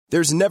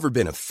There's never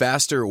been a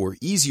faster or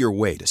easier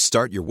way to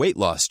start your weight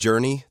loss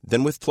journey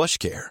than with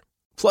PlushCare.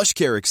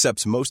 PlushCare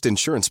accepts most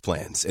insurance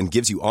plans and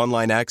gives you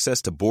online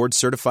access to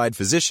board-certified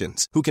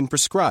physicians who can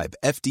prescribe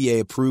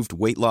FDA-approved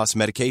weight loss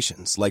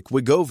medications like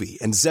Wegovy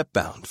and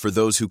Zepbound for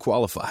those who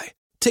qualify.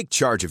 Take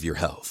charge of your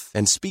health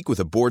and speak with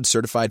a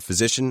board-certified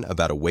physician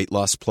about a weight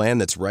loss plan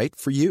that's right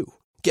for you.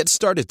 Get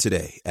started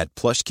today at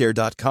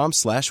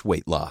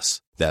plushcare.com/weight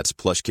loss. That's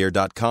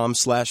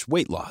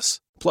plushcare.com/weight loss.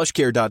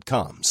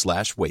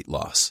 plushcare.com/weight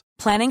loss.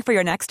 Planning for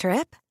your next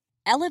trip?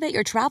 Elevate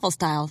your travel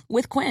style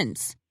with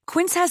Quince.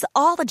 Quince has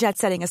all the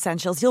jet-setting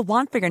essentials you'll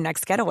want for your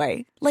next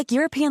getaway, like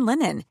European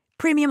linen,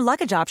 premium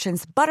luggage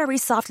options, buttery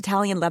soft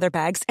Italian leather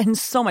bags, and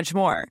so much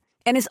more.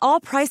 And is all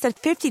priced at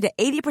 50 to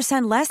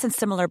 80% less than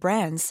similar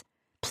brands.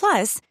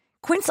 Plus,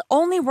 Quince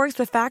only works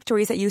with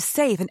factories that use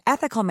safe and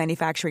ethical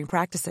manufacturing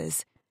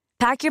practices.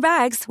 Pack your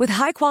bags with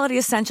high-quality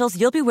essentials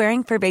you'll be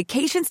wearing for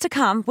vacations to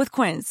come with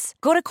Quince.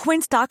 Go to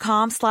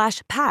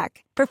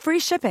quince.com/pack for free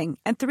shipping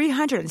and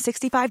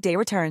 365-day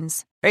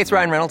returns. Hey, it's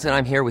Ryan Reynolds, and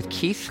I'm here with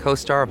Keith,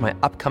 co-star of my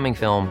upcoming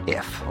film,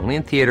 If, only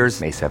in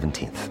theaters May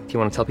 17th. Do you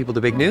want to tell people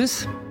the big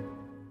news?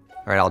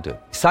 All right, I'll do it.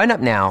 Sign up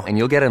now and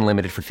you'll get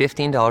unlimited for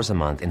 $15 a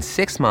month and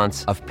 6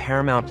 months of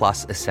Paramount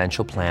Plus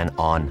Essential Plan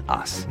on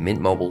us.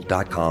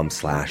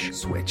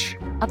 MintMobile.com/switch.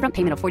 Upfront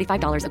payment of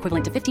 $45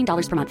 equivalent to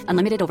 $15 per month.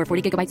 Unlimited over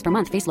 40 gigabytes per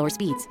month. Face lower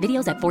speeds.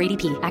 Videos at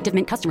 480p. Active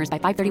Mint customers by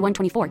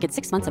 531.24 get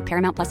 6 months of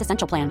Paramount Plus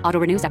Essential Plan.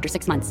 Auto renews after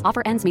 6 months.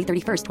 Offer ends May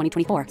 31st,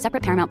 2024.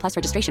 Separate Paramount Plus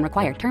registration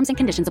required. Terms and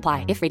conditions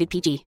apply if rated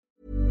PG.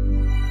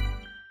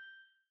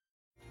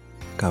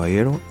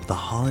 Caballero, the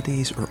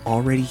holidays are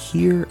already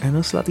here, and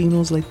us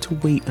Latinos like to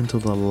wait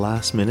until the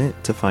last minute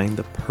to find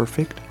the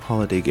perfect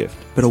holiday gift.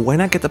 But why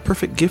not get the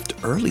perfect gift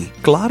early?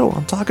 Claro,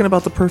 I'm talking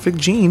about the perfect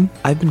jean.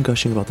 I've been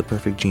gushing about the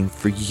perfect jean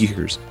for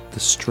years. The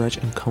stretch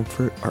and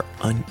comfort are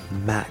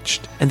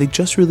unmatched. And they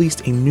just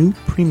released a new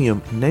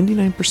premium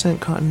 99%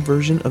 cotton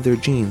version of their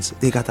jeans.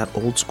 They got that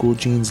old school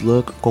jeans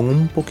look con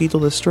un poquito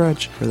de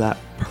stretch for that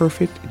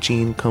perfect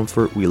jean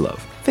comfort we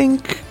love.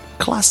 Think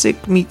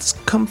classic meets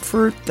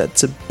comfort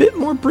that's a bit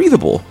more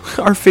breathable.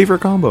 Our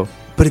favorite combo.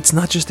 But it's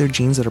not just their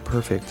jeans that are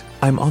perfect.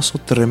 I'm also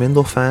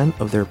tremendo fan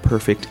of their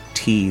perfect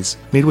tees.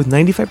 Made with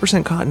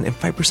 95% cotton and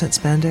 5%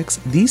 spandex,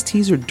 these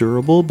tees are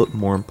durable, but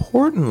more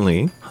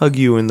importantly, hug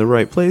you in the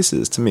right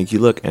places to make you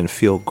look and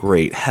feel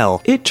great.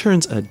 Hell, it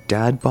turns a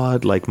dad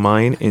bod like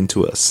mine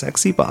into a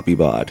sexy poppy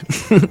bod.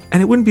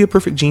 And it wouldn't be a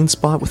perfect jean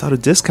spot without a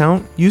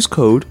discount. Use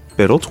code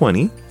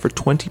BERO20 for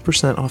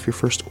 20% off your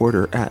first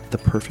order at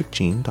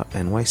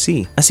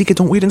theperfectjean.nyc. Así que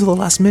don't wait until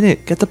the last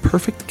minute. Get the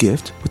perfect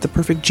gift with the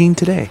perfect jean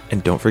today.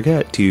 And don't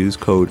forget to use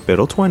code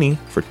BERO20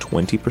 for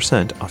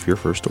 20% off your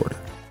first order.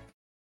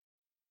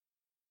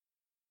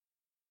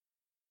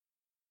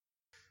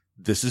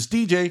 This is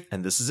DJ.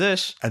 And this is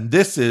Ish. And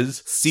this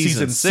is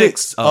Season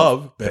 6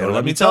 of Better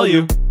Let Me Tell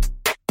You.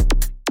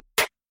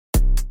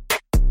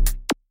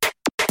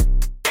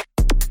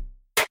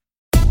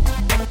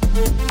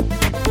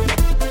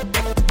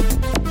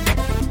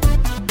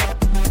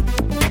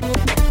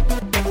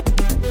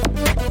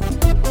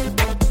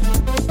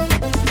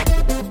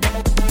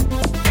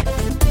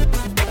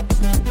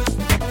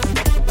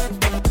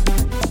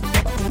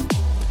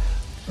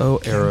 Oh,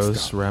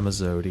 Eros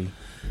Ramazzotti.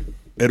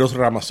 Eros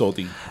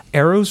Ramazzotti.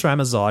 Eros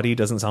Ramazzotti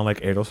doesn't sound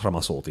like Eros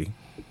Ramazzotti.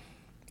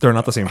 They're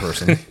not the same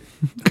person.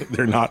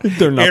 They're not.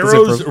 They're not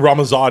Eros the same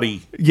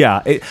Ramazzotti.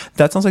 Yeah,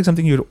 that sounds like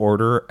something you'd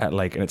order at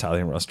like an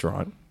Italian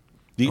restaurant.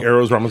 The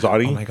Eros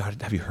Ramazzotti. Oh my god,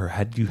 have you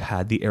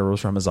had the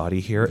Eros Ramazzotti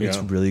here? Yeah, it's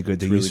really good.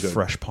 They use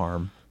fresh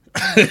parm.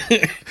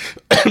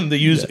 They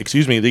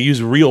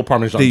use real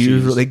Parmesan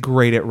cheese. They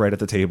grate it right at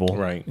the table.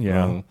 Right.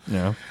 Yeah.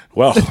 Yeah.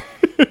 Well,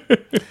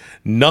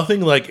 nothing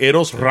like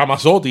Eros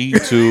Ramazzotti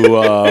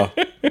to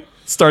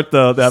start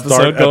the episode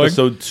start going.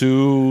 Episode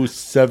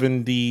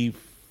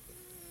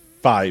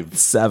 275.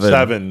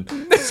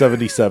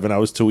 77. I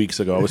was 2 weeks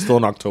ago. I was still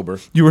in October.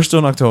 You were still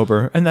in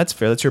October, and that's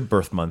fair. That's your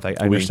birth month. I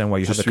understand why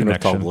you have the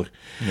connection.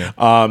 Yeah.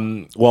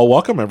 Well,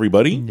 welcome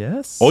everybody.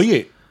 Yes. Oh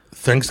yeah,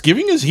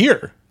 Thanksgiving is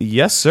here.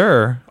 Yes,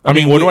 sir. I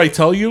mean, what do I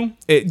tell you?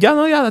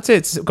 That's it.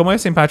 It's como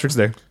St. Patrick's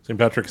Day. St.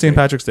 Patrick's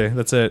Day.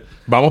 That's it.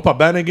 Vamos pa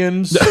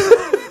Bennigan's.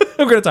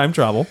 I'm going to time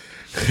travel.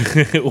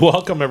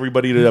 Welcome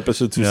everybody to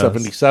episode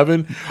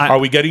 277. Yes. Are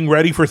we getting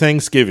ready for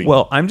Thanksgiving?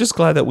 Well, I'm just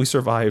glad that we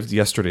survived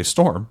yesterday's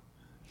storm.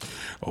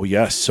 Oh,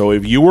 yes. So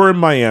if you were in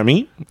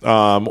Miami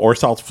or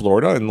South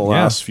Florida in the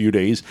last few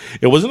days,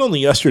 it wasn't only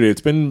yesterday. It's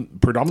been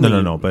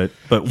predominantly... No. But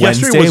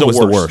Wednesday was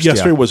the worst.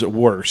 Yesterday was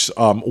worse.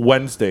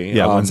 Wednesday.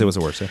 Yeah, Wednesday was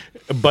the worst. Yeah.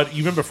 But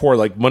even before,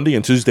 like Monday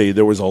and Tuesday,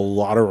 there was a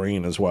lot of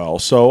rain as well.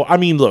 So, I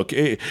mean, look,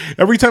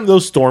 every time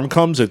those storm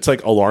comes, it's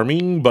like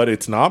alarming, but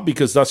it's not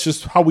because that's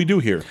just how we do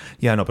here.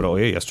 Yeah, no, but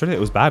yesterday it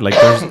was bad. Like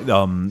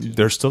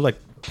there's still like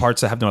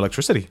parts that have no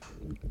electricity.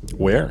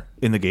 Where?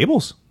 In the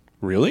Gables.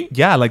 Really?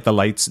 Yeah, like the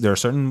lights. There are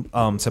certain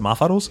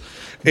semáforos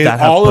in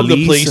that have all of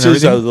the police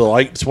places that the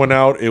lights went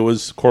out. It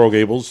was Coral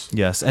Gables.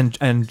 Yes,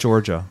 and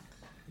Georgia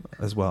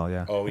as well.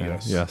 Yeah. Oh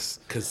yes.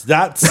 Because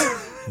that's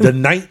the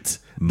night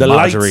The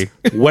Marjorie.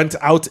 lights went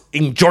out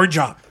in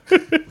Georgia.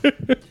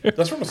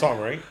 That's from a song,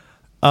 right?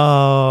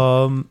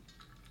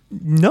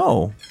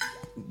 No.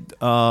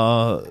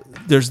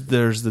 There's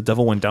the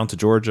devil went down to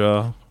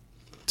Georgia,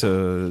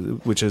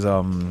 which is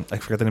I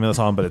forgot the name of the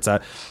song, but it's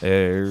at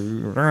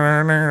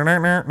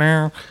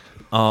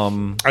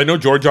I know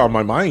Georgia on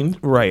my mind.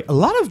 right. A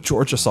lot of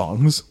Georgia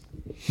songs.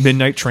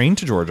 Midnight Train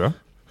to Georgia.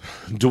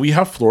 Do we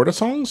have Florida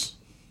songs?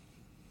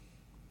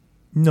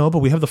 No, but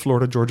we have the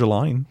Florida Georgia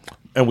line.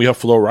 And we have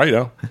Flo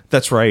Rida.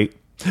 That's right.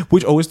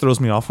 Which always throws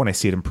me off when I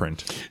see it in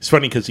print. It's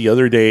funny because the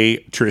other day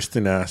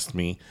Tristan asked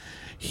me,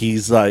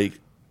 he's like,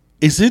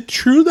 is it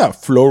true that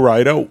Flo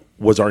Rida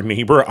was our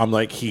neighbor? I'm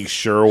like, he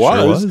sure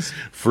was.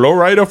 Flo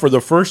Rida, for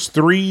the first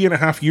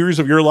 3.5 years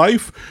of your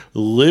life,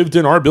 lived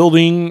in our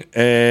building.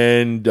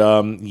 And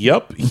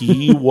yep,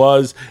 he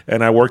was.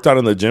 And I worked out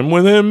in the gym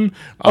with him.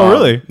 Oh,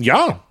 really?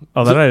 Yeah.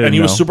 Oh, that I didn't And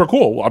he was know. super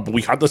cool.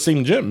 We had the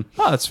same gym.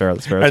 Oh, that's fair.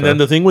 That's fair. And then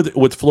the thing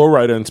with Flo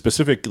Rida and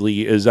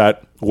specifically is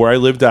that where I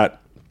lived at,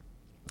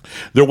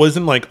 there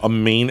wasn't like a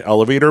main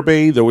elevator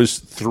bay. There was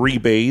 3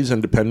 bays,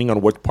 and depending on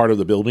what part of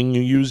the building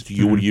you used,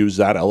 you would use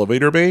that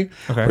elevator bay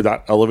or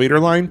that elevator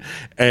line.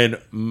 And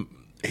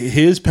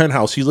his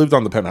penthouse, he lived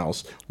on the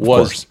penthouse,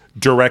 was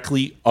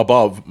directly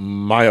above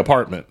my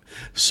apartment.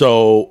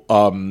 So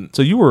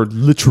so you were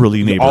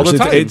literally neighbors all the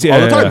time.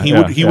 all the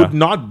time. He would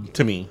nod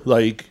to me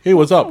like, "Hey,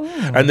 what's up?"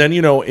 And then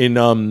in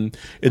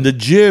the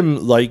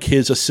gym, like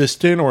his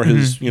assistant or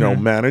his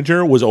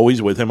manager was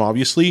always with him,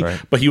 obviously.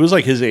 Right. But he was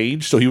like his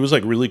age, so he was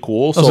like really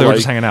cool. So they were like,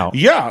 just hanging out.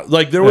 Yeah,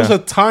 like there was a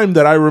time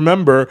that I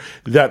remember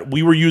that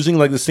we were using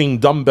like the same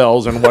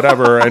dumbbells and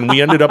whatever, and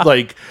we ended up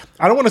like,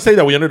 I don't want to say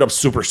that we ended up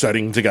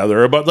supersetting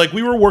together, but like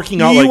we were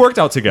working out. You like, worked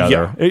out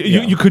together.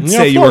 Yeah, You could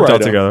say you worked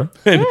out together.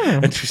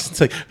 And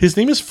she's like, his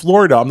name is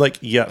Florida. I'm like,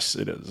 yes,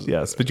 it is.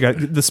 Yes, but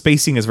the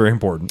spacing is very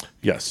important.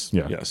 Yes.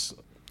 Yeah. Yes.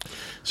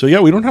 So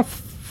yeah, we don't have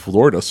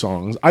Florida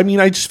songs. I mean,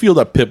 I just feel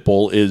that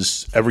Pitbull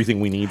is everything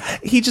we need.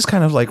 He just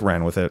kind of like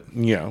ran with it.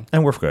 Yeah.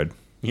 And we're good.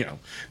 Yeah.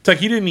 It's like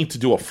he didn't need to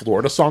do a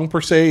Florida song per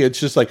se. It's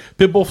just like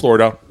Pitbull,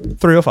 Florida,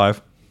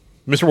 305.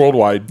 Mr.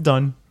 Worldwide,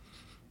 Done.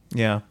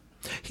 Yeah.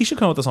 He should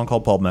come up with a song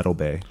called Palmetto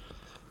Bay.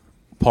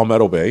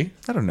 Palmetto Bay.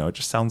 I don't know. It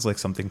just sounds like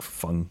something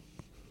fun.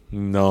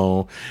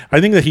 No,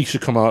 I think that he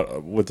should come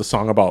out with a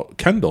song about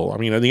Kendall. I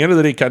mean, at the end of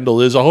the day, Kendall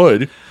is a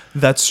hood.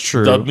 That's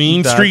true. The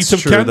mean That's streets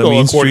of true. Kendall, The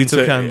mean according streets of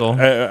to Kendall.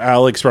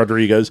 Alex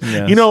Rodriguez.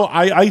 Yes. You know,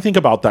 I think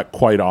about that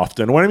quite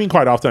often. When I mean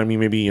quite often, I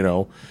mean maybe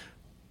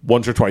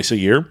once or twice a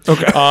year.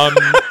 Okay.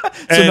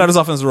 So not as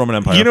often as the Roman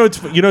Empire.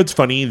 It's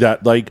funny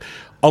that like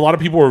a lot of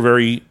people were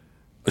very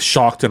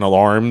shocked and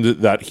alarmed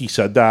that he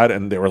said that,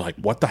 and they were like,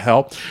 what the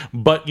hell?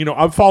 But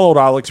I've followed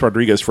Alex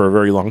Rodriguez for a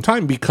very long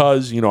time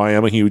because I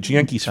am a huge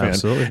Yankees fan.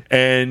 Absolutely.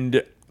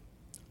 And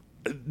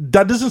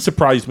that doesn't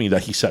surprise me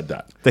that he said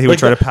that That he would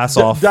try to pass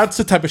off. That's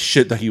the type of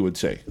shit that he would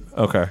say.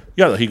 Okay.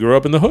 Yeah, that he grew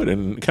up in the hood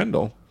in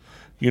Kendall,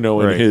 in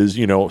Right. his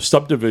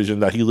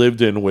subdivision that he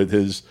lived in with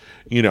his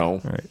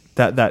Right.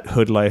 That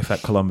hood life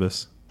at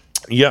Columbus.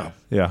 yeah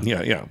Yeah.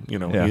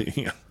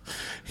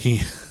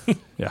 He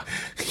Yeah.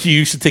 he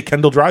used to take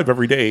Kendall Drive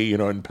every day,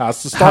 and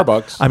pass the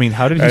Starbucks. I mean,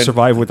 how did he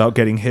survive without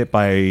getting hit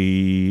by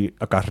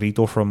a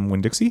carrito from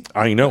Winn-Dixie?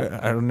 I know.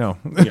 I don't know.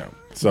 Yeah.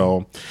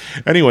 So,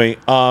 anyway,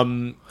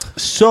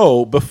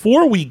 so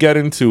before we get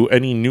into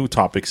any new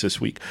topics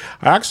this week,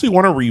 I actually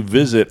want to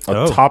revisit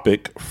a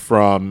topic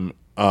from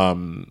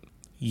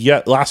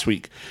last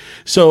week.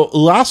 So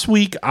last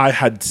week I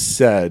had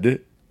said,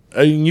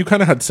 and you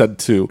kind of had said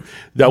too,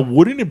 that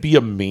wouldn't it be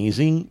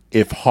amazing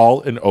if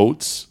Hall and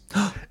Oates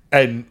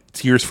and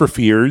Tears for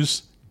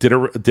Fears did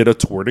a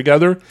tour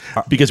together,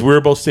 because we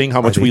were both saying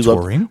how much we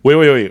love.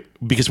 Wait.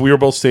 Because we were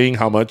both saying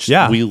how much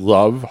we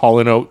love Hall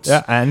and Oates.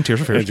 Yeah, and Tears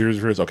for Fears. And Tears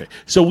for Fears. Okay,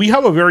 so we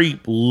have a very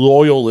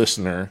loyal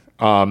listener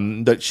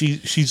that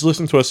she's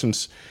listened to us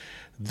since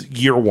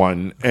year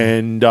one,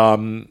 and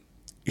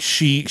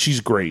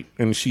she's great,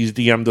 and she's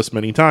DM'd us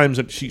many times,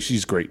 and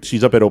she's great.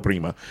 She's up at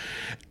Oprima,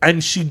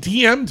 and she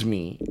DM'd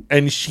me,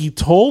 and she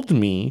told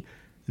me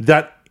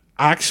that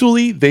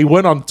actually they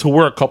went on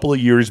tour a couple of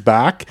years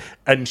back,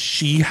 and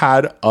she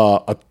had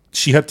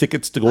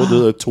tickets to go to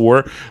the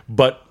tour,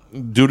 but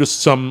due to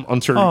some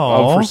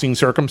unforeseen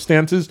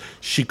circumstances,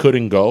 she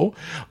couldn't go.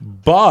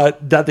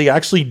 But that they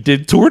actually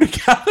did tour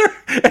together.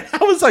 And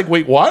I was like,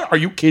 wait, what? Are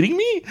you kidding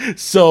me?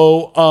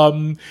 So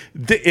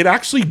it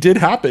actually did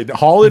happen.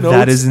 Hall and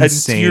Oates and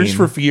Tears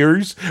for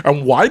Fears.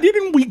 And why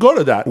didn't we go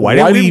to that? Why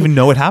didn't we even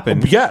know it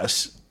happened?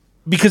 Yes.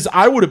 Because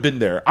I would have been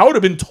there. I would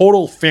have been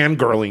total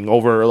fangirling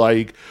over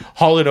like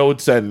Hall and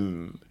Oates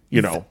and,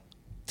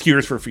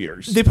 Tears for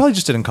Fears. They probably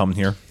just didn't come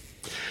here.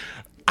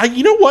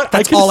 You know what?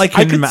 That's all I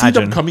can imagine. See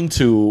them coming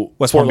to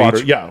West Fort Palm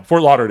Beach. Lauderdale. Yeah,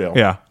 Fort Lauderdale.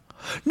 Yeah.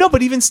 No,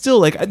 but even still,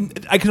 like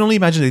I can only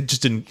imagine they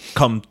just didn't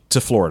come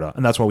to Florida,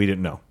 and that's why we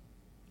didn't know.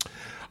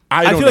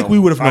 I feel like we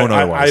would have known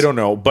otherwise. I don't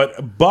know,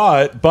 but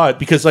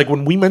because like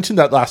when we mentioned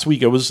that last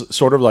week, it was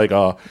sort of like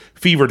a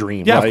fever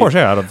dream. Yeah, like, of course,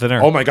 yeah, out of thin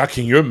air. Oh my god,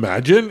 can you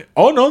imagine?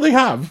 Oh no, they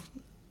have.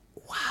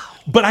 Wow.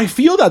 But I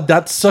feel that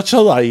that's such a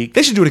like.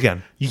 They should do it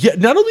again. Yeah,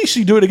 not only should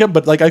you do it again,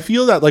 but like I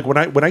feel that like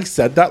when I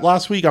said that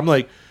last week, I'm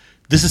like,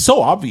 this is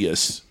so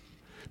obvious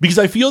because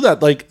I feel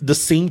that like the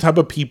same type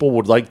of people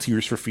would like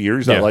Tears for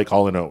Fears that like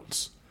Hall &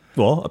 Oates.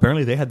 Well,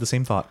 apparently they had the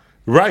same thought.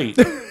 Right.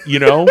 You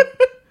know?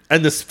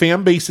 And this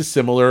fan base is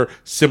similar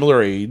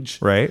age.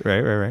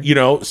 Right. You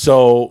know,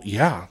 so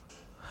yeah.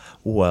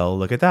 Well,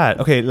 look at that.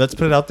 Okay, let's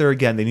put it out there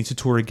again. They need to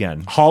tour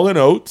again. Hall &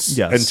 Oates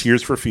Yes. and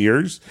Tears for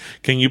Fears.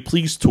 Can you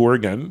please tour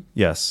again?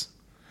 Yes.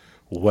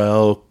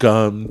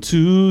 Welcome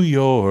to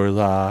your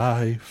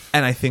life.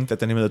 And I think that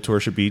the name of the tour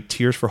should be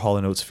Tears for Hall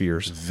 & Oates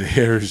Fears.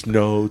 There's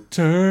no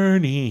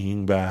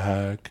turning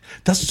back.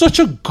 That's such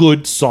a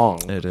good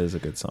song. It is a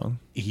good song.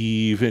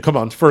 Even come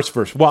on, first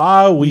verse.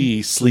 While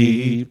we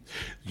sleep,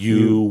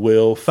 you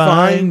will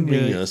find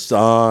me a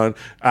song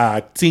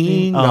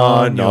acting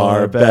on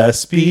our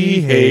best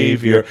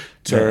behavior.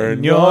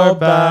 Turn your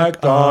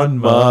back on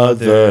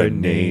Mother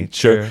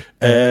Nature.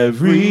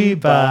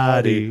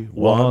 Everybody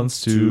wants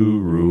to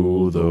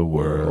rule the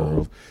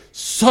world.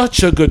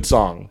 Such a good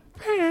song.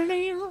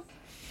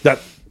 That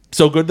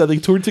so good that they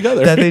toured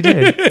together. That they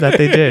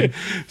did.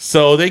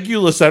 So thank you,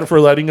 Lisette, for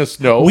letting us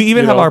know. We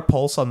even have our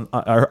pulse on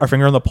our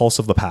finger on the pulse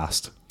of the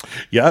past.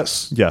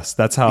 Yes.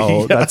 That's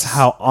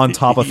how on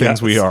top of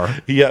things we are.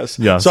 Yes.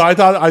 So I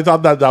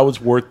thought that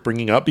was worth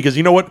bringing up because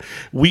you know what,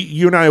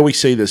 you and I always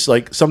say this,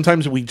 like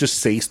sometimes we just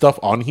say stuff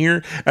on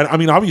here, and I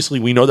mean obviously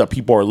we know that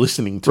people are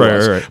listening to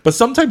us, right. But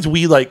sometimes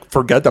we like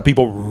forget that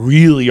people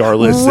really are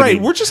listening. Right.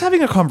 We're just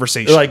having a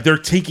conversation. Like they're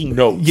taking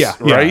notes. Yeah.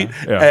 Right.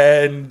 Yeah.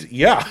 And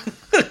yeah.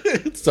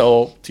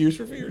 So Tears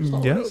for Fears.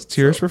 Yes.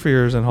 Tears for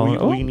Fears and Hall &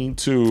 Oates. We need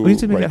to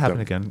make it happen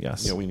again.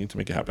 Yes. Yeah. We need to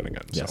make it happen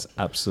again. Yes.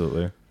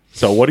 Absolutely.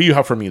 So what do you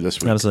have for me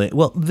this week? Absolutely.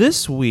 Well,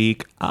 this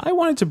week I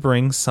wanted to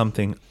bring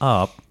something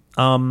up.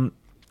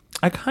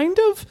 I kind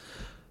of,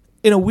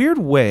 in a weird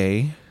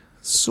way,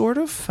 sort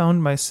of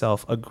found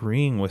myself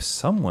agreeing with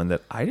someone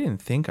that I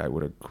didn't think I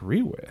would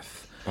agree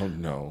with. Oh,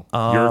 no.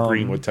 You're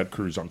agreeing with Ted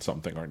Cruz on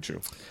something, aren't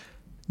you?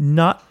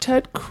 Not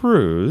Ted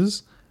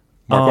Cruz.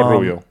 Marco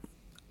Rubio.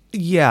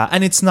 Yeah,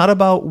 and it's not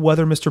about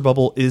whether Mr.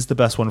 Bubble is the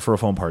best one for a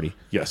phone party.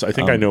 Yes, I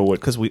think I know what,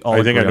 because we all.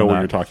 I think I know what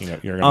you're talking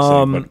about. You're going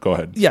to say, but go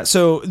ahead. Yeah.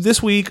 So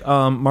this week,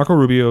 Marco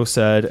Rubio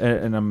said,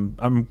 and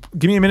I'm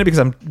give me a minute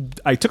because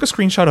I took a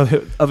screenshot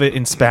of it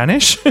in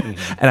Spanish, and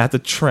I had to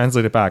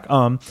translate it back.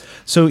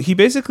 So he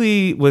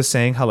basically was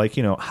saying how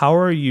how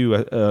are you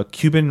a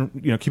Cuban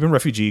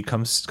refugee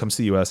comes to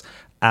the U.S.,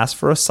 asks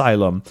for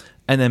asylum.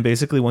 And then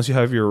basically once you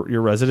have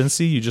your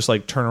residency, you just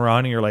like turn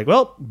around and you're like,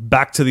 well,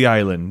 back to the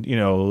island,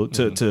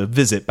 to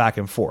visit back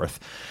and forth.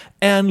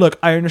 And look,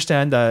 I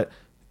understand that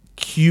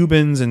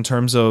Cubans in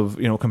terms of,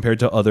 compared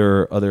to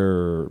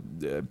other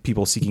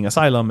people seeking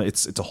asylum,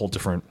 it's a whole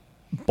different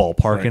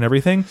ballpark and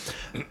everything.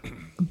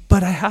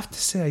 But I have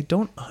to say, I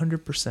don't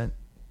 100%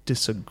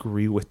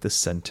 disagree with the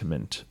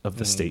sentiment of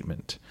the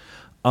statement.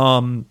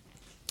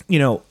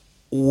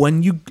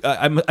 When you,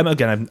 I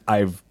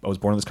was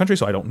born in this country,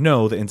 so I don't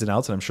know the ins and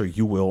outs, and I'm sure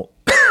you will.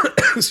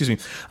 Excuse me.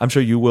 I'm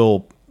sure you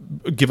will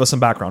give us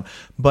some background.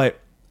 But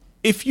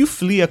if you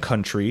flee a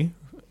country,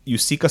 you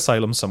seek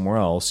asylum somewhere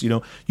else.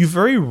 You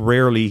very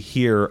rarely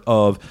hear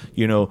of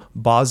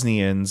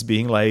Bosnians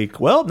being like,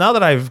 well, now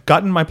that I've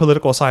gotten my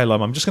political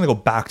asylum, I'm just going to go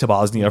back to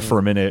Bosnia for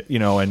a minute,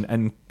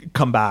 and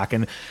come back.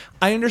 And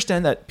I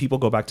understand that people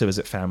go back to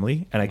visit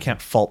family, and I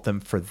can't fault them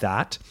for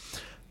that.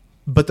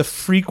 But the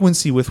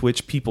frequency with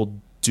which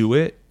people do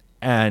it,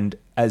 and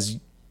as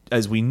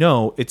we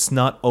know, it's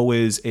not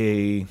always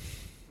a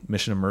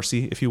mission of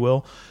mercy, if you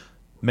will.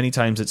 Many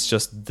times it's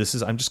just,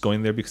 I'm just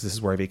going there because this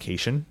is where I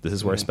vacation. This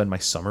is where I spend my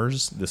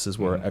summers. This is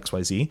where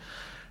XYZ.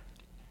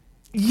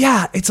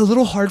 Yeah, it's a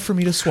little hard for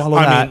me to swallow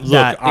that.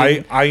 Look,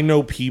 I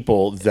know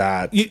people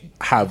that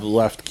have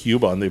left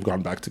Cuba and they've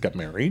gone back to get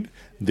married.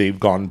 They've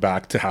gone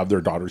back to have their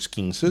daughter's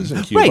quinces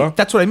in Cuba. Right,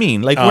 that's what I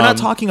mean. Like, we're not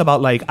talking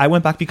about like I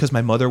went back because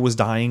my mother was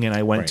dying and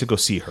I went to go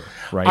see her.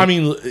 Right. I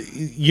mean,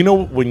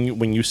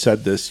 when you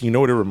said this,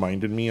 what it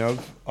reminded me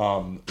of?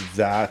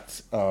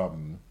 That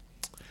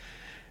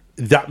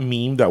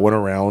meme that went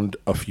around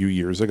a few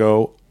years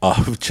ago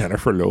of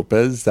Jennifer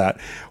Lopez, that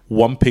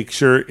one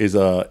picture is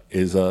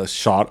a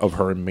shot of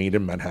her made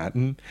in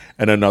Manhattan,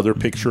 and another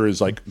picture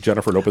is like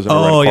Jennifer Lopez on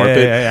a red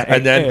carpet,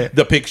 and then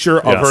the picture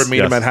of her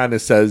made in Manhattan, it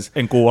says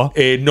en Cuba.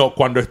 No,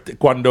 cuando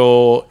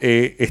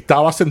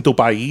estabas en tu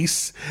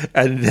país,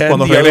 and then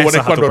the other one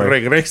is cuando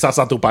regresas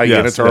a tu país,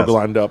 and it's her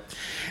lined up.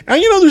 And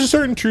there's a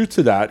certain truth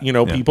to that.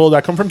 People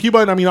that come from Cuba,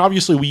 and I mean,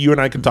 obviously, you and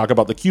I can talk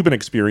about the Cuban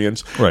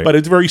experience, but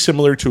it's very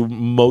similar to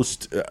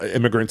most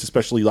immigrants,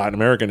 especially Latin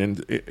American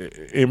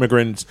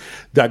immigrants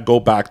that go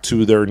back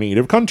to their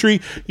native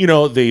country. You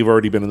know, they've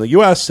already been in the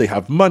U.S., they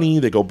have money,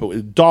 they go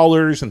with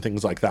dollars and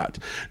things like that.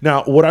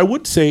 Now, what I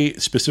would say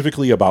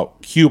specifically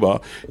about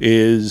Cuba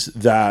is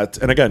that,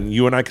 and again,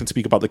 you and I can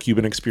speak about the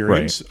Cuban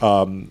experience.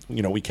 Right.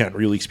 You know, we can't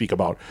really speak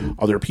about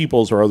other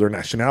people's or other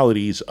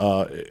nationalities'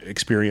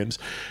 experience.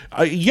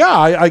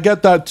 I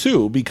get that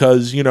too,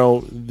 because, you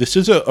know, this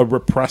is a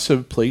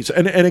repressive place.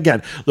 And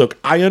again, look,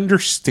 I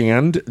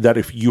understand that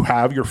if you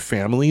have your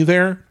family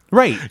there,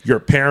 right, your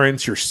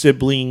parents, your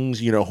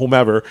siblings, you know,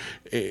 whomever,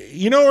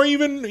 you know, or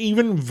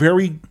even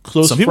very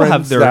close. Some people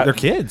have their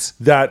kids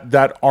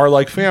that are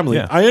like family.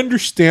 Yeah. I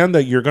understand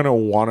that you're gonna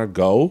want to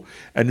go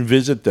and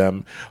visit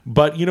them,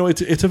 but you know,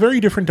 it's a very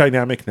different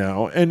dynamic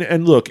now.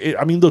 And look,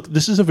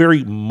 this is a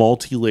very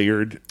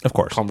multi-layered, of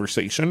course,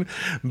 conversation,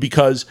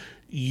 because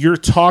you're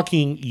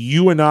talking.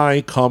 You and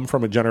I come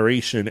from a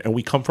generation, and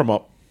we come from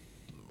a,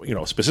 you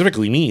know,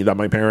 specifically me, that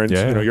my parents,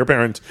 you know, your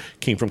parents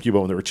came from Cuba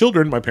when they were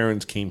children. My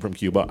parents came from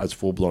Cuba as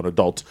full-blown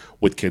adults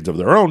with kids of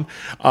their own.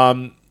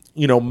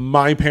 You know,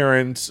 my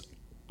parents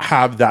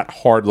have that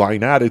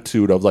hardline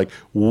attitude of like,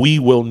 we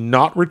will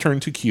not return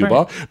to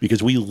Cuba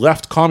because we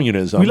left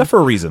communism. We left for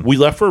a reason.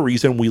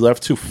 We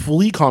left to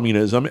flee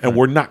communism, and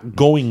we're not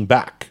going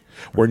back.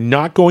 We're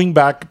not going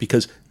back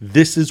because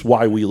this is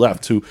why we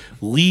left, to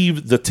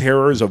leave the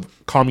terrors of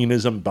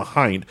communism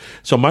behind.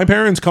 So my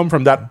parents come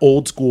from that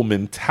old school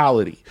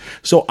mentality.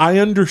 So I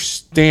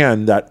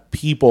understand that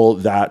people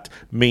that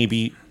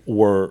maybe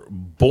were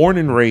born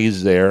and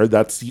raised there,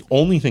 that's the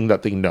only thing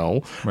that they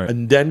know,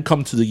 and then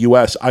come to the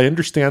U.S., I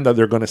understand that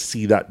they're going to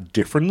see that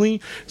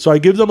differently. So I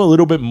give them a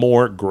little bit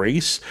more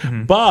grace.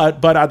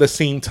 But at the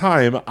same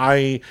time,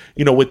 I,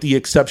 you know, with the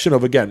exception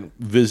of, again,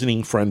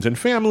 visiting friends and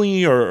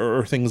family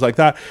or things like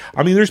that,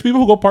 I mean, there's people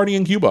who go party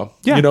in Cuba.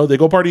 Yeah. You know, they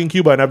go party in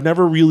Cuba, and I've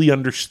never really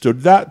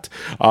understood that.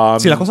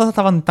 Si las cosas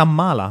estaban tan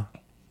malas.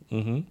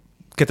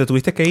 Que te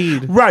tuviste que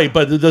ir. Right,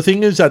 but the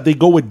thing is that they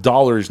go with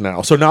dollars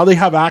now. So now they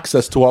have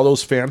access to all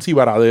those fancy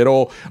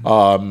varadero,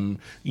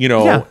 you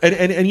know,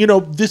 and you know,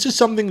 this is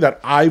something that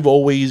I've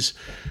always,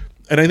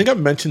 and I think I've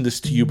mentioned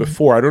this to you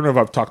before. I don't know if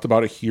I've talked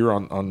about it here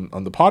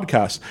on the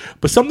podcast,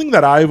 but something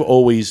that I've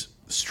always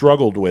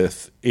struggled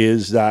with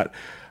is that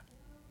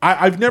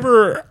I've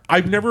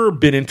never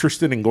been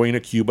interested in going to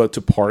Cuba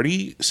to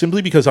party,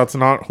 simply because that's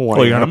not who I am.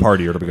 Well, you're not a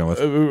partier to begin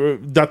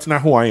with. That's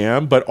not who I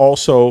am, but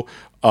also,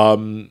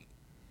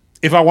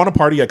 if I want to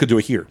party, I could do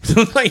it here.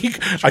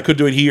 I could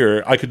do it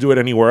here. I could do it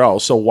anywhere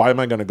else. So why am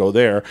I going to go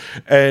there?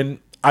 And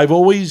I've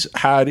always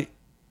had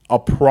a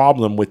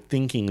problem with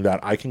thinking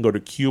that I can go to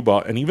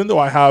Cuba. And even though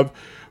I have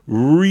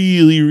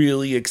really,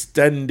 really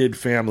extended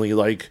family,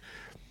 like,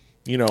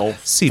 you know,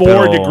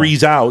 4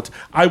 degrees out,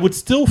 I would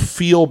still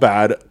feel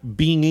bad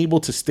being able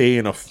to stay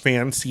in a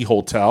fancy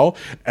hotel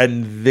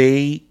and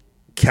they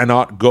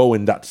cannot go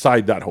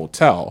inside that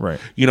hotel. Right.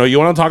 You know, you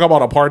want to talk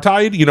about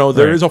apartheid? You know,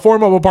 there is a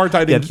form of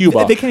apartheid in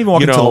Cuba. They can't even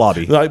walk into the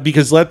lobby.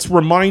 Because let's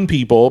remind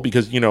people,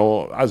 because, you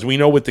know, as we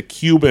know with the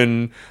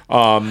Cuban...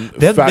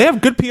 they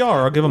have good PR,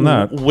 I'll give them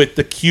that. With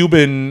the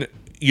Cuban,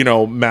 you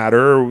know,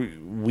 matter...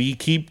 We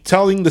keep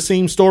telling the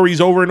same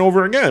stories over and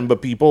over again,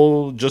 but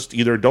people just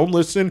either don't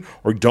listen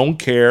or don't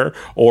care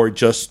or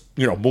just,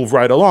 you know, move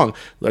right along.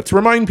 Let's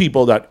remind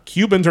people that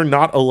Cubans are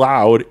not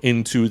allowed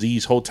into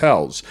these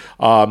hotels,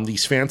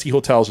 these fancy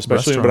hotels,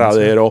 especially in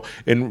Varadero,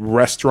 in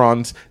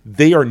restaurants.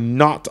 They are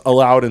not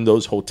allowed in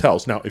those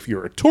hotels. Now, if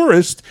you're a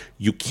tourist,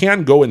 you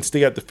can go and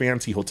stay at the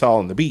fancy hotel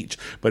on the beach.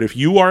 But if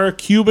you are a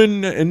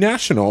Cuban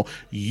national,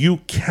 you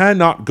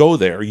cannot go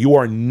there. You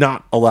are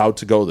not allowed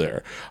to go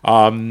there.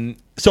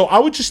 So I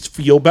would just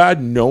feel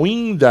bad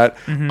knowing that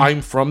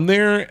I'm from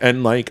there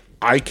and like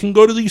I can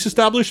go to these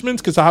establishments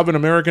because I have an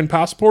American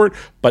passport,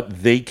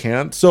 but they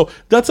can't. So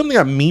that's something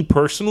that me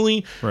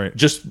personally,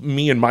 just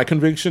me and my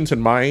convictions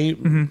and my,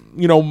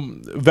 you know,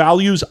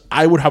 values,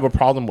 I would have a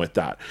problem with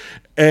that.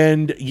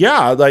 And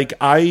yeah, like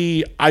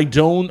I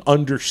don't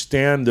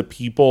understand the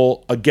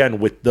people, again,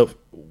 with the,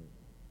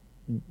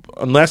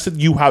 unless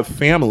you have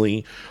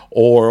family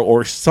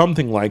or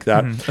something like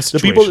that,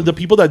 the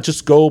people that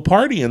just go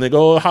party and they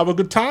go have a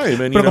good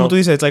time. And but como tú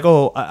dices, it's like,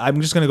 oh, I'm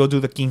just gonna go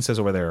do the quinces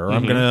over there, or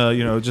I'm gonna,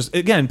 you know, just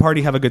again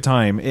party, have a good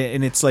time.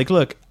 And it's like,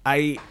 look,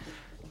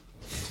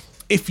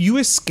 if you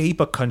escape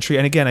a country,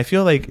 and again, I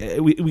feel like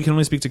we can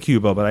only speak to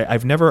Cuba, but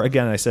I've never,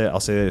 again, I'll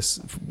say this,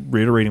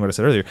 reiterating what I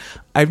said earlier,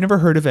 I've never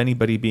heard of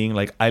anybody being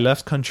like, I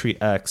left country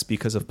X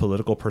because of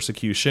political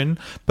persecution,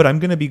 but I'm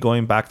going to be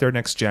going back there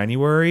next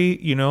January,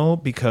 you know,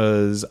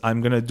 because I'm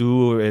going to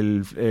do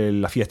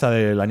la fiesta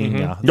de la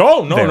niña.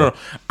 No.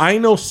 I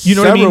know you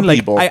know several what I mean?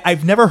 people. Like,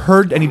 I've never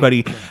heard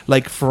anybody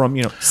like from,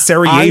 you know,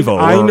 Sarajevo.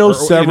 I know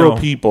several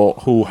people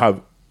who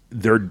have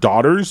their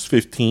daughters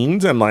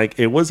 15s, and like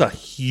it was a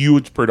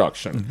huge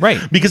production, right?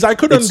 Because I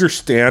could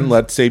understand,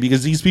 let's say,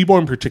 because these people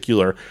in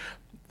particular,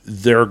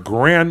 their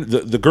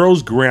the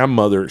girl's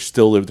grandmother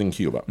still lived in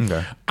Cuba.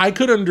 Okay. I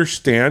could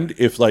understand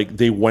if like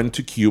they went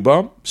to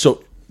Cuba,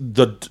 so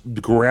the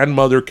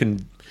grandmother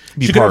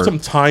she could have some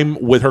time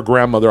with her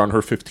grandmother on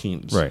her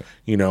 15s, right?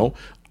 You know,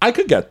 I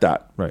could get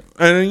that. Right.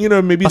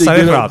 And, maybe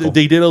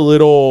they did a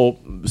little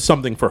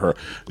something for her.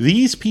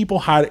 These people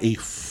had a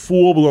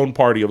full-blown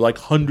party of like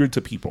hundreds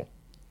of people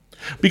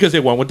because they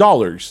went with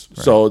dollars.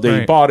 Right. So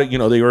they bought it,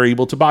 they were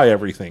able to buy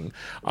everything.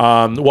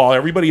 While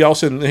everybody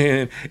else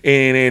in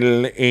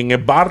el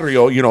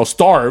barrio,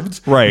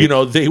 starved, right.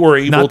 They were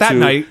able not that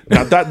night.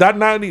 Not that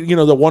night,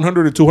 the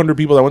 100 or 200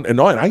 people that went,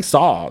 and I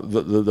saw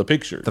the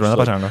pictures.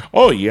 Like,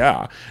 oh,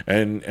 yeah.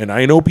 And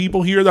I know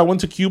people here that went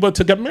to Cuba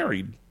to get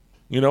married.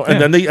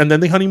 And then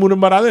they honeymoon in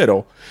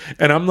Varadero,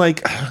 and I'm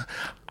like,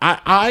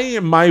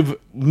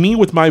 me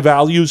with my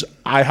values,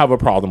 I have a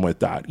problem with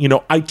that.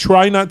 I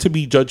try not to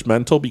be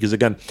judgmental because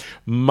again,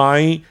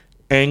 my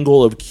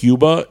angle of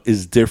Cuba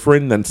is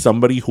different than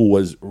somebody who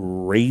was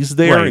raised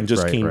there and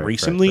just came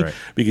recently. Right.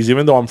 Because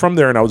even though I'm from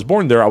there and I was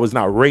born there, I was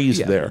not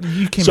raised there.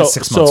 You came at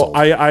 6 months old.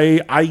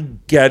 I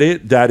get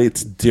it that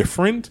it's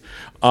different,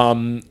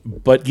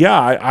 but yeah,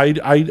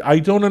 I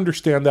don't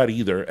understand that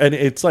either, and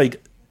it's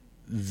like.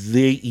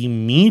 They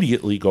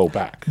immediately go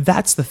back.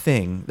 That's the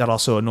thing that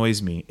also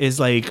annoys me. Is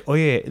like, oh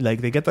yeah,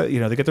 like they get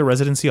the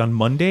residency on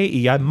Monday,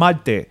 y ya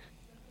Monday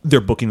they're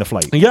booking the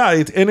flight. Yeah,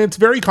 it's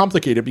very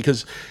complicated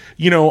because,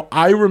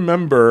 I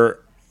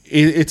remember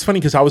it's funny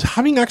because I was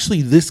having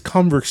actually this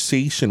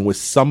conversation with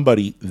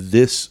somebody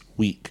this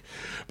week.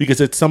 Because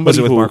it's somebody was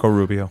it with Marco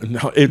Rubio?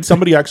 No, it's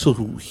somebody actually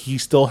who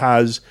he's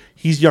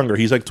younger.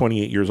 He's like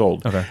 28 years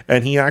old. Okay.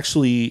 And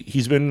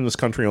he's been in this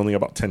country only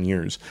about 10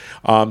 years.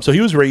 So he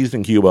was raised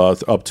in Cuba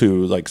up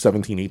to like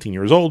 17, 18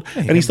 years old.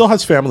 Yeah, and he still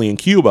has family in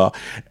Cuba.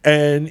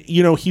 And,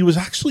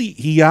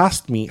 he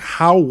asked me,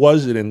 how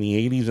was it in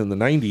the 80s and the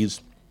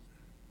 90s?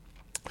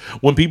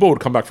 When people would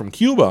come back from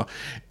Cuba,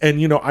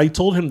 and I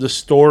told him the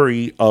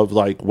story of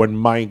like when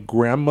my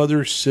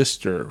grandmother's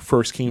sister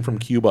first came from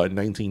Cuba in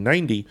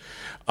 1990.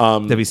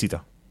 De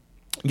visita.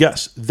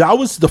 Yes, that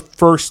was the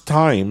first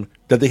time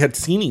that they had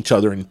seen each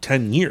other in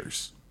 10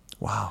 years.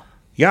 Wow.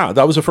 Yeah,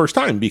 that was the first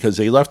time because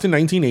they left in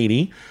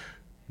 1980.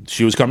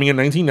 She was coming in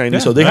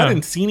 1990, so they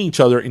hadn't seen each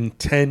other in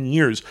 10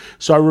 years.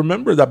 So I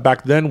remember that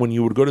back then when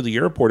you would go to the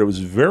airport, it was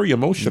very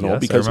emotional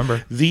because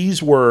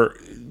these were...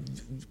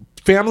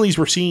 families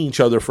were seeing each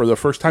other for the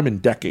first time in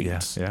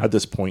decades at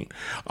this point.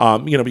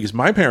 Because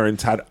my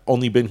parents had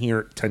only been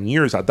here 10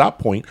 years at that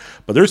point,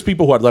 but there's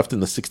people who had left in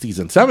the 60s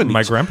and 70s.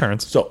 My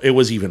grandparents. So it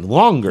was even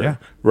longer,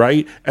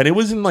 right? And it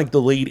was in like the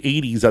late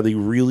 80s that they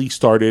really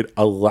started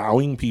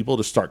allowing people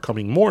to start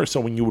coming more. So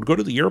when you would go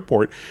to the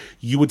airport,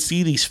 you would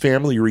see these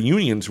family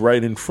reunions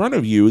right in front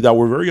of you that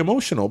were very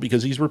emotional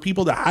because these were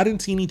people that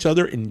hadn't seen each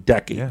other in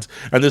decades.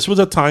 Yeah. And this was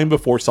a time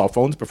before cell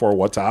phones, before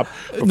WhatsApp,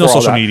 before no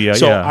social media.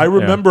 So I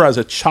remember as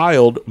a child,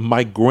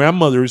 my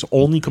grandmother's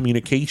only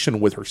communication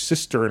with her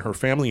sister and her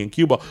family in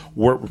Cuba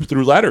were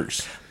through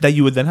letters that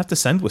you would then have to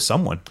send with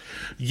someone.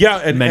 Yeah,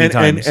 and many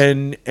times.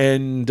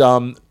 And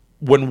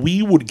when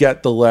we would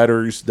get the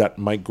letters that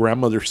my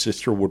grandmother's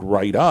sister would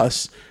write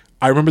us,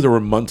 I remember they were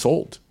months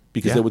old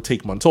because they would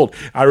take months old.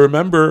 I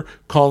remember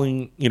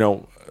calling,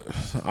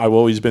 I've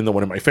always been the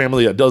one in my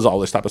family that does all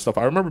this type of stuff.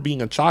 I remember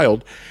being a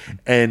child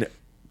and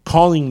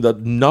calling the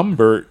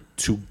number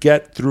to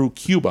get through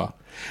Cuba.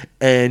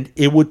 And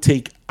it would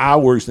take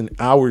hours and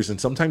hours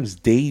and sometimes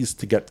days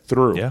to get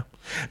through. Yeah.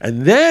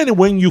 And then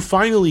when you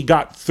finally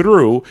got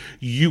through,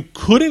 you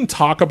couldn't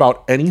talk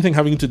about anything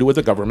having to do with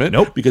the government.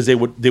 Nope. Because they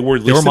were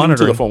listening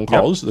to the phone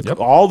calls. Yep.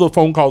 All the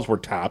phone calls were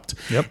tapped.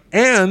 Yep.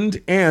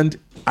 And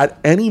at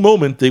any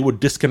moment they would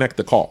disconnect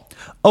the call.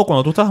 Oh,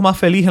 cuando tú estás más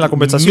feliz en la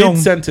conversación.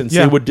 Mid-sentence,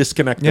 they would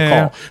disconnect the call.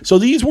 Yeah. So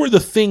these were the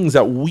things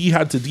that we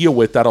had to deal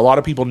with that a lot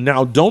of people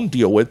now don't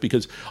deal with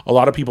because a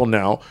lot of people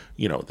now,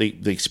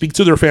 they speak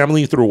to their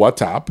family through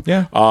WhatsApp.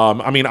 Yeah.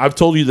 I've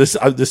told you this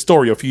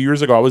story a few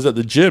years ago. I was at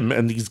the gym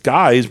and these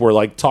guys were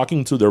like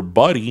talking to their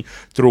buddy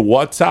through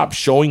WhatsApp,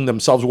 showing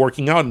themselves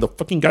working out, and the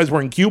fucking guys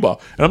were in Cuba.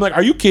 And I'm like,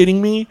 are you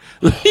kidding me?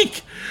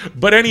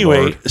 But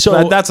anyway, Lord.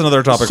 So that's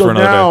another topic for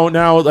another day.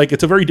 Now, like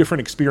it's a very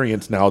different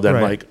experience now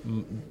than like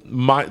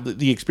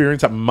the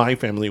experience that my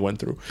family went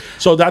through.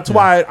 So that's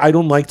why I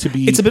don't like to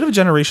be... It's a bit of a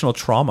generational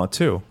trauma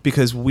too,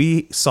 because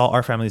we saw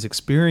our families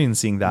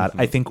experiencing that.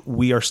 Mm-hmm. I think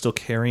we are still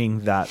carrying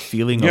that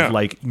feeling of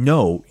like,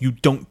 no, you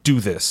don't do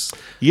this.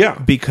 Yeah.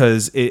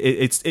 Because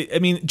it's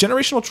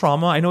generational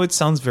trauma, I know it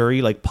sounds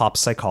very like pop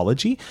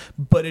psychology,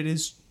 but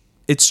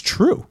it's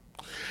true.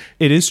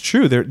 It is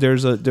true.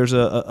 There's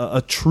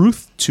a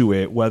truth to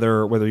it,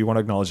 whether you want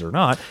to acknowledge it or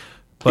not.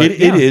 But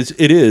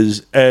it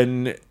is.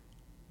 And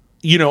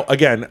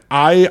again,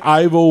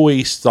 I've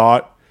always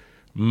thought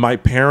my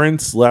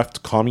parents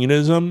left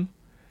communism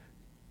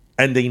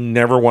and they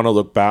never want to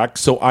look back.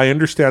 So I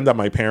understand that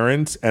my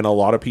parents and a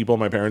lot of people in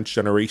my parents'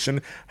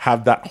 generation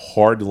have that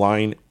hard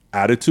line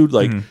attitude.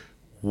 Like,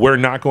 we're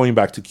not going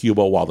back to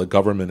Cuba while the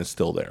government is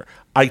still there.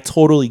 I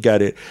totally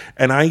get it.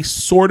 And I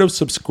sort of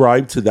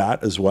subscribe to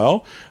that as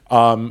well.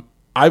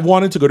 I've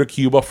wanted to go to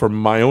Cuba for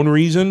my own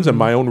reasons and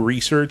my own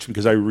research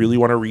because I really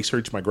want to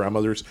research my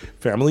grandmother's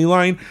family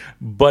line.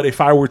 But if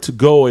I were to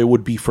go, it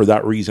would be for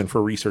that reason,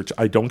 for research.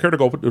 I don't care to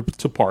go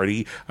to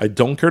party. I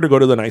don't care to go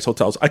to the nice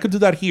hotels. I could do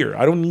that here.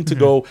 I don't need to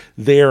go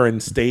there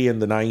and stay in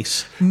the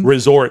nice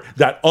resort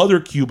that other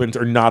Cubans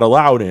are not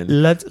allowed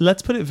in.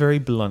 Let's put it very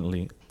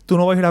bluntly. Tú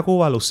no vas a ir a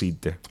Cuba a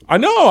lucirte. I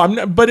know, I'm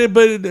not, but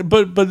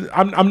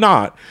I'm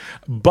not.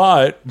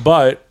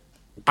 But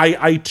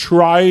I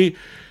try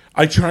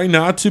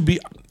not to be.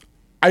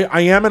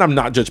 I am, and I'm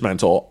not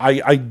judgmental.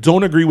 I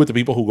don't agree with the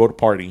people who go to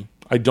party.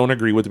 I don't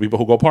agree with the people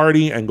who go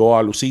party and go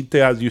a lucite,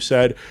 as you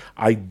said.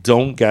 I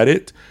don't get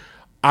it.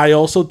 I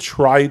also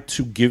try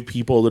to give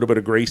people a little bit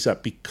of grace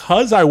that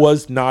because I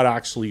was not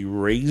actually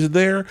raised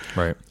there,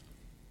 right,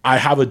 I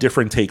have a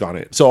different take on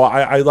it. So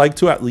I like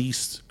to at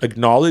least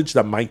acknowledge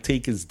that my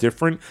take is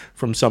different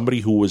from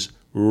somebody who was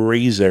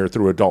raised there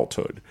through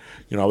adulthood.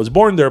 You know, I was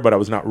born there, but I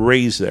was not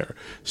raised there.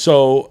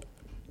 So,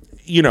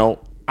 you know,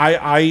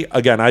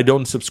 I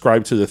don't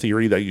subscribe to the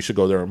theory that you should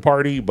go there and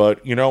party,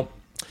 but, you know,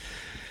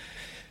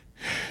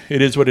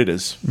 it is what it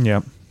is.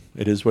 Yeah.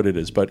 It is what it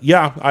is. But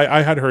yeah,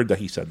 I had heard that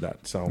he said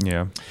that. So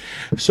yeah.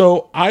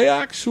 So I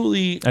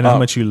actually... And how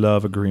much you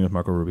love agreeing with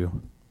Marco Rubio.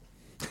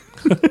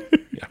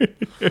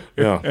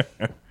 Yeah.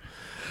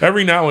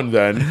 Every now and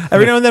then.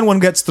 Every now and then one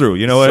gets through.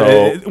 You know,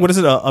 So- what is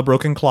it? A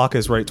broken clock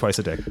is right twice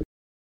a day.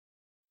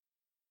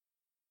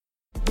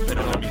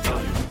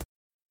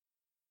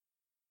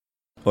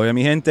 Oye,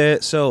 mi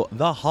gente, so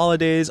the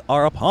holidays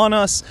are upon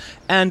us,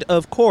 and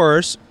of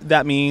course,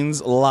 that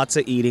means lots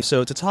of eating.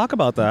 So to talk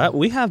about that,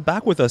 we have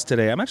back with us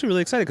today, I'm actually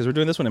really excited because we're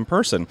doing this one in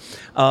person.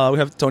 We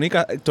have Tony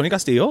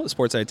Castillo,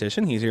 sports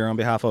dietitian. He's here on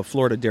behalf of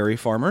Florida Dairy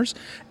Farmers,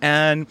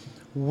 and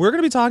we're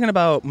going to be talking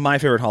about my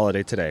favorite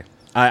holiday today.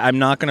 I'm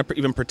not going to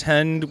even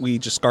pretend we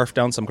just scarfed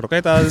down some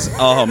croquetas.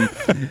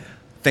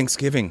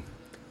 Thanksgiving.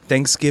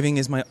 Thanksgiving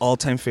is my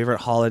all-time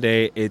favorite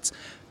holiday.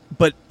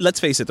 But let's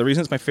face it, the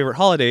reason it's my favorite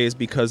holiday is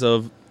because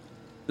of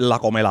la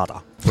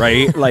comelada,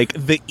 right? Like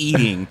the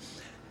eating.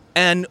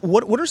 And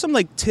what are some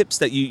like tips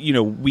that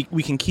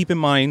we can keep in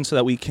mind so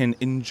that we can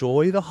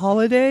enjoy the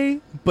holiday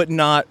but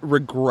not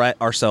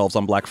regret ourselves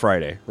on Black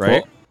Friday,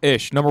 right? Well,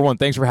 Ish, number one,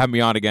 thanks for having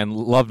me on again.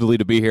 Lovely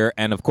to be here.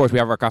 And of course, we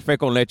have our café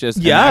con leches.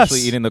 And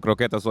actually eating the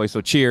croquetas hoy, so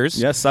cheers.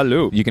 Yes,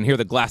 salud. You can hear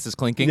the glasses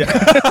clinking.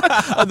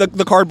 Yeah.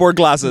 the cardboard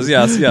glasses,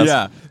 yes.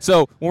 Yeah.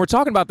 So when we're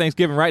talking about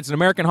Thanksgiving, right, it's an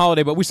American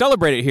holiday, but we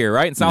celebrate it here,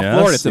 right? In South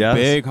Florida, it's a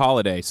big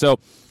holiday. So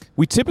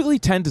we typically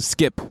tend to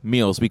skip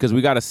meals because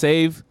we got to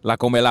save la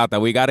comelata.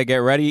 We got to get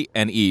ready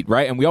and eat,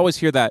 right? And we always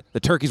hear that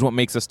the turkey's what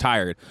makes us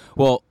tired.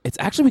 Well, it's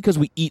actually because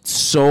we eat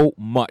so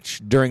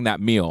much during that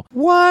meal.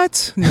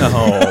 What?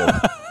 No.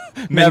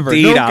 Never.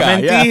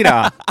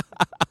 Mentira.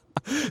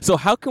 So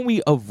how can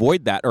we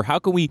avoid that, or how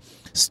can we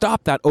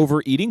stop that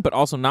overeating but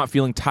also not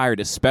feeling tired,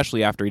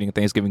 especially after eating a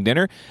Thanksgiving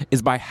dinner,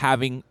 is by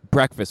having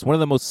breakfast. One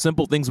of the most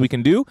simple things we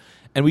can do,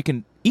 and we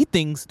can eat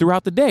things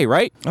throughout the day,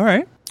 right? All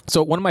right.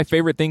 So one of my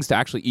favorite things to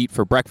actually eat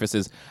for breakfast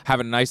is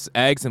having nice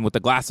eggs and with a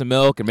glass of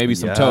milk and maybe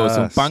some toast.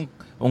 Un pan,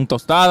 un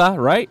tostada,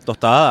 right?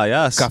 Tostada,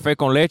 yes. Café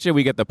con leche.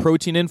 We get the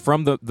protein in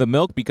from the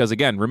milk because,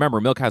 again,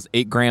 remember, milk has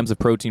 8 grams of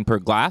protein per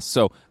glass.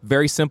 So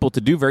very simple to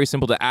do, very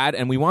simple to add.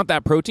 And we want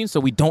that protein so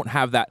we don't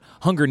have that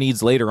hunger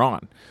needs later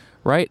on,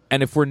 right?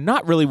 And if we're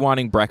not really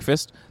wanting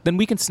breakfast, then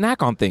we can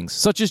snack on things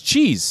such as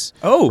cheese.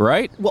 Oh.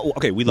 Right? Well,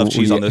 okay, we love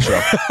cheese on this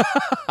show.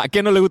 ¿A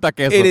quién no le gusta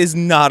queso? It is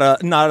not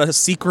a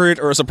secret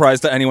or a surprise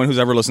to anyone who's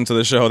ever listened to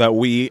the show that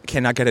we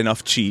cannot get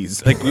enough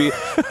cheese. Like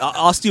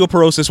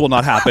osteoporosis will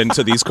not happen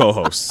to these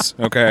co-hosts,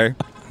 okay?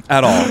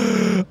 At all.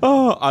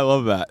 Oh, I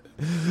love that.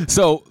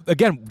 So,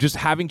 again, just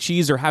having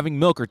cheese or having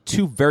milk are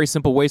 2 very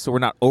simple ways so we're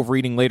not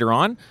overeating later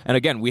on. And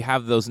again, we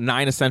have those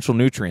 9 essential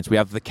nutrients. We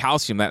have the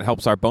calcium that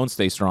helps our bones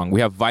stay strong.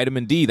 We have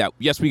vitamin D that,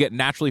 yes, we get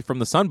naturally from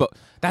the sun, but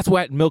that's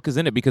why milk is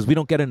in it because we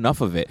don't get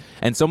enough of it.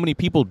 And so many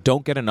people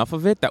don't get enough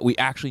of it that we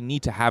actually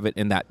need to have it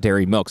in that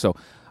dairy milk. So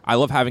I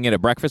love having it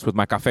at breakfast with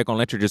my café con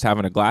leche, just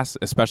having a glass,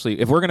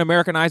 especially if we're going to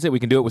Americanize it, we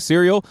can do it with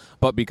cereal.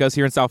 But because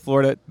here in South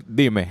Florida,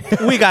 dime.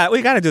 we got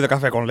to do the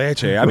café con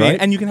leche. I mean,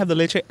 and you can have the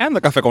leche and the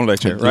café con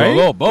leche,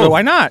 right? Both. So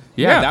why not?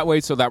 Yeah, that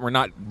way so that we're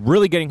not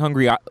really getting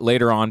hungry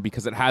later on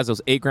because it has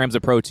those 8 grams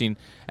of protein.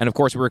 And of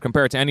course, we were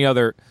compared to any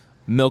other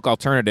milk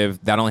alternative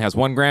that only has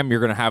 1 gram, you're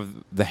going to have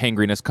the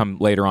hangriness come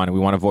later on, and we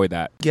want to avoid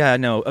that. Yeah,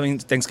 no, I mean,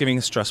 Thanksgiving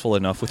is stressful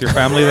enough with your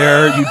family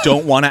there. You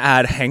don't want to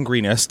add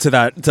hangriness to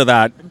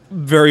that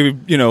very,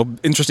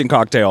 interesting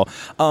cocktail.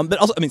 But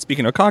also, I mean,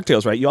 speaking of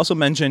cocktails, right, you also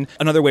mentioned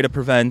another way to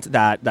prevent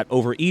that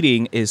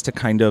overeating is to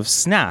kind of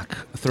snack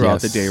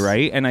throughout the day,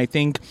 right? And I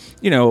think,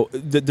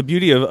 the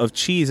beauty of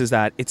cheese is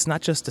that it's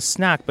not just a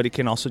snack, but it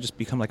can also just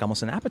become like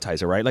almost an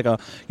appetizer, right? Like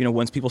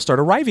once people start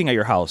arriving at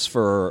your house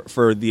for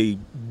the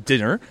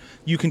dinner,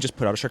 you can just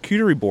put out a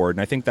charcuterie board.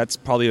 And I think that's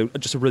probably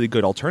just a really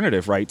good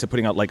alternative, right, to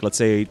putting out, like, let's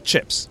say,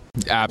 chips.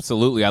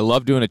 Absolutely. I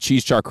love doing a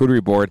cheese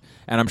charcuterie board,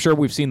 and I'm sure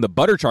we've seen the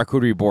butter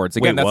charcuterie boards.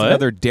 Again, Wait, It's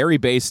another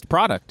dairy-based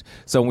product.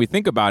 So when we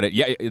think about it,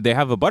 yeah, they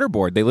have a butter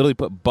board. They literally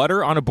put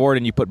butter on a board,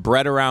 and you put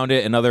bread around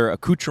it and other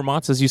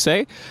accoutrements, as you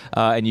say,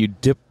 and you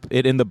dip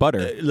it in the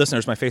butter.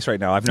 Listeners, my face right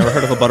now. I've never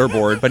heard of a butter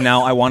board, but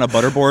now I want a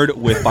butter board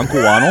with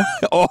pancuano.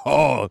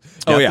 Oh,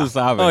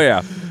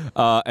 yeah.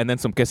 And then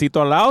some quesito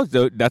al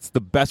lado. That's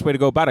the best way to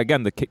go about it.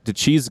 Again, the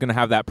cheese is going to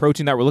have that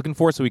protein that we're looking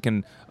for, so we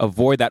can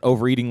avoid that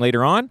overeating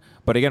later on.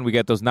 But again, we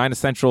get those 9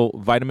 essential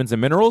vitamins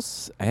and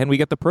minerals, and we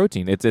get the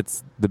protein.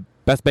 It's the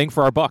best bang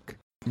for our buck.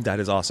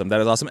 That is awesome.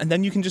 And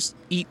then you can just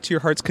eat to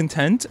your heart's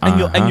content,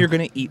 and you're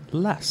going to eat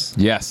less.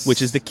 Yes,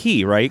 which is the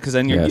key, right? Because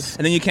then and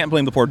then you can't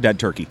blame the poor dead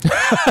turkey.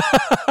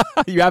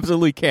 You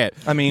absolutely can't.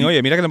 I mean,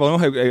 mira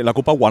que la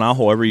culpa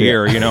guanajo every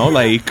year, you know,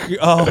 like,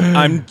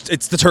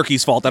 it's the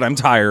turkey's fault that I'm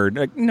tired.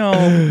 Like,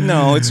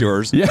 no, it's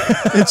yours. Yeah,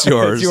 it's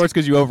yours. It's yours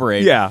because you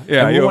overate. Yeah.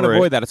 And we want to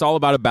avoid that. It's all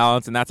about a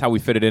balance, and that's how we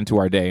fit it into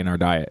our day and our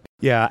diet.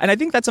 Yeah, and I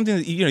think that's something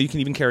that you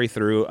can even carry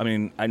through. I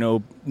mean, I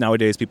know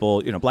nowadays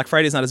people, Black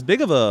Friday is not as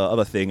big of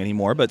a thing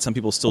anymore, but some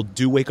people still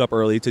do wake up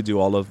early to do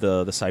all of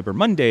the Cyber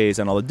Mondays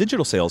and all the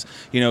digital sales.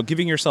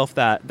 Giving yourself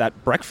that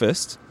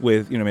breakfast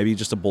with maybe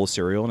just a bowl of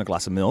cereal and a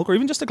glass of milk, or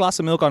even just a glass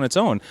of milk on its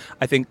own,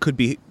 I think could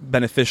be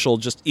beneficial,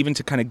 just even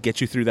to kind of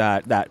get you through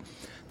that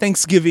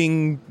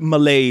Thanksgiving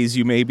malaise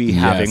you may be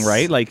having,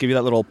 right? Like give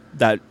you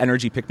that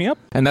energy pick me up.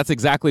 And that's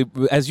exactly,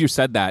 as you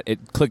said that, it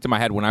clicked in my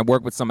head when I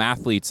work with some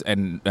athletes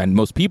and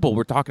most people,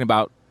 we're talking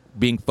about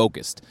being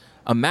focused.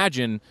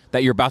 Imagine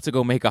that you're about to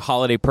go make a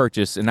holiday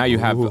purchase and now you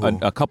have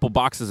a couple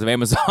boxes of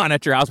Amazon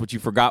at your house, but you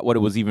forgot what it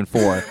was even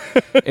for.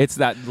 It's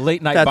that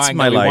late night buying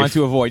that we want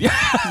to avoid.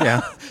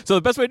 Yeah. So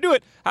the best way to do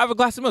it, have a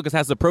glass of milk. It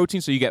has the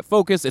protein so you get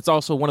focused. It's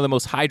also one of the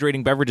most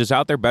hydrating beverages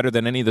out there, better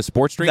than any of the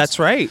sports drinks. That's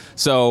right.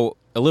 So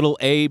a little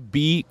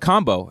A-B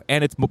combo,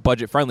 and it's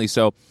budget friendly.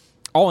 So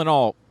all in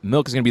all,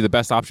 milk is going to be the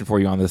best option for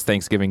you on this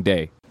Thanksgiving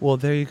day. Well,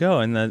 there you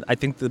go. And I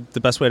think the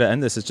best way to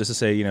end this is just to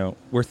say,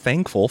 we're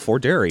thankful for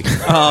dairy.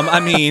 I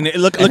mean,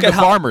 look at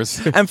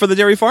farmers. And for the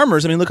dairy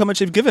farmers, I mean, look how much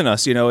they've given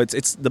us.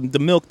 It's the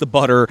milk, the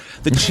butter,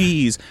 the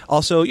cheese,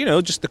 also,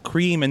 just the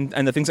cream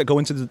and the things that go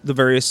into the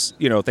various,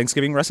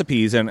 Thanksgiving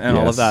recipes and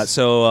all of that.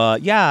 So,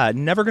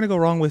 never going to go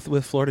wrong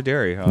with Florida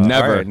dairy.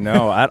 Never. Right,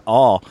 no, at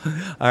all.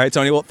 All right,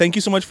 Tony. Well, thank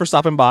you so much for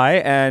stopping by.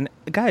 And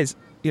guys,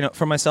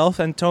 for myself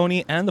and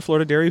Tony and the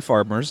Florida dairy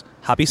farmers,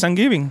 happy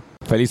Thanksgiving.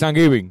 Feliz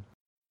Thanksgiving.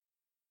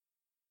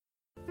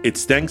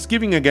 It's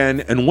Thanksgiving again,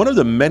 and one of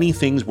the many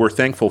things we're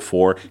thankful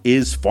for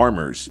is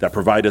farmers that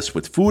provide us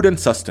with food and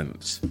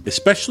sustenance,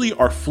 especially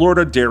our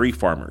Florida dairy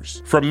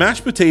farmers. From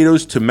mashed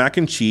potatoes to mac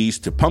and cheese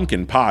to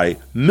pumpkin pie,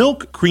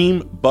 milk,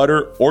 cream,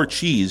 butter, or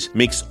cheese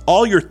makes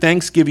all your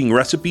Thanksgiving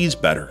recipes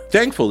better.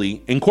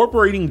 Thankfully,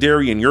 incorporating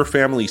dairy in your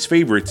family's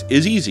favorites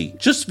is easy.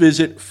 Just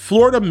visit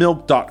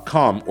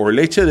floridamilk.com or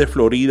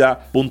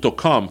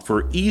lechedeflorida.com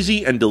for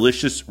easy and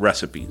delicious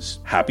recipes.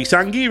 Happy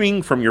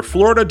Thanksgiving from your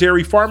Florida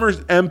dairy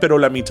farmers, and pero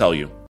let me tell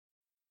you.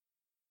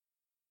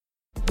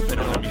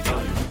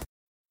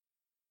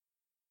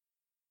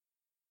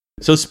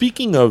 So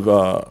speaking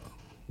of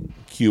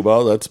Cuba,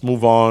 let's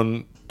move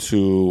on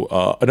to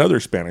another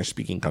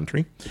Spanish-speaking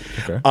country.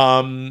 Okay.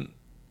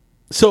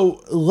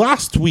 So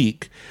last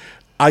week,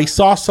 I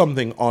saw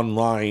something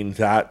online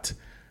that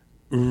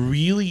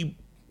really,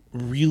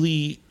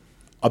 really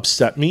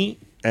upset me,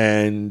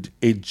 and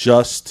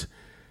this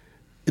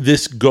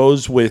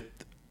goes with,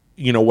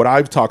 what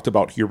I've talked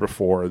about here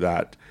before,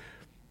 that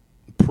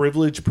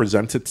privilege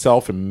presents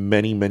itself in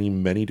many, many,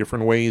 many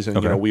different ways.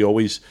 And, we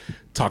always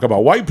talk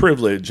about white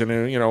privilege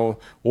and,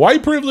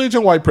 white privilege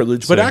and white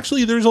privilege. But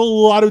actually, there's a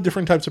lot of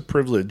different types of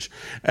privilege.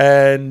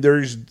 And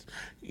there's,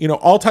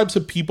 all types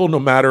of people, no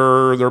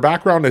matter their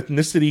background,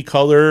 ethnicity,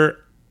 color,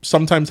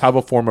 sometimes have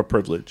a form of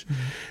privilege.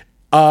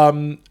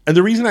 And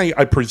the reason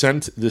I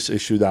present this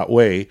issue that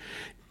way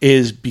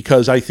is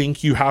because I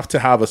think you have to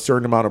have a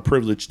certain amount of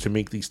privilege to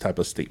make these type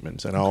of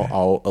statements. And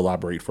I'll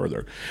elaborate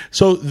further.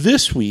 So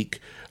this week,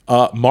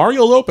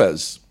 Mario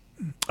Lopez.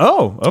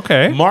 Oh,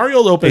 okay.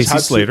 Mario Lopez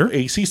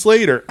AC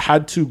Slater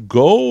had to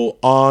go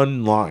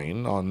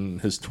online on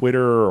his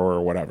Twitter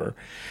or whatever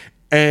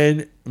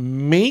and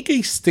make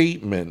a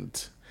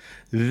statement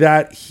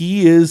that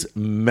he is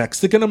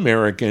Mexican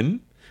American,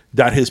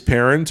 that his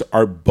parents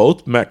are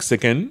both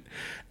Mexican,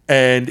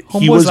 and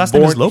he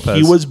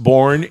was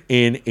born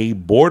in a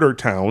border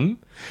town,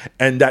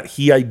 and that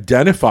he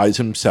identifies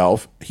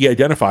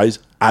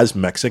as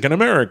Mexican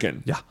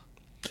American. Yeah.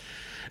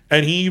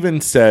 And he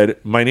even said,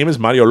 "My name is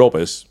Mario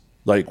Lopez.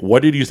 Like,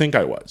 what did you think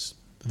I was?"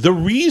 The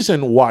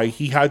reason why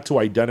he had to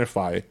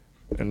identify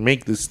and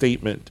make this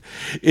statement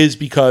is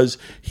because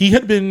he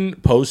had been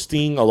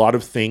posting a lot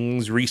of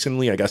things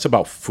recently, I guess,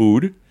 about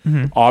food.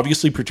 Mm-hmm.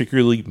 Obviously,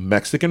 particularly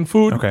Mexican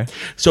food. Okay.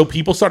 So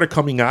people started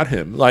coming at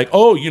him like,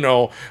 "Oh,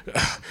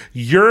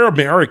 you're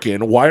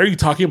American. Why are you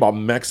talking about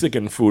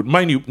Mexican food?"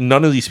 Mind you,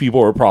 none of these people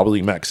are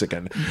probably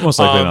Mexican. Most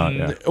likely not,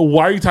 yeah.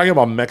 Why are you talking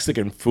about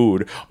Mexican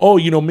food? Oh,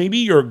 maybe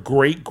your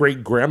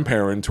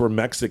great-great-grandparents were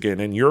Mexican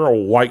and you're a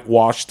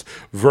whitewashed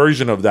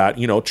version of that,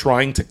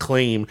 trying to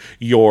claim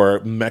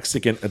your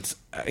Mexican,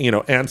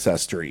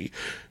 ancestry.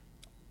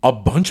 a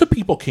bunch of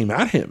people came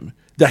at him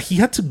that he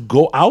had to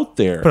go out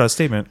there, put out a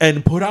statement,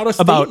 and put out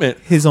a about statement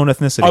his own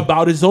ethnicity.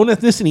 About his own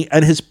ethnicity,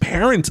 and his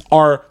parents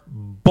are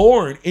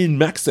born in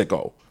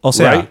Mexico.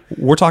 Also, right? yeah,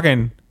 we're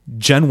talking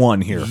Gen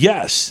 1 here.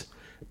 Yes.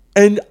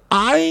 And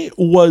I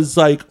was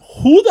like,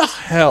 who the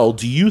hell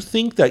do you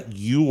think that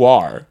you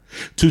are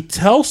to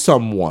tell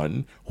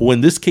someone who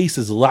in this case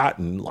is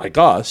Latin, like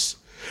us,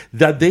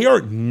 that they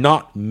are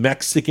not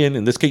Mexican,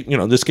 in this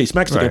case,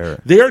 Mexican, right.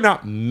 They are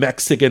not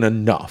Mexican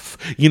enough.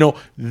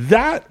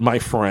 That, my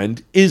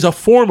friend, is a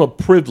form of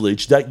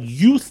privilege that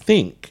you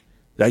think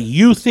that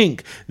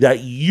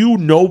you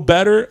know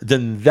better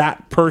than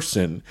that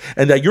person,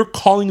 and that you're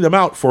calling them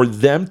out for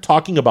them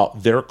talking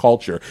about their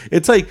culture.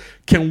 It's like,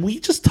 can we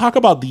just talk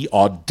about the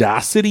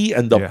audacity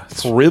and the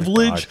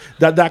privilege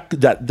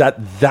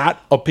that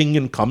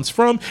opinion comes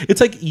from? It's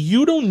like,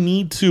 you don't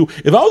need to.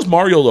 If I was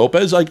Mario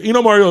Lopez,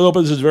 Mario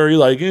Lopez is very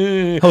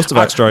host of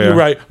Extra, yeah.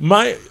 Right.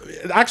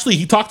 Actually,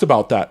 he talked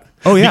about that.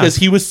 Oh, yeah. Because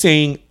he was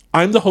saying,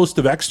 I'm the host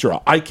of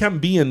Extra. I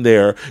can't be in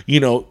there,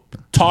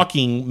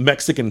 talking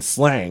Mexican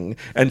slang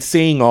and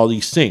saying all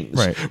these things.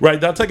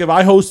 Right. That's like if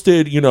I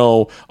hosted,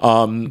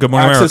 Good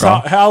Morning Access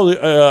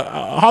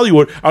America.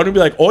 Hollywood, I would be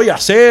like, oye,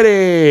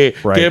 sere,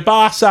 ¿qué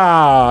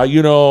pasa?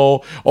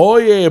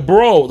 Oye,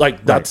 bro.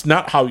 Like, that's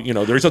not how,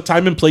 there's a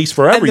time and place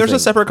for everything. And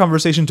there's a separate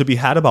conversation to be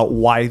had about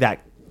why that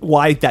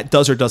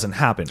does or doesn't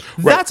happen.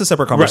 Right. That's a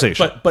separate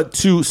conversation. Right. But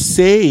to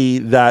say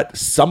that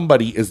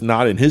somebody is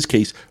not, in his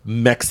case,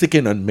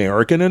 Mexican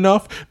American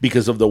enough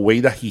because of the way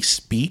that he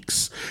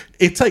speaks,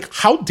 it's like,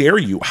 how dare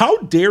you? How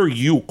dare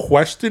you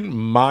question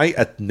my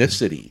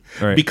ethnicity?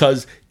 Right.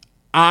 Because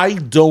I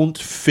don't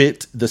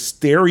fit the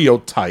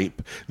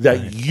stereotype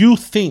that you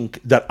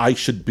think that I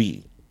should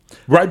be.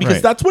 Right?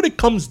 Because that's what it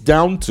comes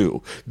down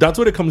to. That's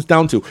what it comes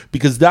down to.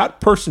 Because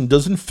that person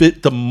doesn't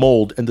fit the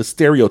mold and the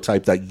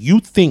stereotype that you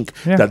think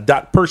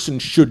that person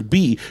should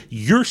be.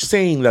 You're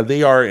saying that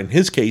they are, in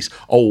his case,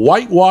 a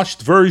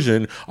whitewashed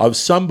version of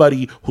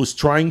somebody who's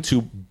trying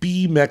to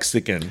be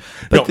Mexican.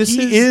 But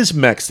he is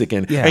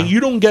Mexican. Yeah. And you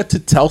don't get to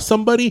tell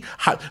somebody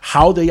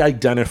how they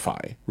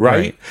identify.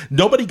 Right?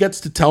 Nobody gets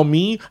to tell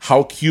me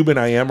how Cuban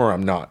I am or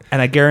I'm not.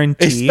 And I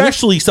guarantee,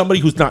 especially somebody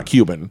who's not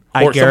Cuban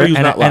or somebody who's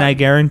not Latin. And I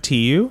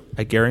guarantee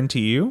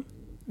you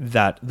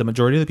that the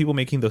majority of the people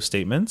making those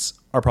statements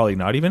are probably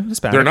not even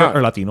Hispanic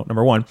or Latino,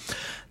 number one.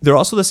 They're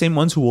also the same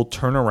ones who will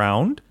turn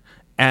around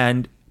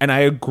and I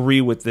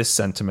agree with this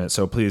sentiment,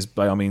 so please,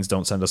 by all means,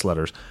 don't send us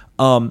letters.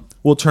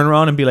 We'll turn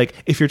around and be like,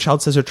 if your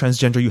child says they're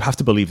transgender, you have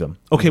to believe them.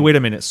 Okay, wait a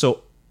minute.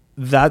 So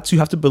that's you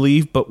have to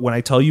believe, but when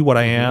I tell you what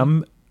I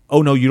am,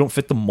 oh no, you don't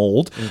fit the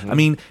mold. I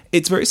mean,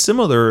 it's very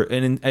similar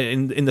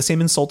in the same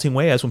insulting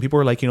way as when people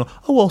are like, oh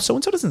well, so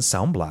and so doesn't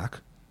sound black.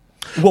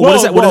 What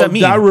does that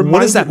mean?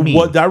 What does that mean?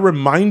 What that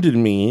reminded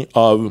me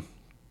of,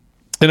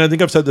 and I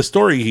think I've said the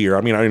story here.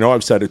 I mean, I know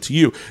I've said it to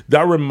you.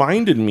 That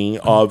reminded me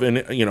of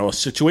a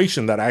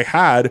situation that I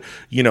had,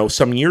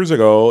 some years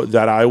ago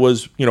that I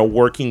was,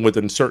 working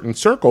within certain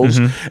circles.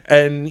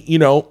 And,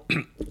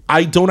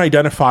 I don't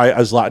identify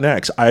as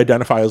Latinx. I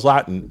identify as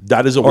Latin.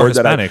 That is a word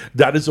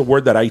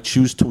that I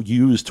choose to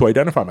use to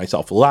identify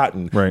myself.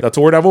 Latin. Right. That's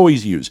a word I've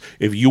always used.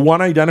 If you want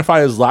to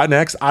identify as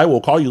Latinx, I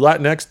will call you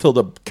Latinx till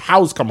the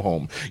cows come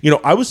home.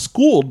 I was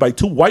schooled by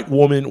two white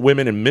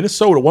women in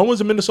Minnesota. One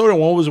was in Minnesota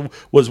and one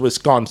was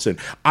Wisconsin.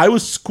 I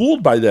was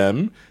schooled by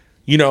them,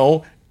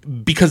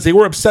 because they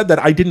were upset that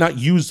I did not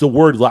use the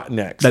word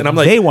Latinx. And I'm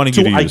like, they wanted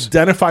to you to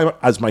identify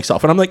as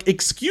myself. And I'm like,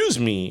 excuse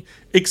me,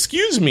 white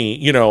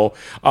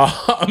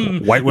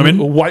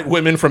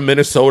women from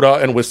Minnesota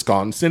and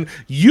Wisconsin,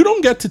 you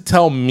don't get to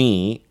tell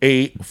me,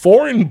 a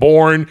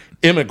foreign-born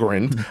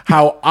immigrant,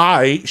 how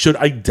I should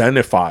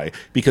identify,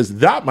 because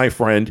that, my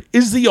friend,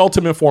 is the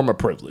ultimate form of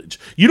privilege.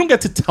 You don't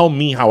get to tell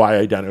me how I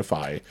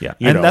identify. Yeah,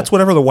 that's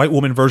whatever the white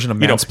woman version of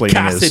mansplaining is.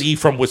 Cassidy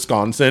from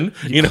Wisconsin,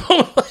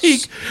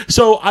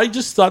 so I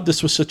just thought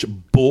this was such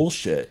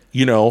bullshit,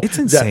 It's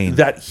insane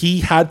that he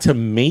had to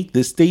make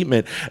this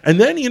statement.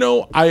 And then,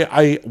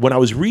 I when I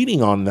was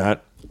reading on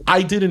that,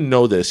 I didn't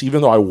know this,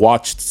 even though I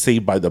watched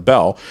Saved by the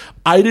Bell.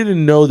 I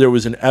didn't know there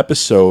was an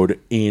episode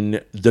in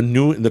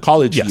the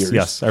college years.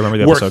 Yes, I remember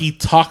the where episode. he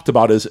talked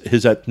about his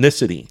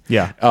ethnicity.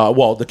 Yeah.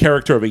 The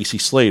character of AC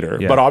Slater.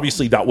 Yeah. But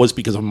obviously that was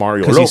because of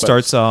Mario Lopez. Because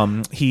he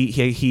starts,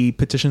 he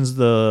petitions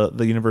the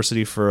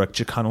university for a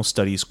Chicano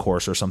studies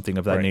course or something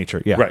of that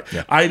nature. Yeah. Right.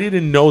 Yeah. I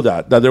didn't know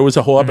that there was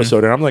a whole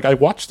episode. And I'm like, I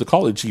watched the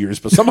college years,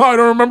 but somehow I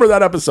don't remember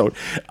that episode.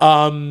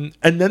 And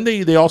then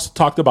they also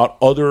talked about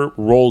other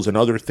roles and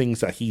other things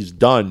that he's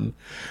done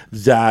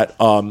that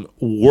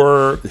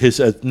were his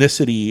ethnicity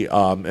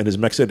and his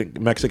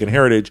Mexican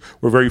heritage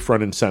were very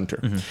front and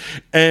center.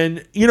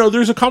 And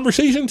there's a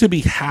conversation to be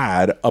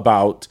had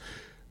about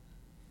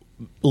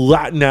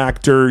Latin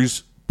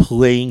actors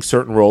playing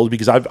certain roles,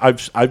 because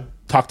I've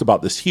talked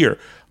about this here.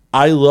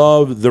 I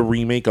love the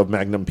remake of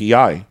Magnum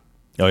PI.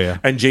 Oh yeah,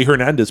 and Jay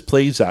Hernandez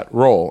plays that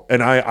role,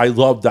 and I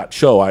love that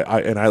show.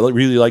 I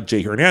really like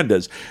Jay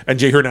Hernandez, and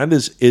Jay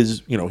Hernandez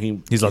is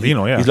he's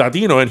Latino, he's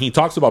Latino, and he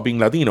talks about being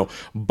Latino.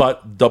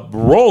 But the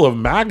role of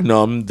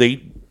Magnum,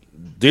 they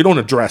They don't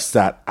address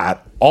that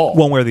at all.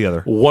 One way or the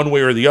other. One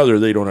way or the other,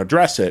 they don't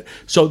address it.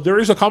 So there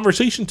is a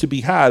conversation to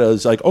be had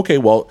as like, okay,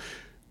 well,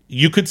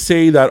 you could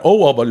say that, oh,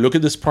 well, but look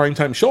at this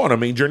primetime show on a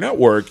major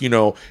network. You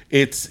know,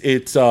 it's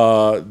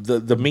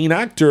the main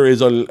actor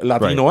is a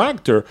Latino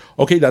actor.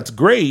 Okay, that's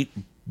great,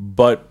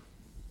 but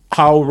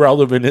how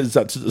relevant is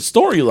that to the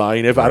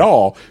storyline, if at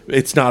all?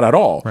 It's not at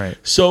all. Right.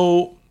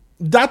 So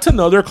that's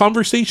another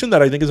conversation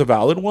that I think is a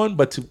valid one,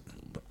 but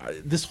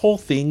this whole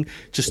thing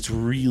just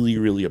really,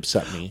 really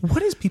upset me.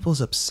 What is people's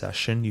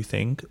obsession, you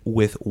think,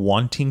 with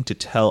wanting to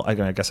tell, I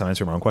guess I'm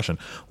answering my own question,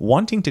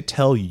 wanting to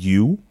tell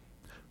you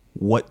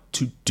what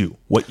to do,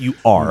 what you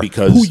are,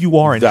 because who you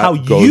are, and how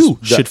you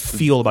should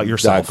feel about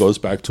yourself. That goes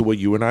back to what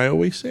you and I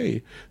always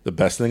say. The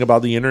best thing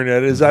about the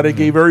internet is that it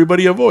gave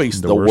everybody a voice.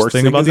 The worst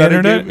thing about the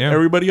internet, it gave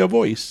everybody a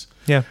voice.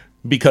 Yeah.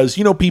 Because,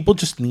 you know, people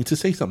just need to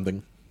say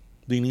something.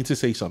 They need to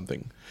say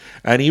something.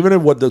 And even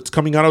if what's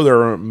coming out of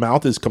their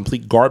mouth is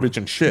complete garbage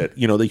and shit,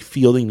 you know, they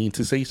feel they need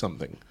to say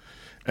something.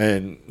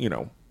 And, you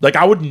know, like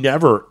I would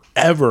never,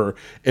 ever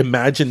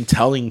imagine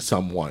telling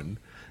someone,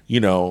 you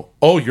know,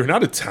 oh, you're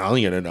not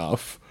Italian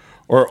enough.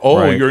 Or,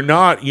 oh, you're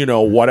not, you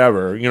know,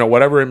 whatever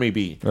it may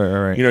be.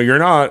 Right. You know, you're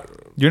not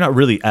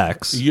really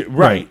X.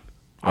 Right.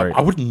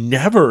 I would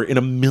never in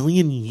a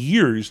million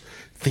years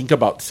think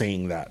about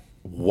saying that.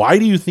 Why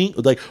do you think,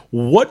 like,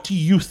 what do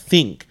you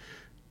think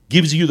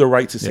gives you the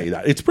right to say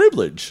that? It's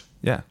privilege.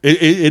 Yeah.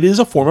 It is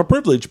a form of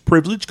privilege.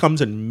 Privilege comes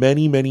in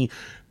many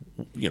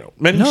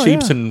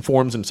shapes and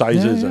forms and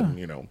sizes and,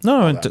 you know.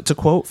 No, and to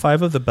quote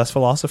 5 of the best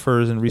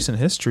philosophers in recent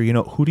history, you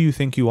know, who do you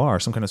think you are?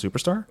 Some kind of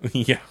superstar?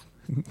 Yeah.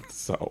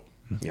 So,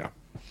 yeah.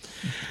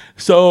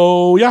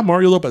 So, yeah,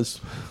 Mario Lopez.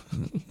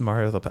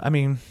 I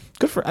mean,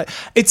 good for.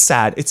 It's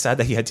sad. It's sad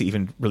that he had to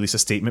even release a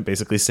statement,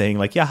 basically saying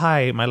like, "Yeah,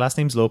 hi, my last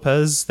name's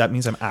Lopez. That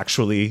means I'm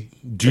actually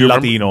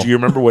Latino." Do you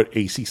remember what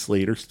AC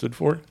Slater stood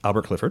for?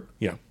 Albert Clifford.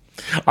 Yeah,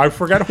 I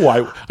forgot who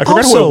I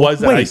forgot who it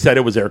was that I said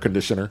it was air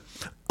conditioner.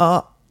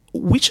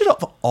 We should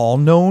have all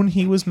known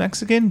he was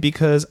Mexican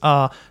because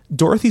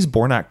Dorothy's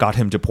Bornak got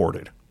him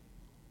deported.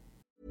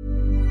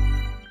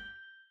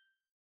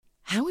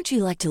 How would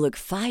you like to look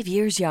 5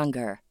 years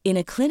younger? In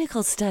a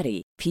clinical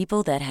study,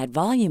 people that had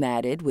volume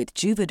added with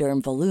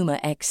Juvederm Voluma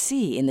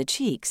XC in the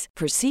cheeks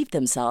perceived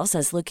themselves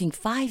as looking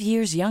 5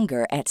 years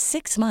younger at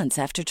 6 months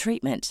after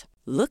treatment.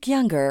 Look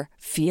younger,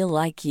 feel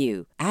like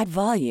you. Add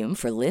volume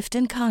for lift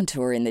and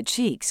contour in the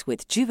cheeks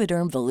with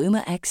Juvederm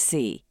Voluma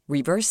XC.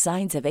 Reverse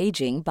signs of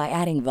aging by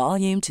adding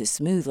volume to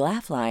smooth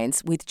laugh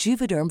lines with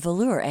Juvederm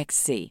Volure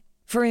XC.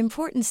 For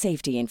important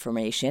safety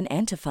information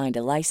and to find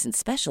a licensed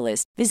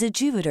specialist, visit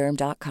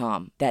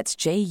Juvederm.com. That's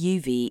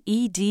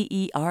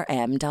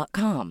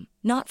JUVEDERM.com.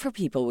 Not for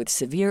people with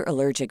severe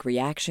allergic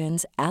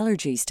reactions,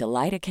 allergies to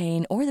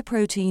lidocaine, or the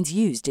proteins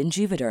used in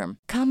Juvederm.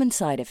 Common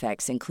side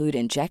effects include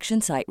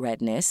injection site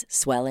redness,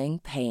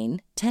 swelling,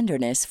 pain,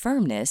 tenderness,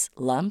 firmness,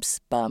 lumps,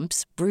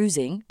 bumps,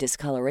 bruising,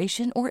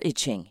 discoloration, or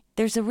itching.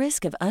 There's a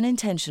risk of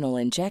unintentional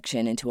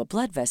injection into a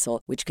blood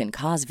vessel, which can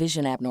cause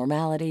vision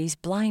abnormalities,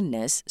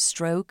 blindness,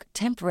 stroke,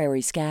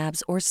 temporary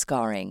scabs, or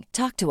scarring.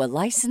 Talk to a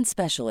licensed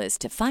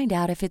specialist to find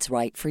out if it's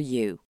right for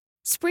you.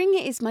 Spring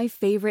is my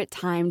favorite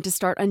time to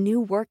start a new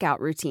workout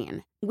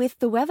routine. With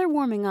the weather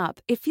warming up,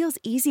 it feels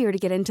easier to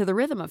get into the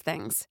rhythm of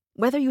things.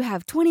 Whether you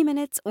have 20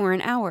 minutes or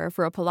an hour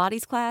for a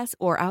Pilates class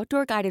or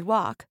outdoor guided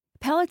walk,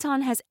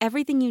 Peloton has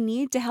everything you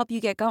need to help you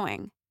get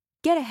going.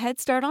 Get a head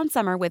start on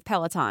summer with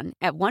Peloton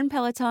at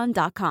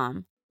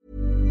onepeloton.com.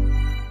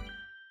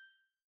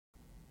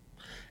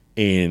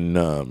 In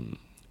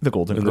the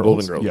Golden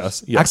Girls.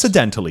 Yes.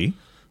 Accidentally.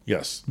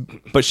 Yes.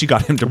 But she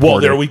got him deported. Well,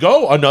 there we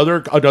go.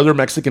 Another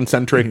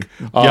Mexican-centric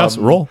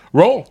role.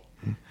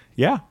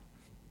 Yeah.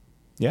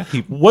 Yeah.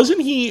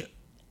 Wasn't he...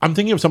 I'm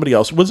thinking of somebody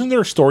else. Wasn't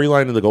there a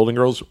storyline in the Golden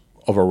Girls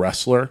of a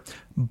wrestler?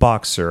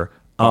 Boxer.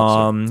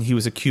 He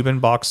was a Cuban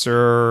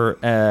boxer,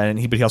 but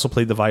he also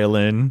played the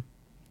violin.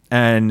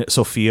 And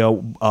Sophia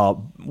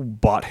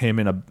bought him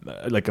in a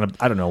I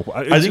don't know.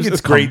 I think it's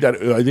great that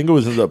I think it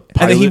was in the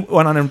pilot. And then he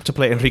went on to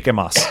play Enrique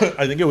Mas.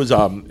 I think it was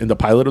in the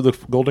pilot of the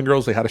Golden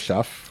Girls. They had a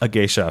chef, a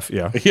gay chef.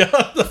 Yeah, yeah,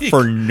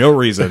 for no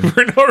reason.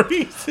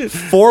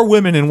 4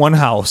 women in one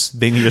house.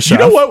 They need a chef.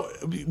 You know what?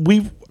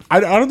 I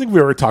don't think we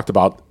ever talked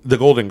about the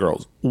Golden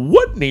Girls.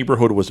 What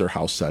neighborhood was their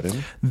house set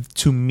in?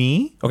 To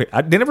me, okay,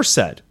 they never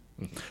said.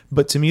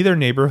 But to me, their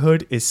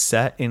neighborhood is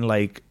set in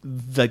like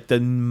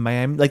the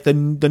Miami, like the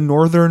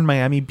northern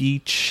Miami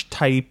Beach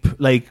type,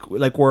 like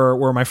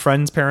where my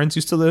friend's parents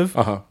used to live.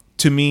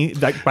 To me,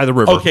 like by the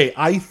river. Okay,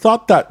 I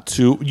thought that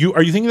too.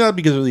 Are you thinking that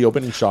because of the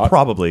opening shot?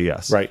 Probably,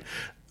 yes. Right.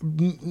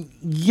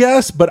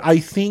 Yes, but I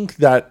think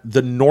that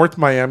the North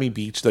Miami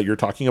Beach that you're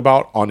talking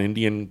about on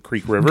Indian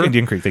Creek River,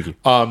 Indian Creek, thank you.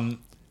 I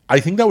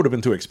think that would have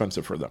been too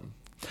expensive for them.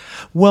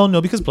 Well,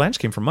 no, because Blanche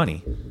came from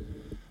money.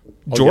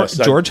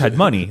 George had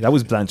money. That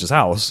was Blanche's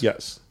house.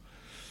 Yes.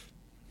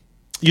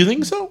 You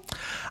think so?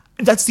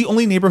 That's the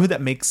only neighborhood that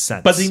makes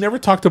sense. But they never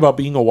talked about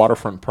being a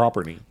waterfront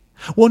property.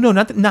 Well, no,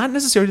 not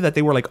necessarily that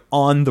they were like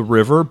on the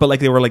river, but like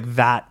they were like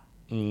that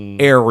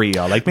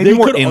area, like maybe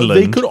more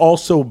inland. They could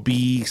also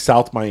be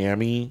South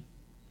Miami,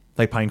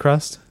 like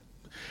Pinecrest.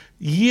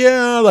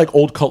 Yeah, like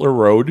Old Cutler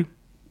Road.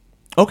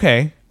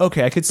 Okay,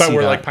 I could see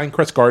where that. like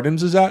Pinecrest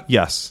Gardens is at.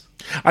 Yes,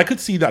 I could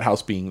see that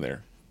house being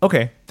there.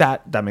 Okay,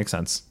 that makes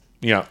sense.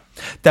 Yeah,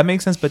 that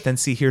makes sense. But then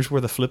see, here's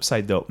where the flip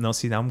side though. No,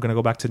 see, now I'm gonna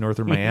go back to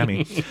Northern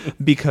Miami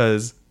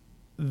because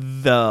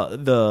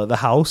the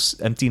house,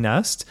 Empty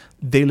Nest,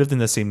 they lived in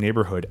the same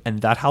neighborhood, and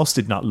that house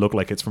did not look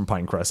like it's from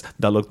Pinecrest.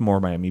 That looked more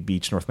Miami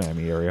Beach, North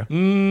Miami area.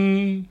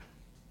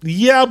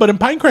 Yeah, but in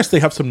Pinecrest they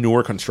have some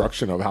newer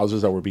construction of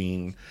houses that were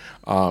being,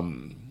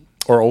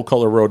 or Old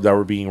Cutler Road that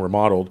were being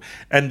remodeled,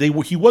 and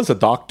he was a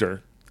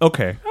doctor.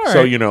 Okay, all right.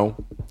 So you know.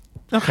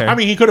 Okay. I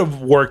mean, he could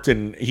have worked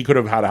and he could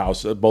have had a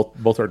house.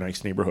 Both are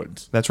nice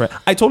neighborhoods. That's right.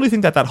 I totally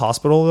think that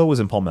hospital, though,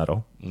 was in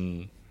Palmetto.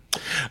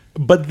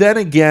 But then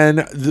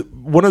again,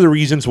 one of the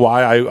reasons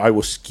why I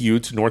was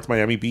skewed to North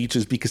Miami Beach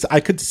is because I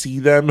could see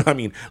them. I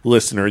mean,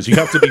 listeners, you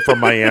have to be from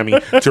Miami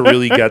to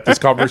really get this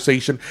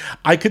conversation.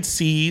 I could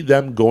see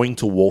them going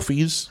to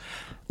Wolfie's.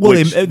 Well,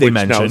 which they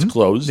now mentioned is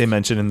closed. They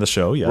mentioned in the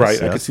show, yes. Right.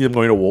 Yes. I could see them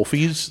going to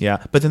Wolfie's.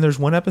 Yeah. But then there's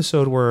one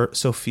episode where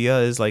Sophia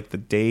is like the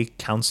day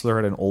counselor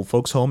at an old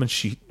folks home,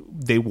 and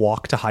they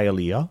walk to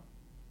Hialeah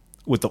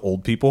with the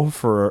old people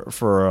for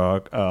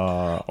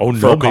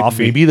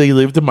coffee. Maybe they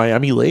lived in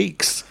Miami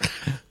Lakes.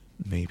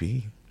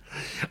 Maybe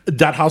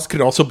that house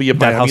could also be in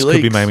Miami Lakes. That house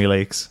could be Miami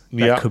Lakes.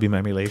 Yeah, could be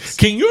Miami Lakes.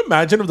 Can you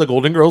imagine if the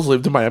Golden Girls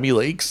lived in Miami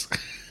Lakes?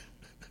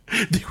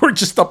 They were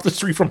just up the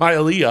street from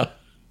Hialeah.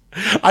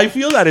 I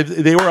feel that if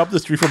they were up the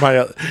street from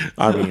I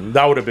mean,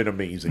 that would have been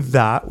amazing.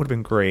 That would have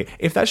been great.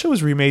 If that show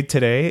was remade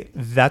today,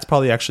 that's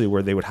probably actually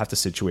where they would have to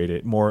situate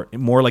it. More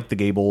like the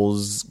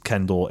Gables,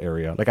 Kendall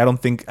area. Like, I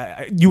don't think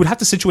you would have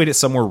to situate it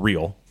somewhere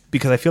real,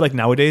 because I feel like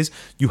nowadays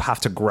you have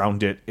to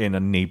ground it in a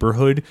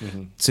neighborhood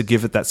to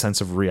give it that sense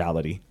of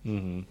reality.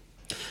 Mm-hmm.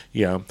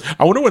 Yeah.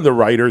 I wonder when the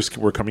writers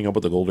were coming up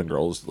with the Golden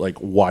Girls, like,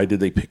 why did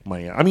they pick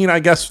Miami? I mean,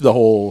 I guess the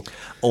whole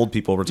old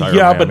people retire.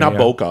 Yeah, Miami, but not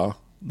Boca.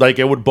 Like,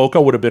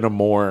 Boca would have been a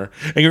more,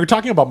 and you're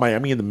talking about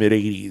Miami in the mid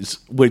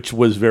 '80s, which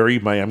was very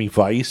Miami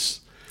Vice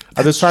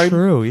at this time.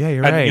 True, yeah,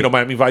 you're right. And you know,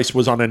 Miami Vice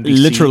was on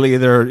NBC. Literally,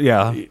 they're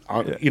you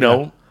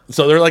know,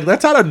 so they're like,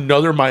 let's add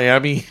another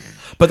Miami,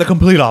 but the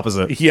complete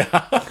opposite. Yeah.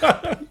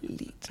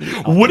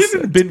 Wouldn't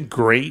it have been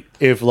great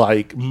if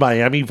like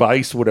Miami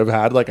Vice would have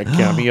had like a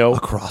cameo,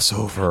 a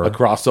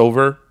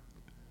crossover?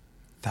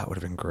 That would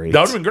have been great.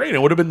 That would have been great.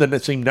 It would have been the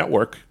same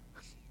network.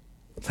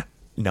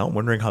 Now I'm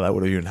wondering how that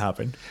would have even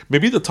happened.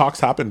 Maybe the talks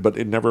happened, but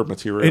it never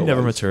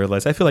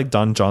materialized. I feel like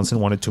Don Johnson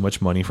wanted too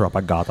much money for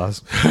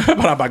apagatas.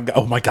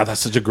 Oh my God,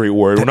 that's such a great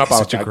word.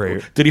 Such a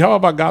great. Did he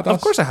have apagatas? Of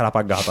course I had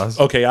apagatas.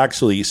 Okay,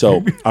 actually,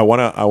 so I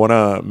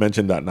wanna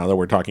mention that now that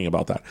we're talking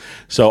about that.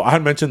 So I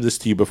had mentioned this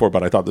to you before,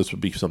 but I thought this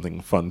would be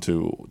something fun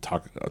to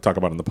talk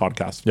about in the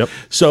podcast. Yep.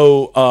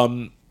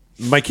 So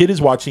my kid is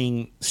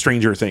watching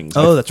Stranger Things.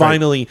 Oh, that's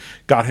finally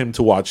got him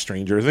to watch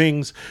Stranger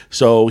Things.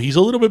 So he's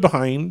a little bit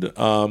behind.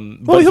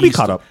 Well, he'll be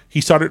caught up.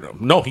 He's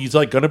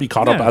like going to be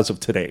caught up as of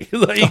today.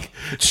 Like,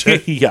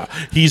 yeah,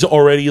 he's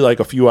already like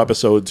a few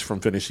episodes from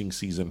finishing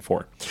season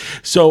 4.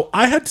 So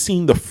I had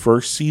seen the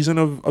first season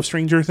of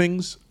Stranger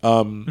Things.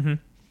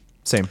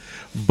 Same.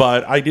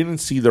 But I didn't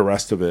see the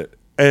rest of it.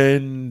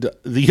 And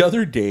the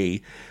other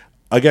day,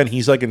 again,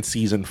 he's like in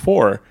season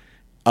 4.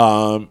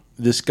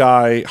 This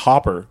guy,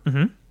 Hopper,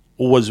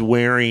 was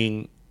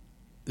wearing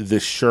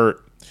this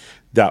shirt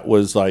that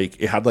was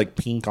like, it had like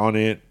pink on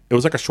it. It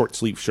was like a short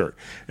sleeve shirt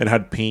and it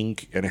had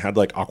pink and it had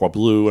like aqua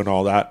blue and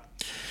all that.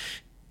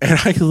 And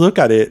I look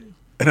at it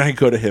and I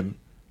go to him,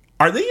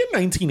 are they in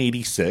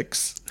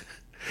 1986?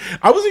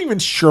 I wasn't even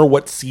sure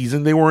what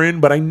season they were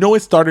in, but I know it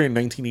started in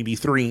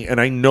 1983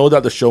 and I know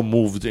that the show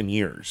moved in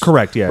years.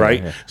 Correct. Yeah.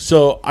 Right. Yeah.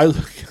 So I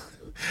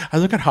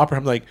look at Hopper.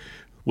 I'm like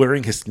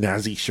wearing his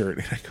snazzy shirt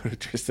and I go to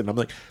Tristan. I'm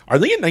like, are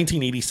they in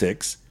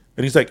 1986?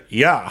 And he's like,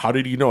 yeah, how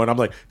did you know? And I'm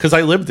like, because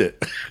I lived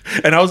it.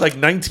 And I was like,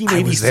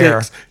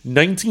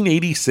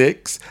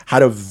 1986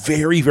 had a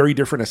very, very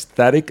different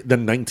aesthetic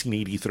than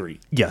 1983.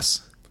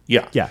 Yes.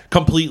 Yeah.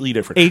 Completely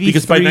different. 83,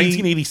 because by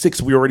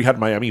 1986, we already had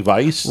Miami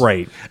Vice.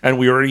 Right. And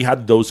we already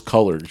had those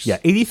colors. Yeah.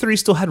 83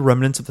 still had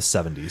remnants of the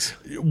 70s.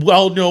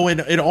 Well, no.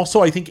 And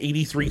also, I think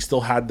 83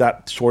 still had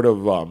that sort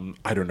of,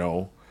 I don't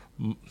know,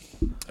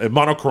 a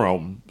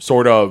monochrome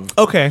sort of.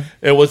 Okay.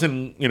 It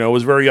wasn't, it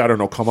was very, I don't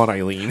know, come on,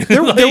 Eileen.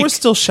 There was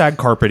still shag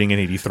carpeting in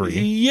 83.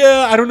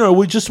 Yeah, I don't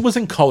know. It just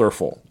wasn't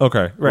colorful.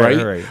 Okay.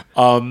 Right.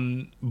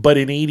 But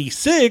in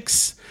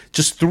 86,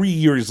 just 3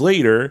 years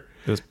later,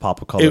 it was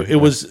pop of color.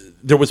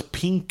 There was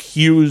pink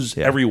hues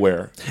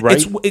everywhere,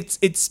 right?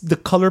 It's the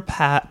color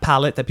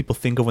palette that people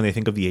think of when they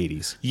think of the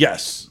 80s.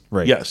 Yes.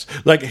 Right. Yes.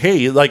 Like,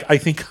 hey, like I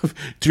think of,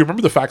 do you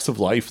remember the Facts of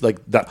Life?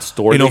 Like that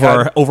store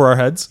over our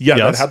heads? Yeah,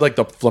 yes. that had like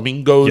the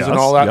flamingos and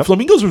all that. Yep.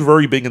 Flamingos were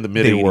very big in the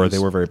mid 80s. They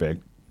were very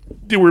big.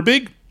 They were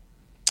big.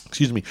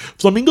 Excuse me.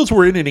 Flamingos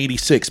were in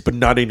 86, but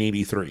not in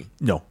 83.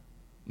 No.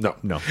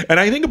 And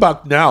I think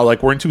about now,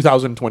 like we're in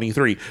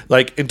 2023.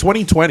 Like in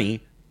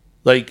 2020,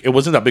 Like, it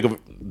wasn't that big of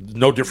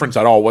no difference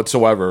at all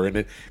whatsoever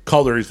in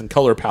colors and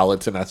color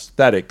palettes and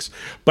aesthetics.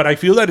 But I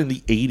feel that in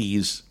the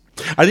 80s,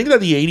 I think that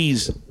the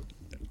 80s,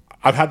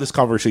 I've had this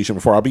conversation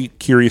before. I'll be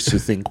curious to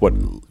think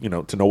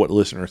to know what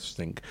listeners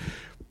think.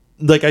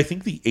 Like, I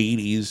think the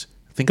 80s,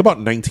 think about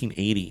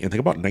 1980 and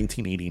think about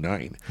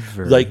 1989.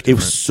 It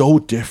was so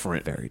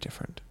different. Very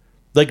different.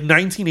 Like,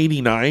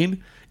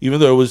 1989, even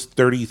though it was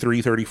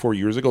 33, 34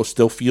 years ago,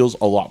 still feels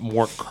a lot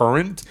more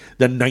current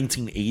than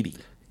 1980.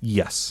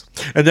 Yes.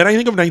 And then I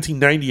think of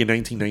 1990 and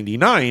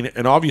 1999,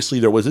 and obviously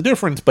there was a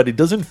difference, but it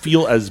doesn't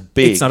feel as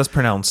big. It's not as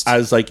pronounced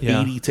as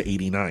 80 to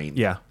 89.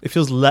 Yeah, it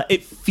feels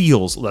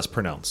less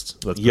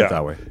pronounced. Let's put it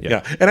that way.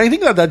 Yeah, and I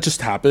think that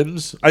just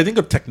happens. I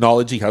think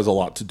technology has a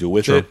lot to do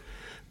with it,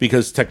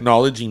 because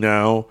technology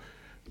now,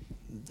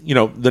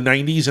 the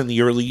 90s and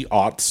the early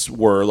aughts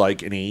were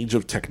like an age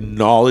of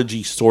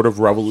technology sort of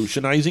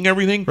revolutionizing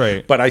everything.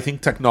 Right. But I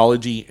think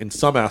technology in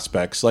some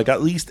aspects, like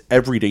at least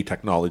everyday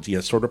technology,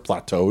 has sort of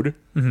plateaued.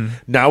 Mm-hmm.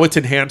 Now it's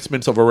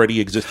enhancements of already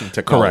existing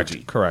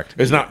technology. Correct.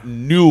 It's not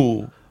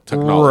new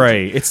technology.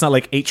 Right. It's not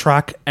like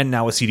 8-track and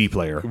now a CD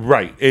player.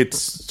 Right. It's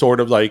sort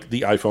of like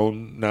the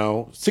iPhone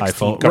now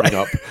 16 coming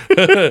up.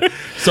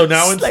 So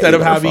now instead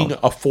of having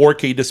a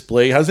 4K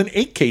display, it has an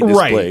 8K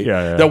display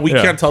that we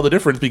can't tell the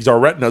difference because our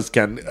retinas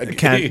can't.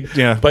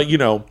 Yeah. But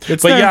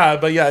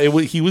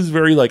he was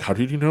very like, how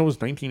did you know it was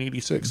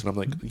 1986? And I'm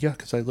like, yeah,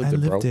 because I lived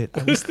it,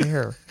 bro. I was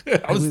there.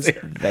 I was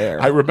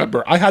there. I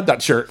remember. I had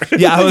that shirt.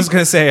 Yeah, I was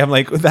going to say, I'm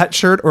like, that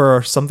shirt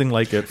or something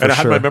like it. And I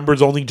had my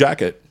members only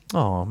jacket.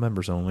 Oh,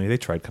 members only. They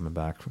tried coming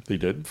back. They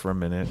did? For a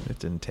minute. It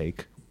didn't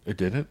take. It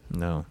didn't?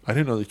 No. I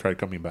didn't know they tried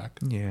coming back.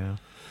 Yeah.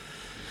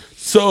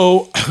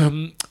 So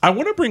I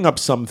want to bring up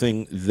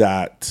something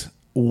that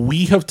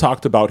we have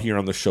talked about here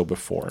on the show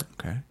before.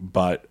 Okay.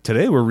 But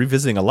today we're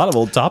revisiting a lot of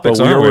old topics.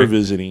 We are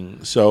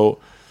revisiting. So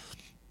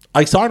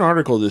I saw an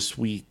article this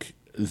week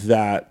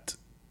that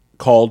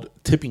called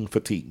tipping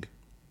fatigue.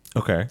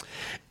 Okay.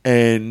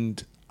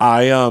 And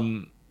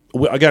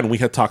we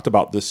had talked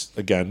about this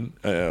again.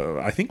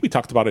 I think we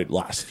talked about it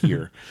last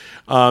year.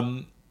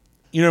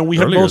 We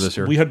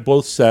had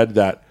both said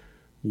that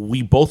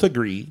we both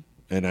agree,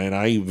 and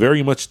I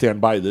very much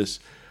stand by this.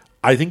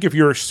 I think if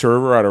you're a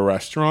server at a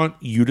restaurant,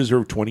 you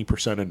deserve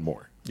 20% and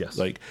more. Yes.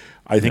 Like,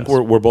 I think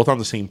we're both on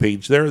the same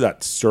page there,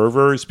 that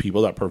servers,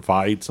 people that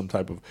provide some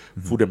type of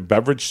food and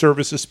beverage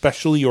service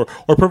especially, or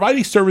provide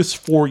a service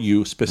for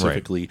you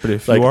specifically. Right. But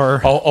if like you are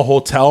a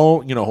hotel,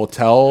 room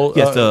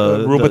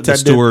attendant, the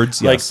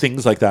stewards, like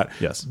things like that.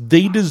 Yes.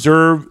 They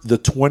deserve the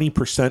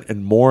 20%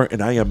 and more,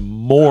 and I am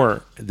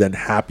more than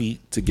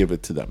happy to give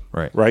it to them.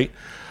 Right. Right?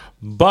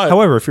 But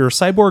however, if you're a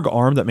cyborg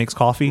arm that makes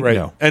coffee, right.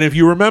 No. And if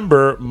you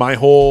remember, my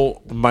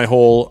whole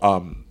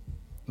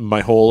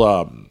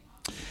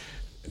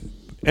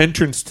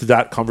entrance to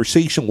that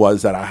conversation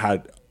was that I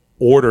had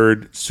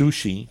ordered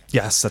sushi.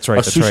 Yes, that's right.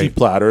 A sushi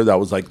platter that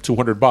was like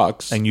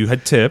 $200, and you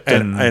had tipped,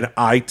 and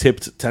I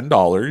tipped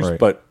 $10. Right.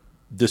 But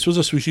this was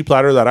a sushi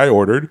platter that I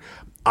ordered.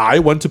 I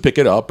went to pick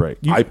it up. Right.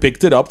 I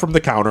picked it up from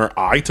the counter.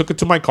 I took it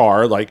to my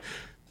car. Like,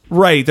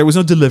 right. There was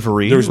no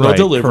delivery. There was no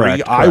delivery.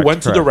 Correct, I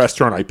went to the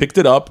restaurant. I picked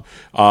it up.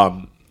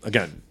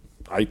 Again,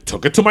 I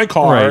took it to my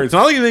car. Right. It's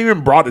not like they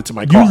even brought it to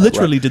my car. You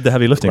literally did the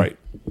heavy lifting. Right.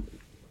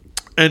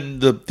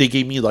 And they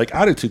gave me like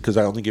attitude because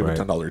I only gave a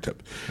 $10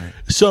 tip. Right.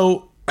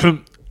 So,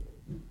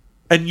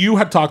 and you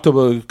had talked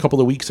a couple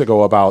of weeks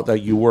ago about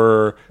that you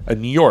were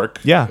in New York.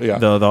 Yeah.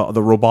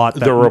 The robot.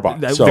 The robot.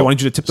 They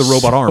wanted you to tip the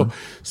robot arm.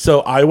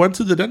 So I went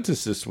to the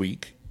dentist this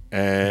week.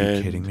 And are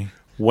you kidding me?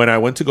 When I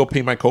went to go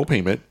pay my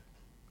copayment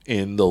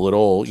in the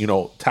little,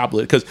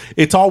 tablet, because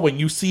it's all, when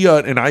you see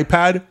an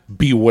iPad,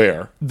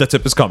 beware. The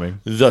tip is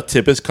coming. The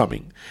tip is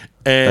coming.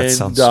 And that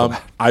sounds so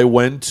bad. I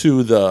went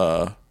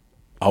to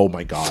oh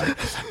my God.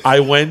 I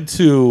went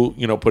to,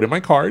 put in my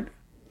card,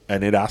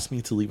 and it asked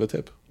me to leave a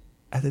tip.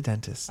 At the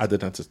dentist. At the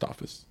dentist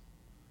office.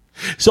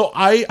 So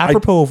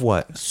Apropos of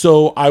what?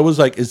 So I was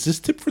like, is this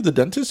tip for the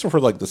dentist or for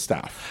like the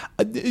staff?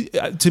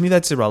 To me,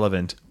 that's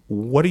irrelevant.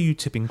 What are you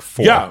tipping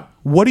for? Yeah.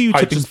 What are you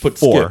tipping for?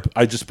 Skip.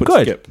 I just put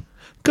Good. skip.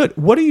 Good.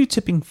 What are you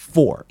tipping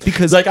for?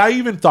 Because like, I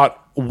even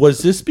thought, was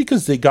this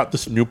because they got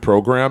this new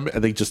program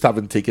and they just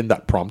haven't taken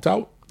that prompt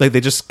out? Like,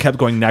 they just kept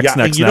going next,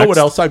 and you know what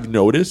else I've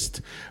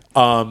noticed?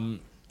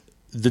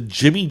 The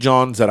Jimmy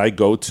John's that I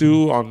go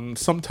to on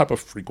some type of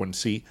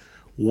frequency,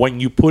 when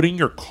you put in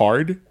your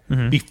card,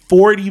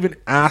 before it even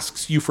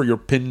asks you for your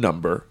PIN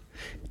number,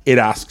 it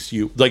asks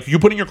you, like, you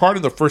put in your card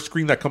and the first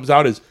screen that comes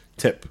out is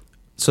tip.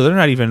 So they're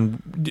not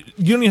even,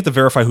 you don't even have to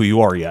verify who you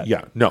are yet.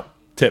 Yeah, no,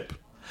 tip.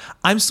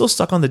 I'm still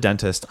stuck on the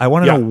dentist. I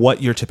want to know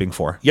what you're tipping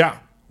for. Yeah.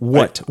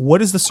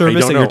 What is the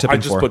service that you're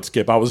tipping for? I just put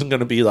skip. I wasn't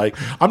going to be like,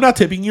 I'm not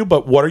tipping you,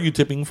 but what are you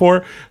tipping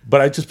for?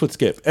 But I just put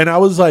skip. And I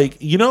was like,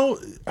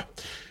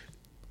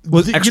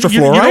 was extra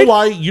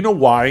fluoride? You know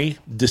why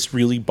this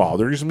really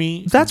bothers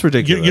me? That's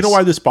ridiculous. You know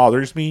why this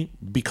bothers me?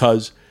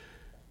 Because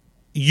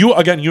you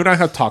and I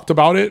have talked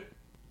about it,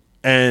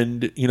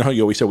 and you know how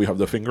you always say we have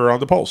the finger on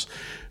the pulse.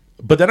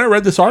 But then I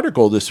read this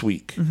article this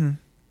week, and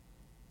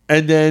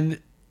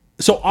then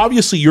So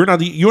obviously you and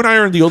I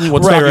aren't the only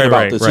ones talking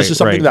about this. This is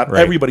something that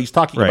everybody's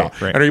talking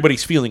about and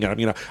everybody's feeling it. I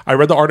mean, I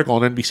read the article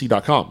on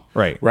NBC.com,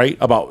 right,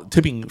 about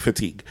tipping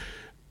fatigue.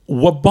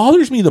 What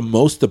bothers me the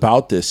most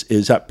about this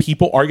is that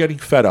people are getting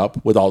fed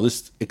up with all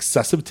this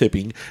excessive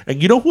tipping.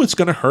 And you know who it's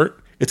going to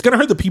hurt? It's going to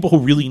hurt the people who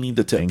really need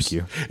the tips. Thank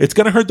you. It's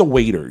going to hurt the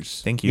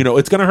waiters. Thank you. You know,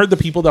 it's going to hurt the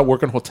people that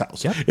work in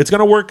hotels. Yep. It's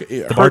going to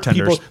hurt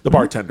bartenders. the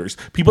bartenders,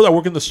 people that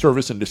work in the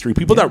service industry,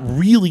 people that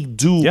really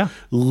do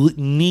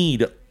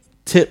need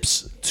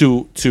tips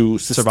to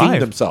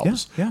sustain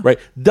themselves. Right?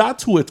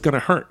 That's who it's going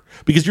to hurt,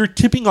 because you're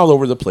tipping all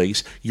over the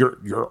place.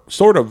 You're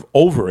sort of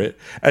over it,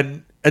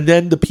 and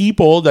then the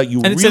people that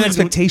you and it's an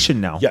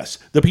expectation now. Yes,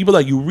 the people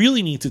that you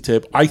really need to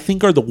tip, I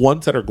think, are the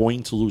ones that are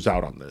going to lose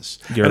out on this.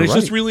 And it's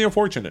just really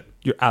unfortunate.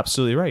 You're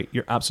absolutely right.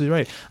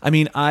 I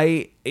mean,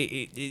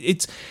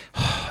 it's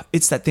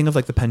that thing of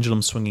like the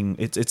pendulum swinging.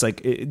 It's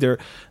like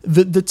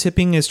the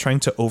tipping is trying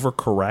to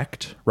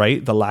overcorrect,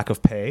 right? The lack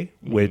of pay,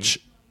 which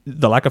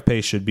the lack of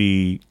pay should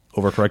be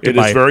overcorrected. It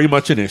is very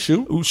much an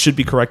issue. Should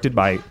be corrected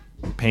by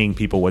paying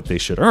people what they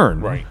should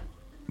earn. Right.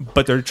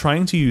 But they're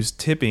trying to use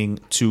tipping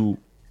to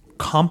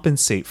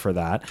compensate for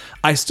that.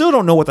 I still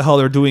don't know what the hell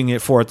they're doing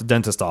it for at the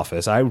dentist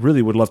office. I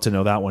really would love to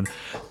know that one.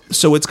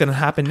 So what's going to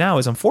happen now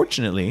is,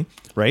 unfortunately,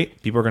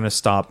 right, people are going to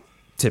stop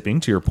tipping,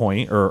 to your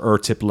point, or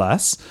tip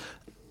less.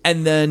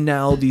 And then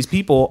now these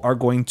people are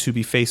going to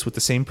be faced with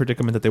the same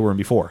predicament that they were in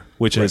before,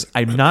 which is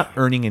I'm not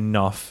earning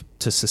enough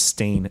to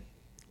sustain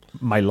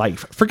my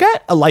life.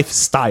 Forget a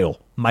lifestyle,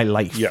 my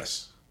life.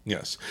 Yes.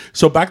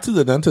 So back to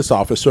the dentist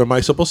office. So am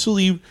I supposed to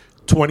leave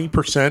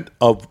 20%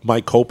 of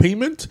my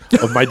copayment,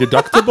 of my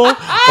deductible,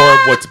 or of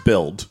what's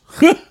billed?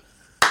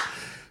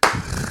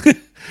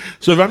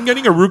 So if I'm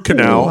getting a root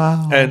canal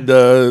and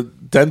the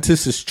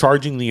dentist is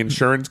charging the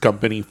insurance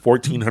company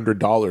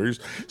 $1,400,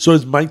 so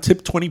is my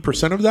tip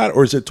 20% of that,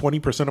 or is it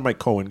 20% of my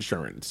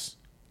co-insurance?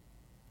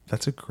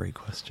 That's a great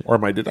question. Or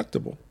my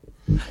deductible?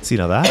 See,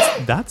 now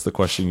that's the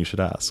question you should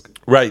ask.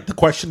 Right. The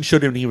question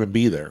shouldn't even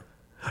be there.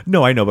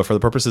 No, I know, but for the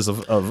purposes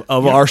of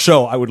our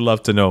show, I would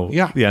love to know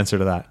the answer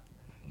to that.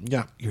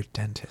 Yeah. Your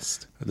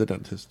dentist. The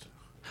dentist.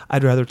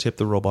 I'd rather tip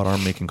the robot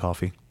arm making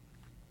coffee.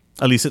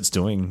 At least it's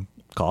doing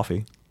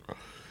coffee.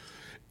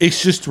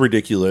 It's just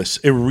ridiculous.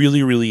 It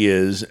really, really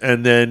is.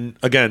 And then,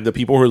 again, the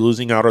people who are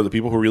losing out are the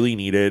people who really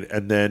need it.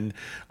 And then,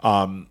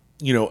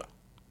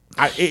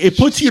 it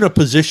puts you in a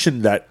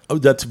position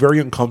that's very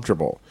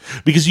uncomfortable,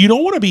 because you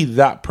don't want to be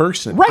that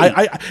person.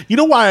 Right. You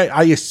know why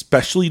I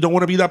especially don't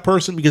want to be that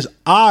person? Because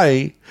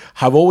I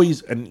have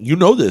always, and you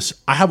know this,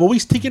 I have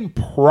always taken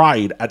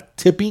pride at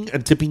tipping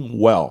and tipping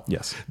well.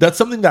 Yes. That's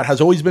something that has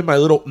always been my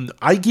little,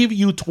 I give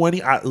you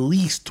at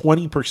least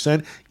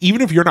 20%, even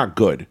if you're not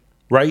good.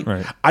 Right?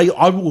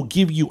 I will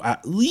give you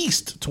at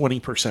least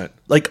 20%.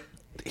 Like,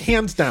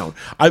 hands down.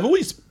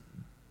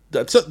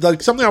 That's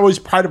like something I always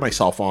prided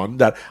myself on,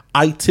 that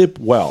I tip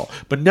well.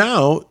 But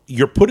now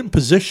you're put in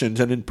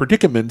positions and in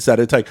predicaments that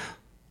it's like,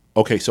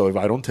 okay, so if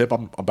I don't tip,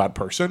 I'm a bad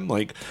person.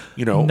 Like,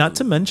 Not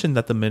to mention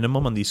that the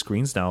minimum on these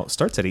screens now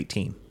starts at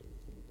 18.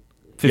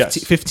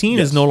 15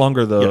 Yes. is no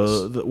longer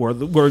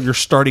where you're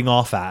starting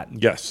off at.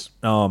 Yes.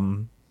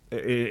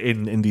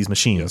 In these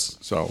machines.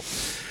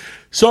 Yes.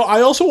 So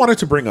I also wanted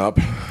to bring up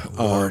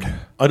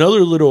another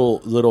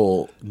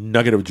little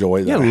nugget of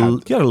joy that I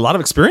had. You had a lot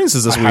of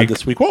experiences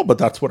this week. Well, but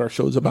that's what our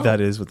show's about.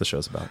 That is what the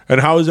show's about. And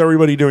how is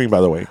everybody doing,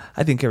 by the way?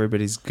 I think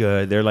everybody's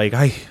good. They're like,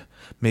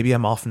 maybe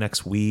I'm off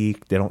next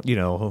week. They don't,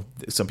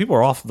 some people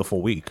are off the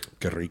full week.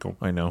 Qué rico.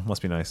 I know.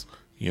 Must be nice.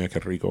 Yeah,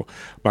 qué rico.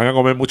 Van a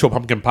comer mucho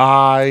pumpkin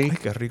pie. Ay,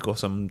 qué rico.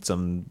 Some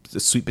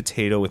sweet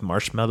potato with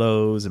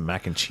marshmallows and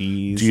mac and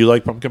cheese. Do you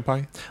like pumpkin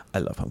pie? I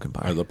love pumpkin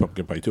pie. I love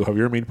pumpkin pie too. Have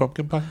you ever made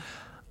pumpkin pie?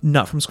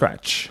 Not from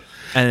scratch.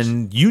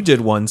 And you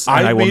did once,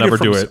 and I will never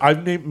do it.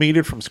 I've made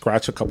it from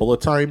scratch a couple of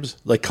times,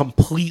 like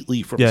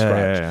completely from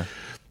scratch. Yeah.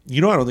 I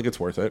don't think it's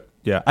worth it.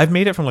 Yeah, I've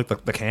made it from like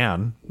the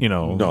can,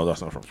 No, that's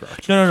not from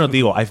scratch. No,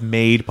 Digo, I've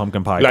made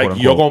pumpkin pie. Like,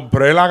 yo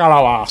compré la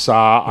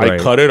calabaza, I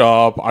cut it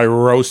up, I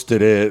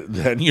roasted it,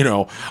 then,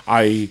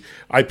 I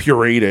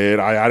pureed it,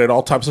 I added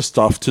all types of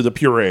stuff to the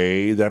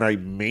puree, then I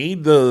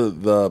made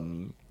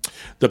the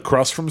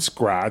crust from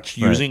scratch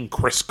using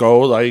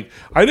Crisco. Like,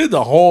 I did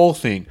the whole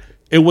thing.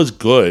 It was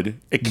good.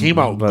 It came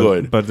out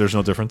good. But there's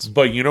no difference.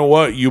 But you know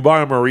what? You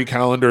buy a Marie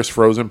Callender's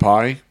frozen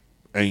pie,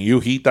 and you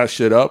heat that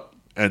shit up,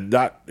 and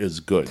that is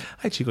good.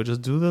 Hi, Chico,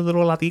 just do the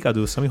little latica.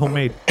 Do something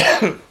homemade.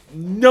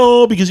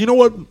 No, because you know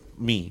what?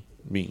 Me.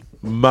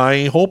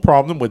 My whole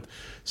problem with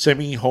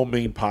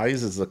semi-homemade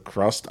pies is the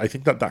crust. I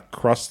think that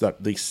crust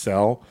that they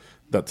sell,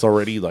 that's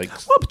already like...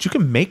 Well, but you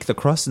can make the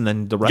crust and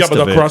then the rest of it...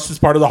 Yeah, but the crust is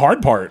part of the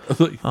hard part.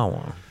 Oh,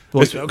 wow.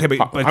 Well, okay, but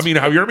I mean,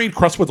 have you ever made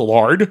crust with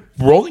lard?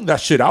 Rolling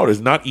that shit out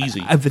is not easy.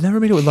 I've never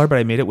made it with lard, but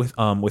I made it with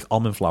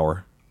almond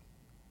flour.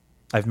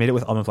 I've made it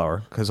with almond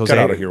flour because Jose. Get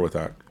out of here with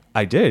that.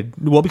 I did.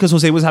 Well, because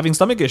Jose was having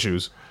stomach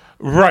issues.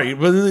 Right,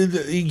 but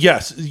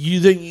yes,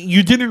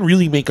 you didn't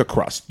really make a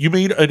crust. You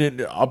made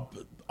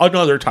a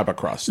another type of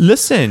crust.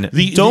 Listen,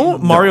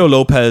 don't Mario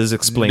Lopez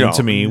explain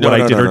to me what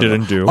I did or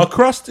didn't do. A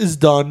crust is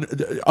done.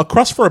 A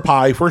crust for a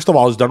pie, first of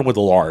all, is done with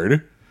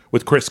lard,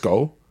 with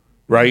Crisco,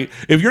 right?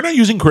 If you're not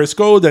using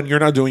Crisco, then you're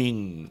not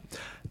doing.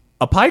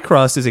 A pie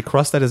crust is a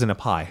crust that isn't a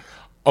pie.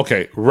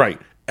 Okay, right.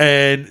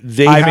 And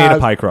I made a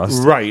pie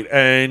crust. Right.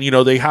 And,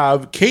 they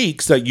have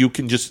cakes that you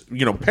can just,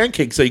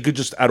 pancakes that you could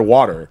just add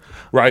water,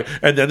 right?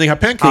 And then they have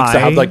pancakes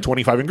that have like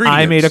 25 ingredients.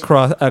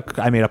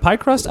 I made a pie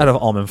crust out of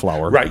almond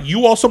flour. Right.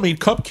 You also made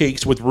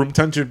cupcakes with room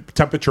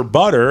temperature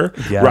butter,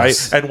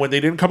 right? And when they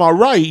didn't come out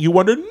right, you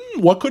wondered,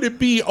 what could it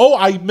be? Oh,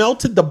 I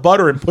melted the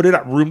butter and put it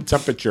at room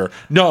temperature.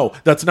 No,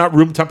 that's not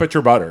room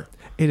temperature butter.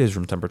 It is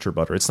room temperature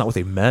butter. It's not what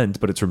they meant,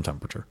 but it's room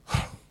temperature.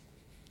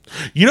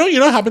 You know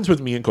what happens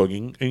with me and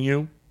cooking and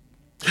you?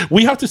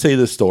 We have to say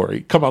this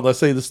story. Come on, let's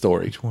say the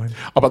story. Which one?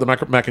 About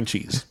the mac and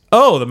cheese.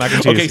 Oh, the mac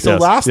and cheese. Okay, so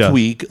last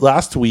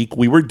week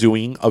we were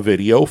doing a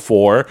video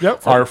for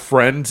our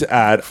friends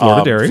at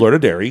Florida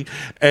Dairy.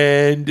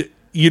 And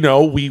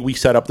we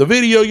set up the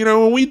video.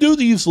 When we do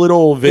these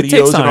little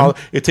videos and all,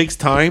 it takes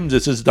time.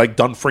 This is like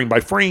done frame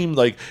by frame.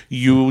 Like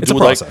it's do a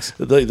process.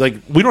 Like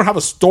we don't have a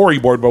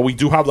storyboard, but we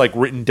do have like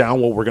written down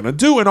what we're gonna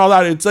do and all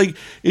that. It's like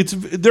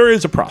there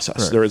is a process.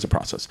 Right. There is a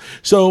process.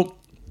 So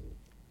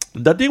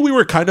that day we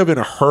were kind of in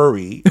a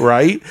hurry,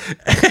 right?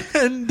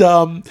 and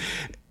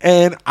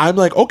I'm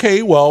like,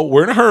 okay, well,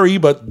 we're in a hurry,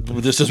 but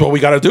this is what we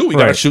got to do. We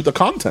got to shoot the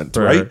content,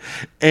 right?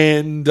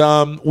 And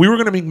we were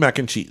gonna make mac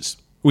and cheese.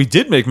 We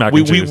did make mac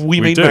and cheese.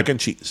 We made mac and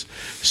cheese.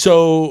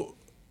 So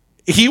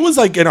he was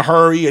like in a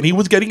hurry and he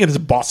was getting in his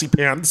bossy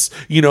pants,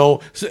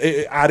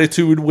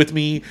 attitude with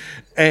me.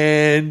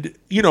 And,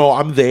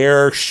 I'm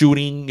there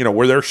shooting,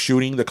 we're there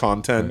shooting the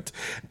content.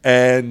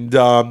 And,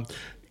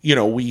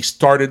 we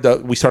started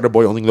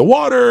boiling the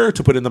water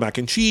to put in the mac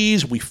and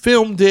cheese. We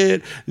filmed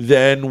it.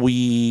 Then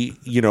we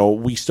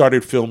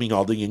started filming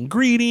all the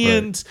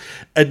ingredients.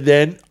 Right. And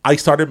then I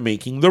started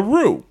making the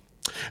roux.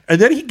 And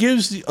then he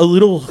gives a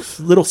little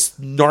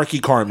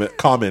snarky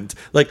comment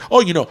like,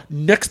 oh,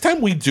 next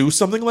time we do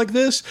something like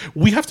this,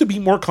 we have to be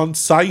more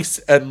concise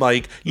and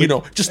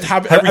just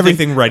have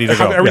everything ready to go.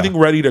 Have everything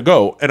ready to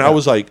go. And I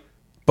was like,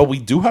 but we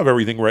do have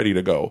everything ready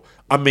to go.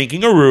 I'm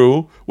making a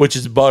roux, which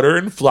is butter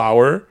and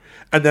flour,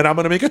 and then I'm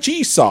going to make a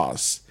cheese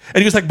sauce. And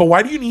he was like, but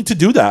why do you need to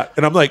do that?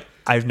 And I'm like,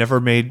 I've never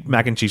made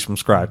mac and cheese from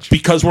scratch.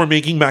 Because we're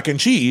making mac and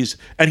cheese.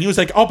 And he was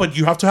like, oh, but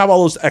you have to have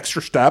all those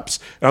extra steps.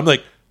 And I'm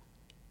like,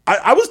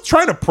 I was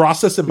trying to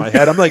process in my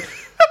head. I'm like,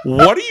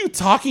 what are you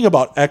talking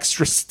about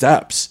extra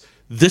steps?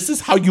 This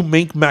is how you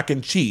make mac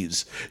and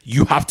cheese.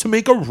 You have to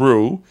make a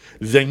roux,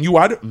 then you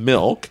add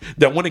milk.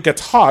 Then when it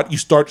gets hot, you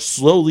start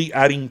slowly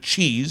adding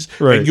cheese,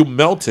 and you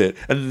melt it,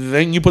 and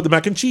then you put the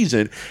mac and cheese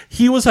in.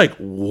 He was like,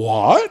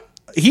 what?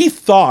 He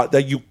thought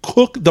that you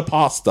cook the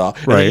pasta,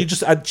 and then you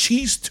just add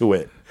cheese to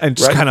it. And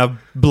just kind of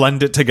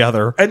blend it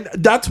together. And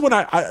that's when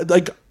I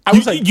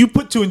was like, you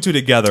put two and two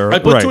together. I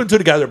put two and two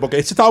together porque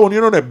se estaba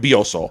poniendo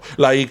nervioso.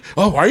 Like,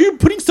 oh, why are you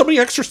putting so many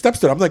extra steps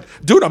to it? I'm like,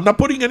 dude, I'm not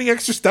putting any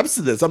extra steps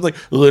to this. I'm like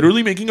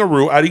literally making a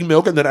roux, adding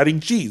milk, and then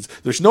adding cheese.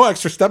 There's no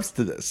extra steps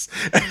to this.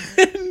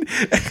 And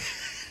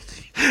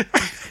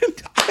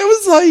I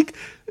was like,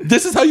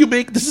 this is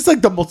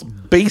like the most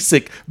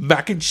basic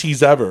mac and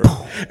cheese ever.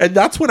 And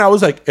that's when I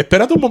was like,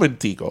 espérate un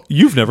momentico.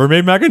 You've never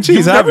made mac and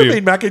cheese, have you? You've never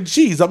made mac and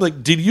cheese. I'm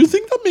like, did you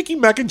think that making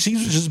mac and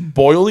cheese was just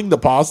boiling the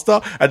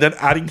pasta and then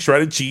adding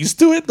shredded cheese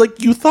to it?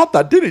 Like, you thought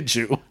that, didn't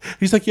you?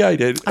 He's like, yeah, I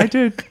did. I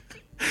did.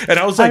 And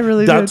I was like,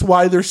 that's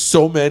why there's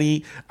so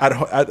many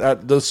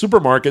at the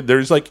supermarket.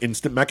 There's like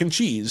instant mac and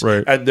cheese.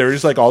 Right. And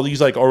there's like all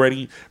these like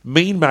already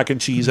made mac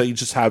and cheese that you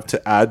just have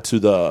to add to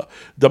the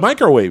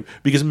microwave.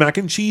 Because mac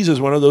and cheese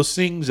is one of those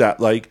things that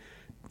like,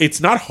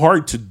 it's not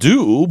hard to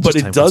do, but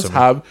it does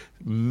have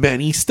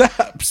many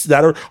steps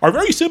that are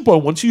very simple.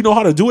 And once you know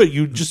how to do it,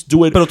 you just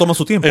do it Pero toma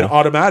su tiempo. in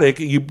automatic.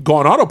 You go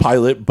on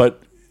autopilot,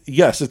 but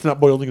yes, it's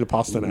not boiling the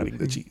pasta and adding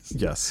the cheese.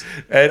 Yes.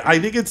 And I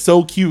think it's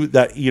so cute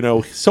that,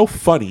 so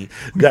funny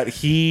that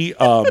he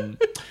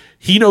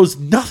knows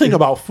nothing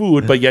about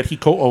food, but yet he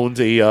co-owns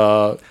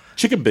a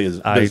chicken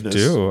business.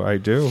 I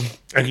do.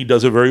 And he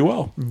does it very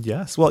well.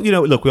 Yes. Well,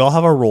 look, we all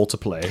have our role to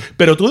play.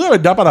 Pero tú de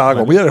verdad para la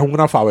comida eres un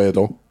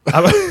analfabeto.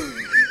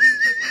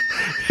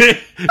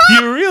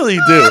 You really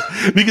do.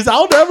 Because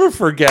I'll never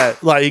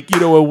forget,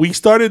 when we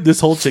started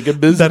this whole chicken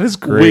business that is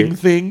great. Wing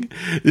thing,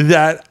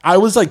 that I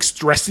was like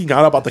stressing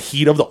out about the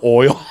heat of the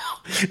oil.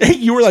 And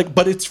you were like,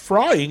 but it's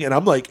frying. And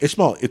I'm like,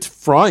 Ishmael, it's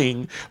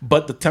frying,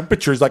 but the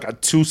temperature is like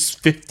at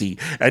 250.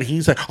 And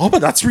he's like, oh, but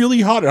that's really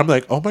hot. And I'm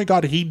like, oh my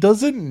God, he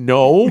doesn't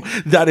know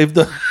that if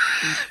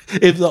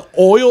the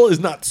oil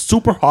is not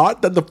super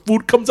hot, then the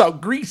food comes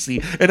out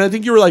greasy. And I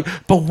think you were like,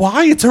 but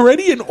why? It's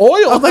already in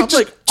oil. I'm like,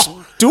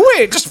 do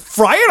it. Just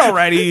fry it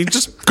already.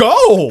 Just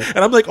go. And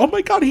I'm like, oh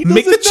my God, he doesn't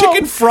make the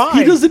chicken fry.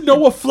 He doesn't know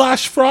what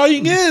flash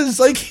frying is.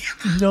 Like,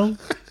 no.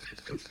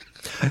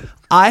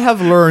 I have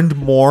learned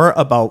more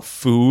about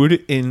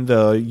food in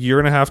the year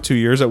and a half, 2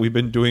 years that we've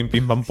been doing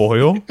Bimbam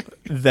Pollo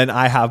than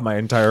I have my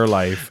entire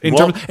life in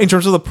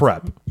terms of the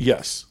prep.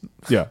 Yes.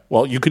 Yeah.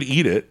 Well, you could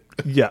eat it.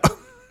 Yeah.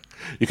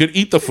 You could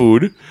eat the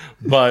food,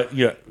 but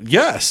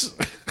yes,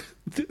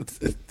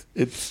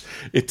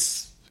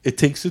 it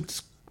takes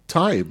its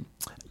time.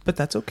 But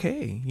that's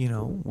okay.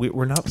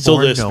 We're not So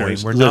born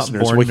listeners, knowing. We're not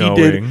born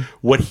knowing.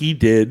 what he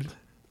did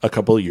a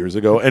couple of years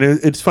ago, and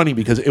it's funny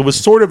because it was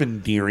sort of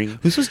endearing.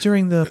 This was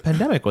during the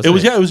pandemic, wasn't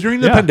it? It was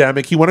during the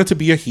pandemic. He wanted to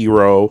be a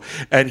hero,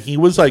 and he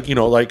was like,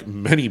 like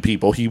many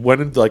people, he went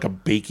into like a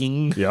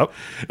baking. Yep.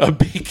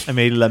 I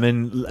made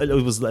lemon.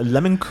 It was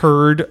lemon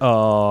curd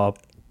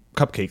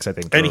cupcakes, I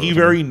think. And he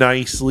very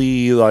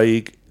nicely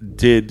like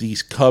did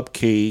these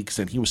cupcakes,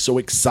 and he was so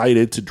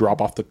excited to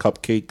drop off the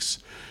cupcakes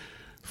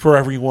for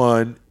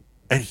everyone,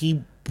 and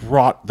he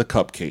brought the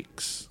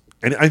cupcakes.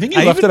 And I think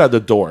he left it at the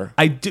door.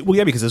 I did. Well,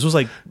 yeah, because this was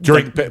like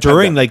during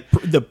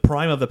the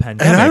prime of the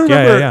pandemic. And I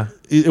remember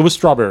it was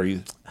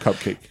strawberry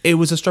cupcake. It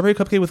was a strawberry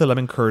cupcake with a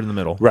lemon curd in the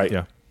middle. Right.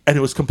 Yeah. And it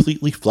was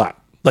completely flat.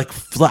 Like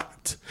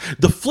flat.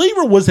 The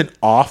flavor wasn't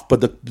off, but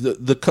the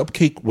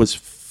cupcake was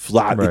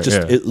flat. Right,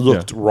 It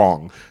looked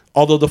wrong.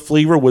 Although the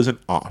flavor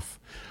wasn't off.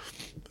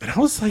 And I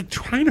was like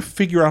trying to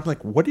figure out,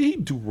 like, what did he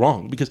do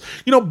wrong? Because,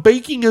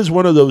 baking is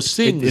one of those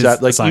things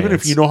that, like, even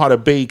if you know how to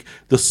bake,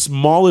 the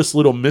smallest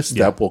little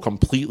misstep will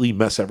completely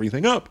mess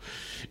everything up.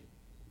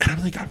 And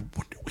I'm like, I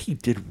wonder what he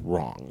did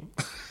wrong.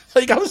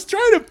 Like, I was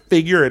trying to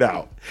figure it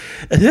out.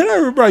 And then I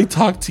remember I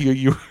talked to you.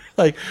 You were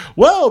like,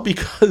 well,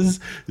 because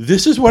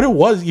this is what it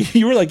was.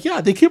 You were like,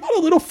 yeah, they came out a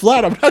little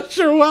flat. I'm not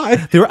sure why.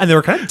 They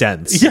were kind of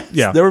dense. Yes,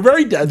 yeah. They were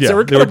very dense. Yeah,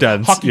 they were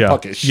dense. Hockey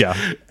puckish. Yeah.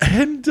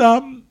 And,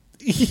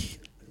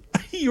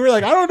 you were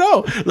like, I don't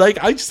know.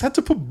 Like, I just had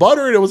to put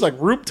butter, and it was like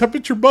room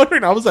temperature butter.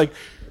 And I was like,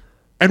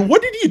 and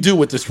what did you do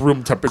with this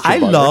room temperature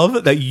butter? I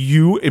love that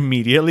you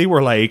immediately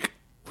were like,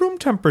 room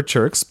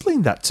temperature,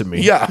 explain that to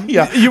me. Yeah.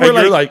 You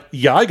were like,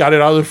 yeah, I got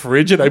it out of the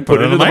fridge and I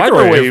put it in the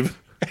microwave.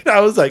 And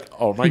I was like,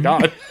 oh my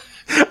God.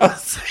 I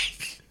was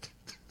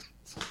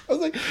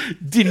like,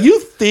 did you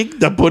think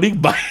that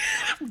putting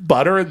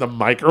butter in the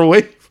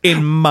microwave,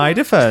 in my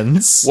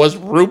defense, was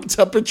room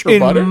temperature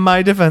butter? In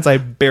my defense, I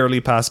barely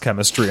passed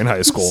chemistry in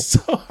high school.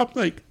 So I'm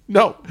like,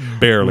 no.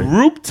 Barely.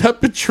 Room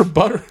temperature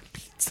butter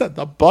means that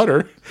the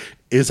butter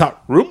is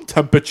at room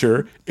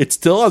temperature. It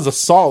still has a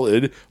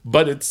solid,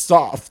 but it's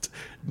soft.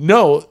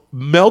 No,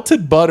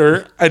 melted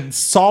butter and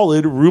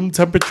solid room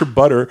temperature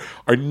butter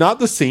are not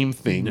the same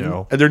thing.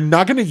 No. And they're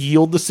not going to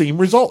yield the same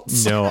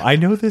results. No, I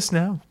know this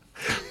now.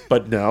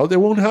 But now they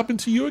won't happen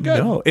to you again.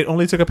 No, it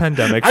only took a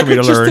pandemic for I me to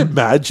could just learn.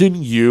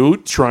 imagine you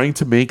trying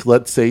to make,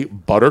 let's say,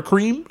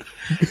 buttercream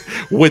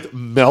with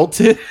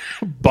melted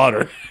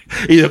butter.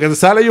 Y lo que te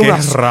sale es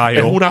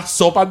una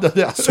sopa de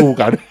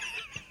azúcar.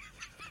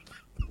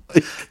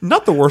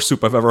 Not the worst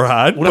soup I've ever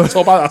had. Una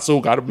sopa de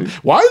azúcar.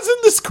 Why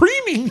isn't this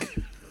creaming?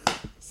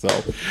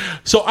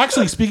 So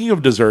actually, speaking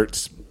of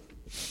desserts,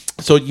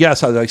 so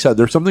yes, as I said,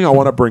 there's something I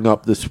want to bring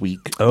up this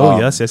week. Oh,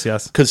 yes.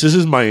 Because this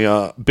is my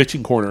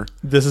bitching corner.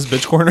 This is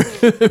bitch corner.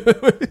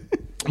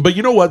 But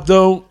you know what,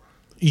 though?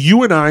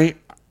 You and I,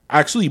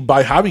 actually,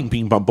 by having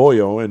Ping Pong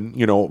Pollo, and,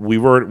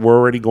 we're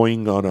already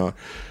going on a...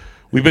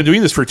 We've been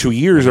doing this for 2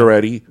 years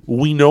already.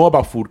 We know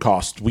about food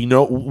costs. We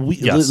know...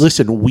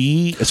 Listen,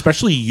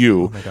 especially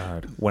you... Oh, my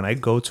God. When I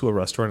go to a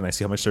restaurant and I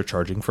see how much they're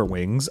charging for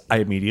wings,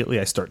 I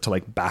start to,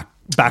 like,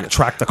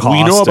 backtrack the cost.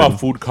 We know about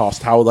food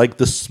cost, how, like,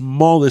 the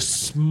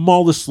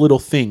smallest little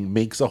thing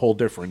makes a whole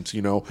difference,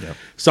 Yep.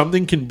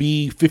 Something can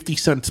be 50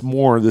 cents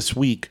more this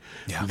week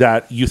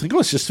that you think,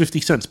 oh, it's just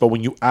 50 cents. But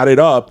when you add it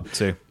up,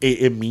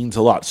 it means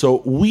a lot.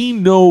 So we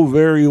know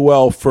very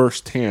well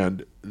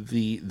firsthand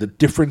the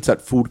difference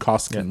that food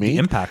costs can make.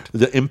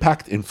 The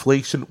impact,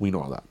 inflation, we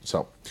know all that.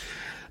 So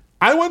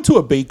I went to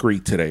a bakery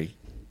today,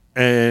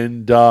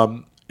 and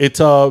it's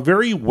a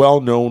very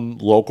well-known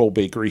local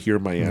bakery here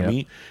in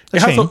Miami.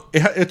 Yep.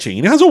 A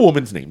chain. It has a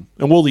woman's name,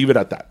 and we'll leave it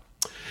at that.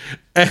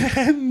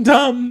 And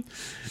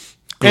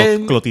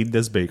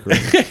Clotilde's Bakery.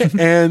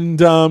 And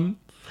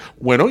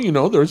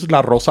there's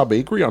La Rosa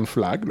Bakery on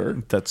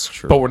Flagler. That's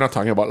true. But we're not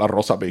talking about La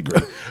Rosa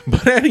Bakery.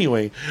 But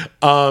anyway,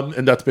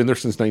 and that's been there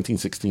since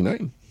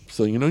 1969.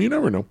 So, you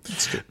never know.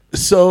 That's true.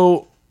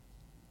 So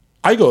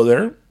I go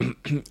there,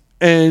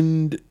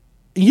 and,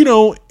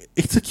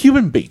 it's a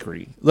Cuban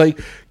bakery. Like,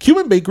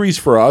 Cuban bakeries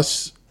for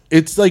us,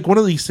 it's like one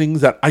of these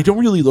things that I don't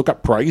really look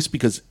at price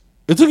because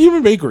it's a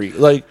Cuban bakery.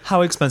 Like,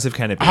 how expensive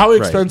can it be? How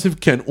expensive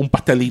can un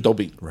pastelito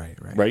be?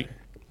 Right.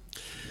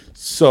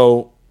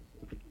 So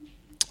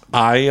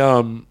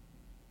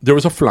there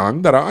was a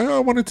flan that I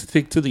wanted to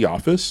take to the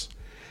office,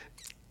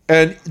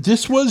 and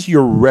this was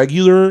your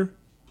regular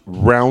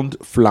round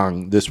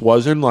flan. This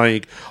wasn't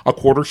like a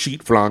quarter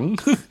sheet flan.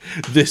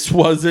 This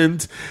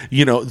wasn't,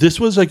 this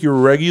was like your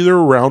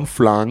regular round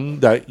flan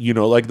that,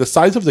 like the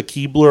size of the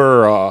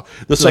Keebler,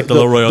 the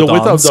Royal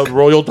width of the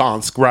Royal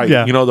Dansk, right?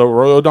 Yeah. The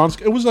Royal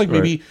Dansk. It was like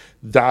maybe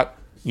that,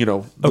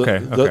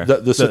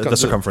 the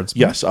circumference.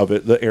 Yes, of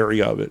it, the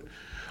area of it.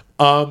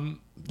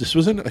 This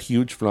wasn't a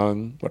huge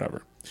flan,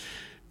 whatever.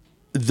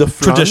 The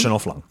flan,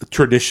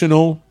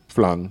 traditional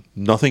flan,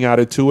 nothing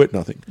added to it,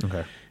 nothing.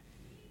 Okay.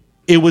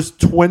 It was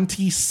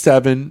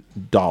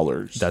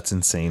 $27. That's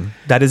insane.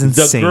 That is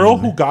insane. The girl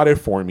who got it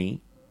for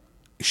me,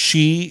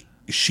 she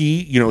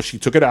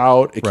took it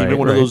out. It came in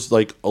one of those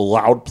like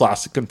loud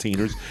plastic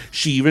containers.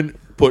 She even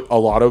put a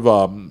lot of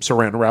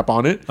saran wrap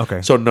on it.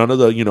 Okay. So none of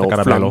the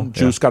flan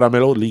juice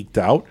caramelo leaked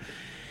out.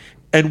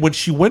 And when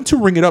she went to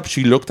ring it up,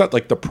 she looked at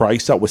like the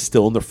price that was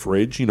still in the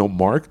fridge,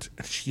 marked.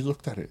 And she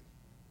looked at it.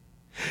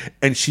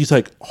 And she's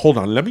like, hold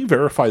on, let me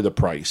verify the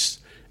price.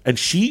 And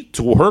she,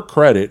 to her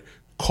credit,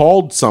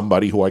 called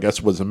somebody who I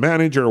guess was a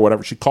manager or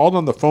whatever. She called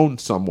on the phone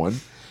someone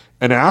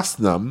and asked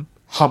them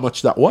how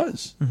much that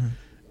was. Mm-hmm.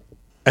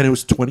 And it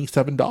was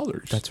 $27.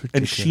 That's ridiculous.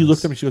 And she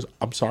looked at me, she goes,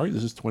 I'm sorry,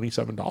 this is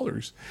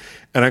 $27.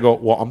 And I go,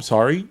 well, I'm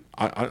sorry.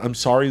 I'm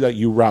sorry that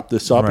you wrapped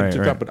this up and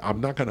did that, but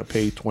I'm not going to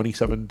pay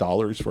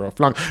 $27 for a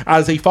flan.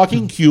 As a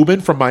fucking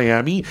Cuban from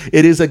Miami,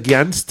 it is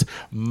against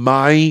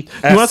my You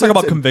want to talk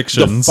about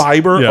convictions. The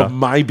fiber of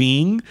my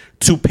being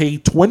to pay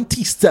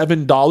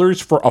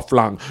 $27 for a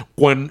flan.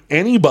 When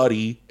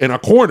anybody in a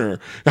corner,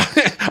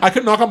 I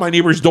could knock on my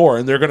neighbor's door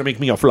and they're going to make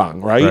me a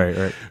flan,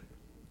 right?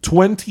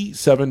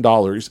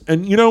 $27.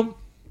 And,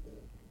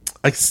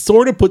 I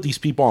sort of put these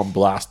people on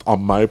blast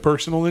on my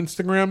personal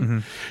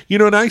Instagram,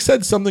 and I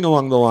said something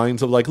along the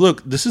lines of like,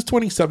 look, this is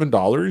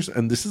 $27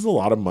 and this is a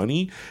lot of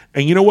money.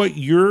 And you know what?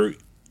 You're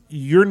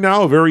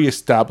now a very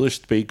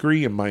established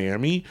bakery in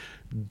Miami.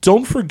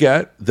 Don't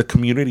forget the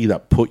community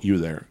that put you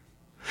there.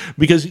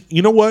 Because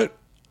you know what?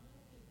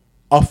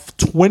 A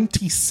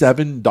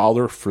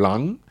 $27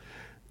 flan,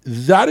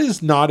 that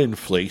is not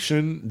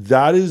inflation.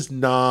 That is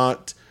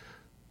not,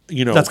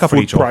 that's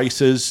food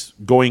prices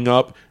going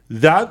up.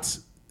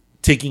 That's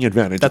taking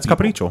advantage. That's of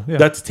people. capricho. Yeah.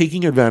 That's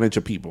taking advantage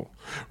of people,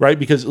 right?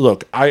 Because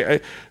look,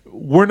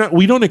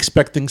 we don't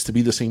expect things to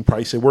be the same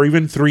price they were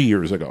even 3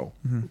 years ago.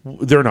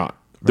 Mm-hmm. They're not.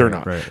 They're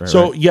not.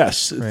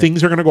 Yes,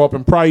 things are going to go up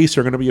in price.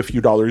 They're going to be a few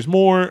dollars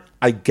more.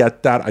 I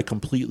get that. I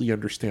completely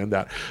understand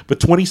that. But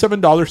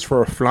 $27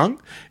 for a flan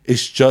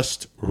is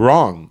just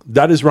wrong.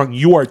 That is wrong.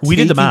 We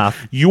did the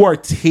math. You are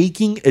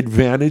taking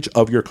advantage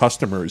of your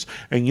customers.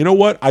 And you know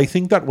what? I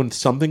think that when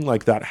something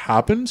like that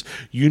happens,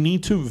 you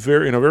need to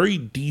in a very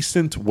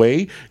decent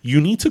way,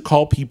 you need to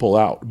call people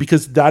out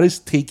because that is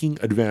taking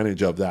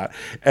advantage of that.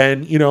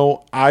 And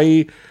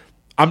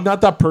I'm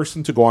not that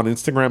person to go on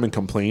Instagram and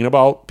complain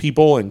about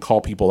people and call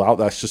people out.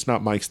 That's just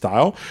not my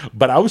style.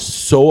 But I was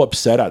so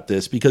upset at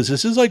this because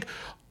this is like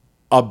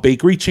a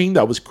bakery chain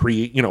that was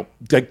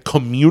like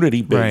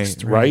community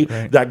based, right?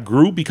 That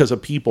grew because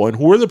of people. And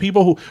who are the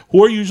people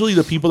who are usually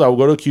the people that will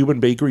go to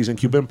Cuban bakeries and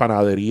Cuban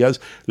panaderias?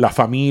 La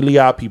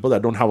familia, people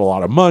that don't have a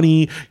lot of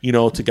money,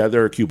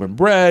 together Cuban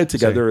bread,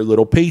 together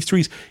little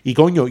pastries. Y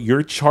coño,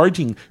 you're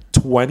charging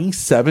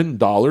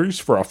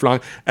 $27 for a flan.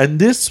 And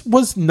this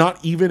was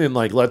not even in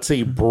like, let's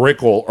say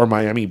Brickell or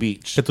Miami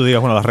Beach.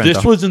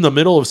 This was in the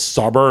middle of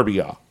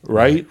suburbia,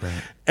 right?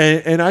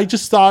 And I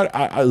just thought,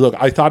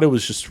 I thought it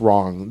was just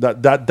wrong.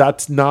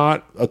 That's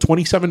not a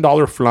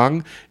 $27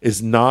 flan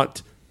is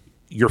not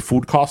your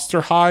food costs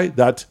are high.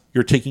 That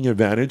you're taking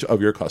advantage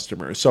of your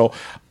customers. So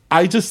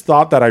I just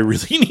thought that I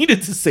really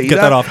needed to say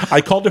that off. I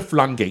called it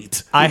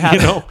Flangate. I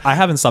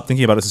haven't stopped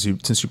thinking about it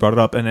since you brought it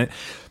up. And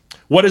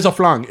what is a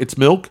flan? It's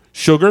milk,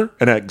 sugar,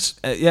 and eggs.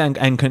 And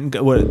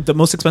the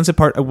most expensive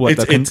part of what?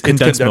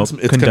 Condensed milk.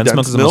 Condensed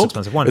milk is the most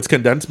expensive one. It's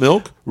condensed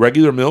milk,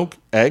 regular milk,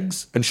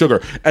 eggs, and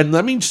sugar. And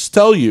let me just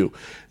tell you,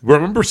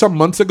 remember some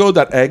months ago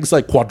that eggs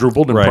like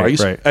quadrupled in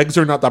price? Right. Eggs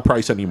are not that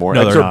price anymore.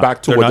 Eggs are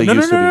back to what they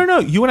used to be. No.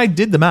 You and I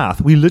did the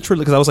math. We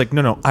literally, because I was like,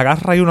 agarra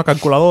ahí una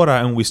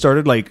calculadora, and we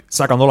started like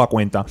sacando la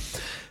cuenta.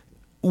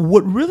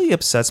 What really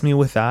upsets me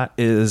with that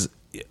is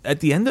at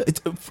the end, it's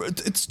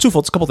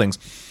twofold. It's a couple things.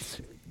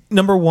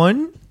 Number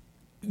one,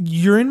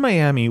 you're in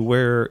Miami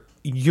where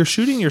you're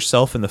shooting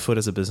yourself in the foot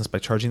as a business by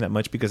charging that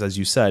much because, as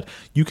you said,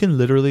 you can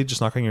literally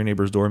just knock on your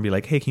neighbor's door and be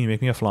like, hey, can you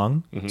make me a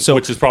flan? Mm-hmm. So,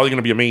 which is probably going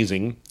to be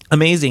amazing.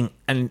 Amazing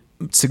and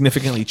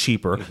significantly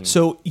cheaper. Mm-hmm.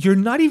 So you're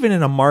not even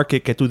in a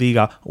market que tú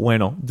diga,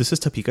 bueno, this is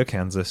Topeka,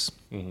 Kansas.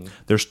 Mm-hmm.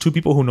 There's two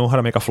people who know how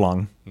to make a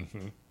flan.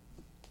 Mm-hmm.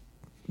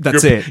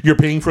 That's it. You're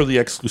paying for the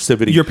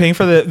exclusivity. You're paying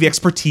for the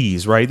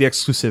expertise, right? The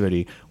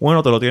exclusivity.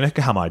 Bueno, te lo tienes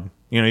que jamar.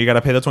 You got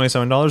to pay the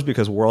 $27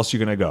 because where else are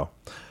you going to go?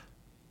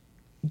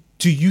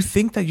 Do you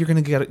think that you're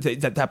going to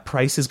get that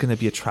price is going to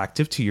be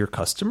attractive to your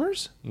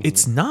customers? Mm-hmm.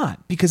 It's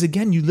not, because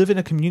again, you live in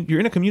a community. You're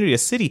in a community, a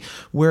city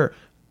where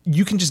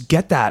you can just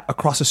get that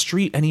across the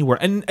street anywhere,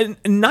 and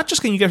not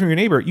just can you get it from your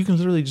neighbor. You can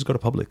literally just go to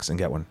Publix and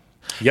get one.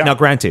 Yeah. Now,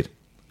 granted,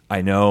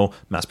 I know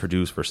mass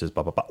produced versus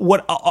blah blah blah.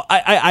 What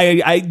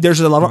there's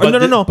a lot of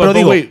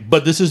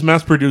but this is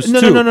mass produced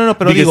too. No.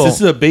 Because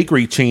this is a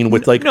bakery chain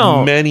with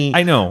many.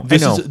 I know.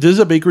 This is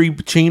a bakery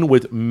chain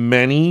with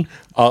many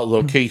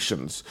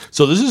locations.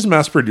 So this is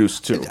mass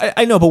produced too.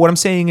 I know, but what I'm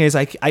saying is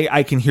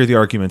I can hear the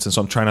arguments, and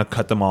so I'm trying to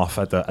cut them off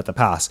at the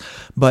pass.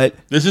 But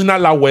this is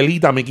not la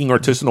abuelita making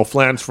artisanal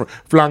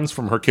flans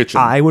from her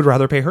kitchen. I would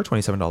rather pay her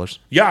 $27.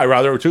 Yeah, I'd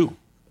rather too.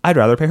 I'd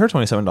rather pay her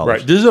 $27.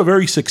 Right. This is a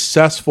very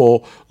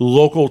successful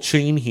local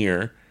chain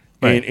here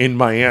in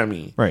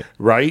Miami. Right.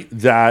 Right.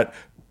 That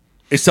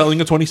is selling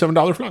a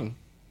 $27 flan.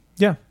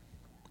 Yeah.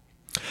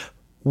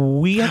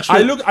 We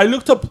actually, I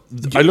looked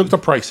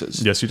up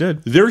prices. Yes, you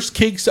did. There's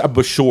cakes at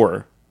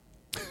Bashore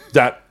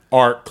that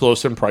are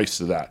close in price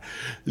to that.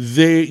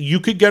 You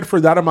could get for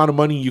that amount of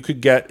money, you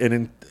could get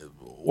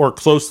or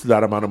close to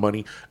that amount of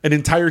money, an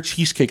entire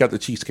cheesecake at the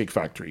Cheesecake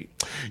Factory.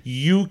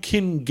 You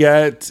can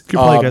get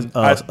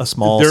a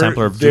small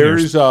sampler of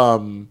juniors.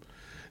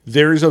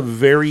 There's a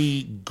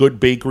very good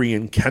bakery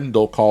in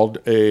Kendall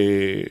called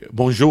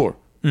Bonjour.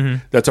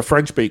 Mm-hmm. That's a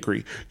French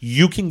bakery.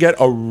 You can get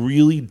a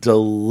really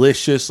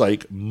delicious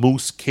like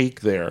mousse cake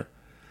there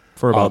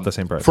for about the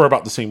same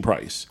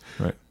price.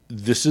 Right.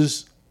 This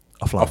is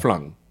a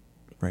flan.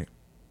 Right.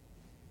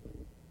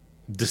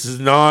 This is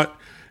not,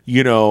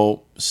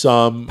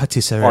 some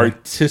patisserie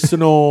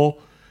artisanal,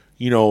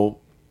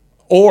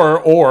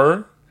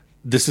 or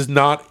this is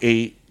not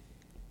a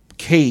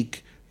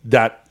cake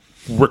that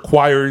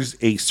requires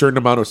a certain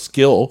amount of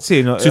skill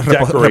to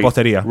decorate,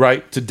 repostería.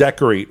 right? To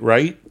decorate,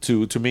 right?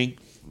 To make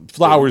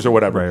flowers or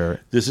whatever. Right.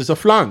 This is a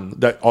flan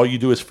that all you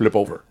do is flip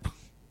over.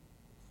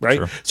 Right?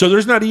 Sure. So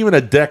there's not even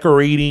a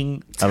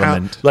decorating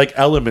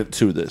element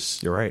to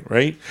this. You're right.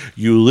 Right?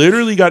 You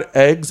literally got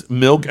eggs,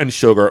 milk, and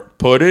sugar,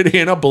 put it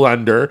in a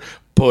blender,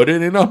 put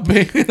it in a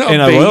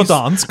Royal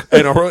Dansk,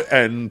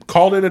 and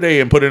called it a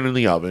day and put it in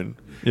the oven.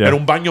 Yeah. And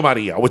un baño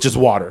Maria, which is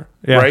water.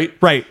 Yeah. Right?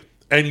 Right.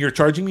 And you're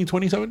charging me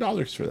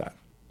 $27 for that.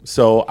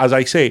 So as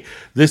I say,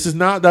 this is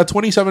not that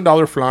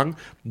 $27 flan.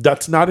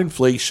 That's not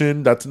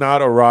inflation. That's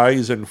not a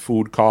rise in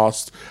food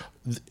costs.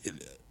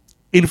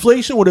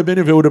 Inflation would have been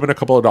if it would have been a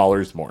couple of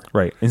dollars more.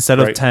 Right. Instead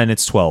of 10,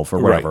 it's 12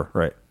 or whatever.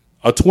 Right.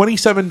 A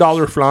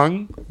 $27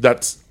 flan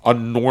that's a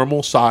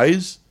normal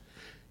size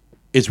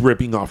is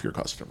ripping off your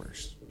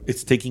customers.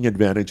 It's taking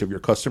advantage of your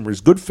customers'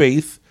 good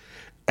faith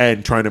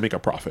and trying to make a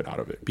profit out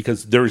of it.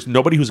 Because there's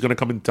nobody who's going to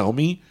come and tell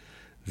me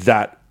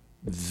that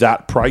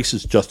price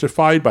is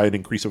justified by an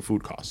increase of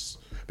food costs.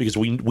 Because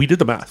we did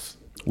the math.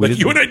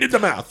 You and I did the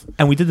math.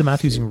 And we did the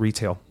math using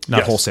retail,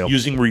 not wholesale.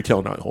 Using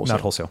retail, not wholesale.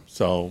 Not wholesale.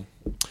 So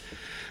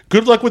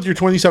good luck with your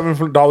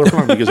 $27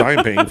 flan because I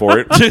am paying for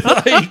it.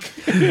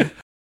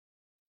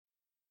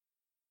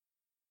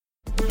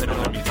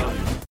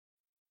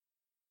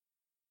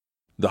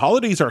 The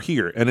holidays are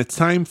here, and it's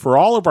time for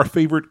all of our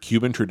favorite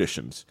Cuban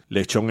traditions.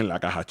 Lechon en la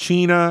caja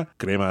china,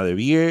 crema de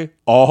vie,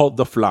 all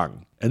the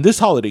flan. And this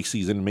holiday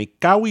season, make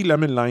Kawi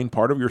Lemon Lime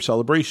part of your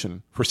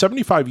celebration. For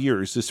 75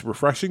 years, this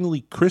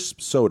refreshingly crisp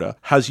soda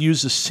has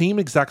used the same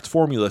exact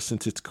formula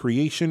since its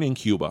creation in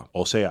Cuba.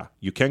 O sea,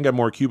 you can't get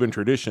more Cuban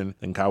tradition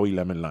than Kawi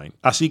Lemon Lime.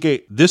 Así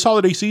que, this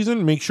holiday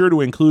season, make sure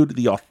to include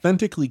the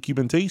authentically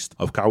Cuban taste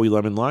of Kawi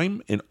Lemon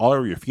Lime in all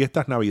of your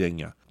fiestas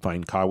navideñas.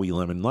 Find Kawi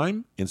Lemon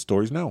Lime in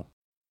stores now.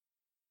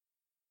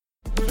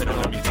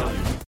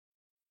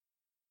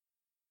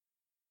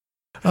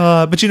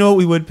 But you know what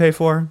we would pay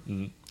for?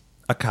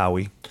 A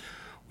kawi.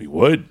 We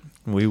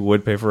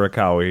would pay for a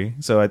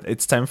kawi. So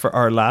it's time for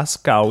our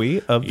last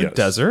kawi of the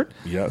desert.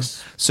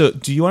 Yes. So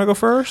do you want to go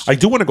first? I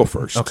do want to go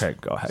first. Okay,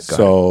 go ahead.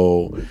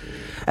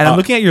 And I'm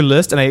looking at your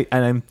list, and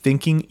I'm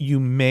thinking you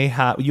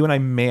and I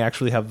may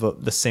actually have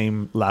the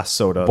same last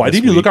soda. Why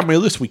did you look at my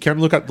list? We can't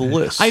look at the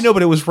list. I know,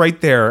 but it was right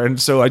there,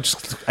 and so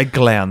I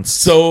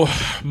glanced. So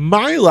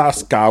my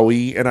last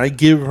kawi, and I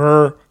give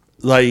her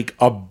like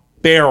a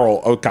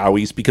barrel of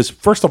kawis because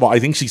first of all, I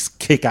think she's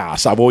kick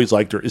ass. I've always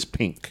liked her. Is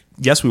Pink.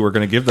 Yes, we were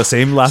going to give the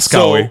same last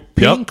kawi.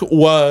 Pink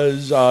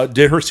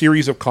did her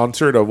series of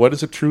concert of what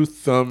is it?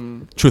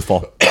 Truthfall.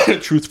 Truthfall.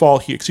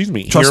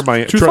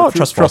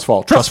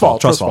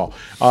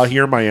 Trustfall.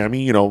 Here in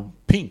Miami,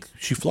 Pink.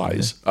 She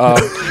flies. You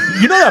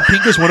know that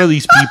Pink is one of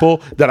these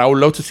people that I would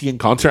love to see in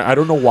concert. I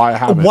don't know why I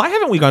haven't. Why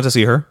haven't we gone to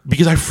see her?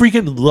 Because I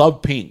freaking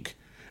love Pink,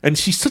 and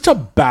she's such a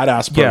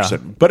badass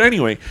person. Yeah. But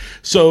anyway,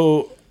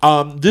 so.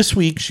 This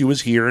week she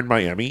was here in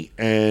Miami,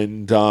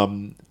 and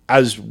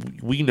as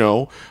we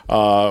know,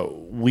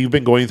 we've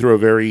been going through a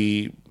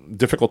very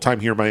difficult time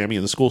here in Miami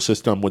in the school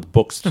system with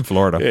books in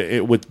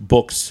Florida, with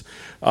books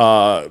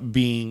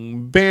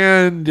being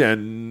banned,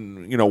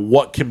 and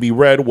what can be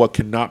read, what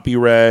cannot be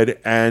read.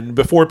 And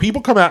before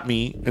people come at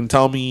me and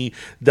tell me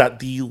that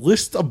the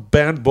list of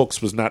banned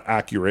books was not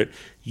accurate,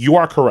 you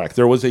are correct.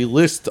 There was a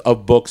list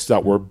of books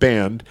that were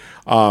banned.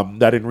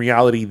 That in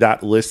reality,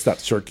 that list that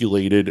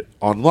circulated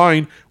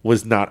online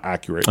was not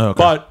accurate. Okay.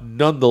 But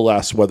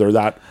nonetheless, whether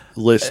that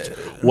list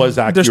was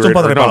accurate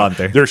or not,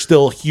 there's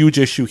still a huge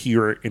issue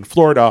here in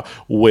Florida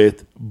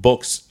with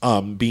books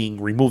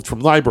being removed from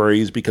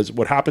libraries, because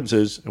what happens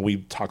is, and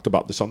we've talked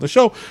about this on the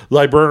show,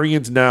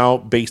 librarians now,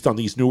 based on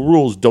these new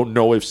rules, don't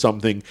know if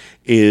something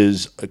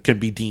can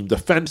be deemed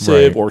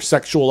offensive or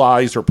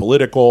sexualized or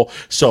political.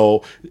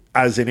 So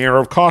as an air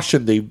of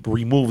caution, they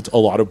removed a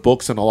lot of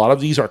books, and a lot of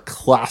these are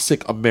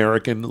classic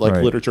American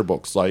literature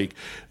books, like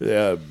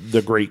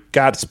The Great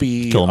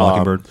Gatsby,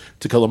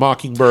 To Kill a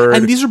Mockingbird.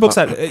 And these are books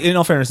that, in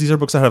all fairness, these are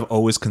books that have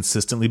always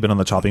consistently been on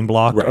the chopping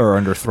block or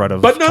under threat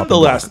of. But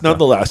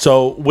nonetheless,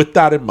 so with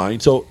that in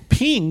mind, so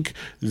Pink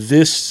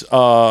this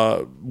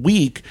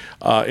week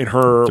in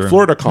her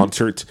Florida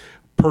concert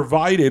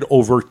provided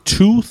over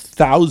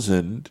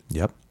 2,000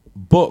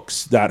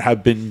 books that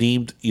have been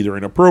deemed either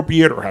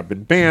inappropriate or have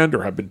been banned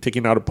or have been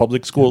taken out of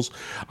public schools,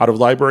 out of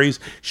libraries.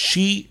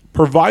 She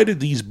provided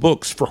these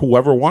books for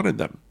whoever wanted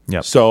them.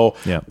 Yep. So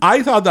Yep.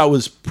 I thought that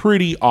was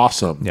pretty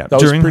awesome. Yeah.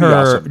 That was pretty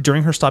awesome.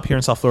 During her stop here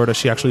in South Florida,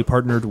 she actually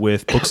partnered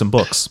with Books and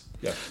Books.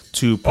 Yeah.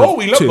 We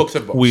love Books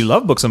and Books. We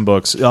love Books and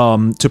Books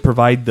to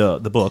provide the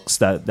books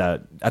that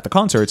at the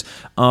concerts.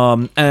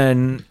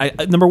 And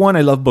number one,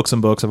 I love Books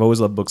and Books. I've always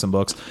loved Books and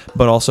Books.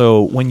 But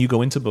also, when you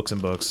go into Books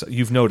and Books,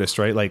 you've noticed,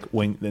 right? Like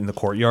when in the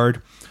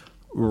courtyard,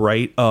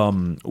 right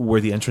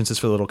where the entrance is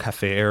for the little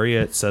cafe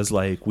area, it says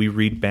like we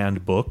read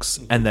banned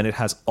books, and then it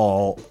has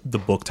all the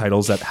book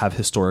titles that have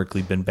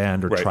historically been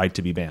banned or tried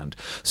to be banned.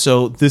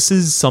 So this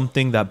is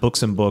something that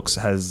Books and Books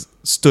has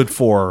stood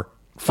for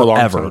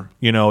forever.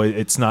 You know,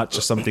 it's not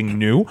just something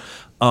new.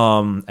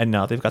 And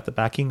now they've got the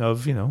backing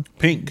of,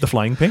 Pink, the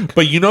Flying Pink.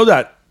 But you know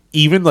that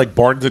even like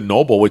Barnes and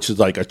Noble, which is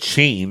like a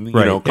chain, you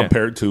know,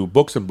 compared to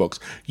Books and Books,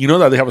 you know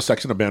that they have a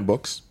section of banned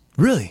books.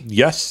 Really?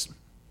 Yes.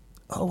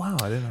 Oh, wow.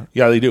 I didn't know.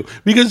 Yeah, they do.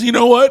 Because you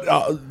know what?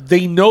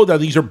 They know that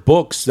these are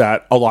books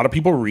that a lot of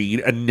people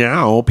read, and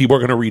now people are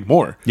going to read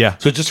more. Yeah.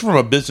 So just from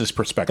a business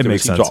perspective, It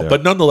makes seems sense, all. yeah.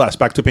 But nonetheless,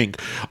 back to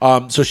Pink.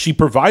 So she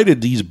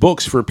provided these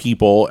books for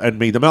people and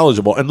made them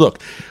eligible. And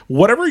look,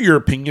 whatever your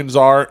opinions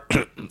are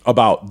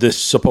about this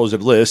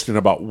supposed list and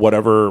about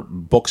whatever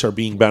books are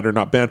being banned or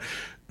not banned,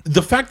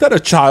 the fact that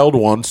a child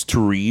wants to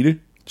read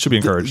Should be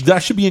encouraged.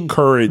 that should be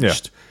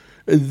encouraged.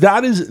 Yeah.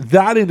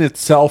 That in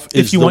itself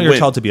is If you the want your win.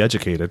 child to be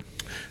educated.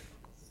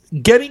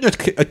 Getting a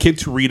kid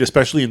to read,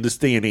 especially in this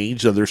day and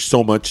age, that there's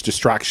so much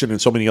distraction and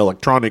so many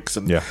electronics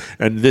and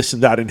this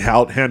and that and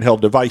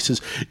handheld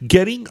devices,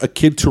 getting a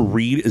kid to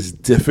read is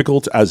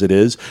difficult as it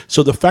is.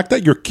 So the fact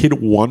that your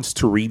kid wants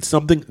to read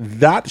something,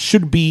 that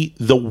should be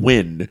the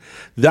win.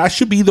 That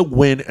should be the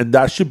win, and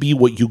that should be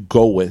what you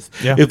go with.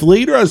 Yeah. If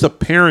later as a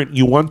parent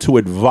you want to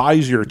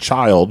advise your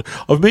child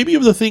of maybe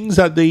of the things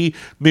that they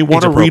may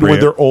want to read when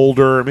they're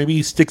older,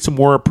 maybe stick some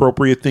more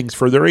appropriate things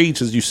for their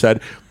age, as you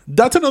said,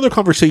 that's another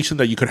conversation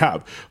that you could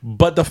have.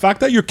 But the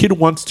fact that your kid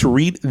wants to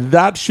read,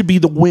 that should be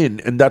the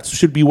win, and that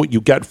should be what you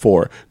go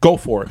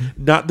for.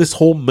 Not this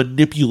whole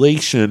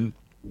manipulation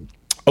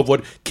of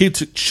what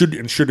kids should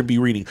and shouldn't be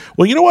reading.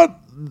 Well, you know what?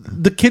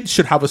 The kids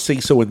should have a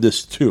say-so in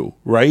this too,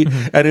 right?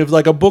 Mm-hmm. And if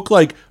like a book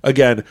like,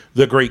 again,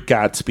 The Great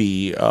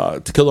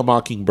Gatsby, To Kill a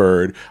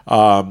Mockingbird,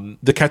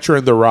 The Catcher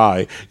in the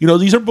Rye,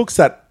 these are books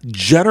that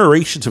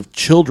generations of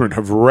children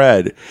have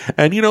read.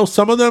 And,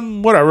 some of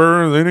them,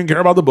 whatever, they didn't care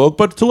about the book,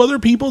 but to other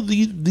people,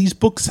 these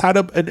books had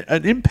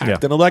an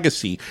impact and a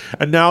legacy.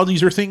 And now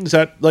these are things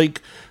that,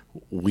 like,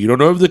 we don't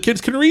know if the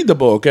kids can read the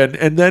book.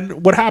 And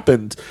then what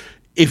happens?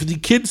 If the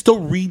kids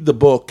don't read the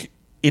book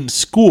in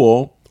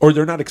school, or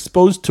they're not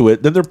exposed to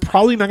it, then they're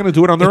probably not going to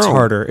do it on their own.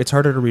 It's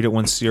harder to read it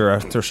once you're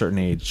after a certain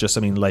age.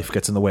 Life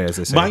gets in the way, as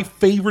they say. My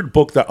favorite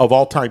book of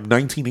all time,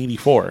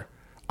 1984,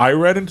 I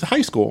read in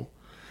high school.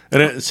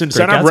 And since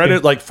Great then, I've read Gatsby.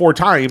 it like 4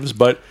 times,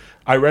 but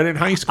I read it in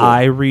high school.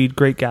 I read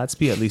Great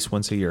Gatsby at least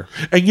once a year.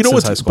 And you know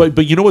since high what's school.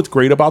 but you know what's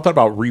great about that,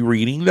 about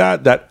rereading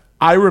that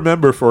I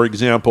remember, for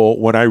example,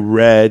 when I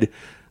read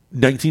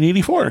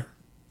 1984.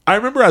 I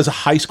remember as a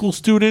high school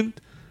student,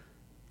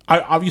 I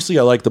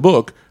liked the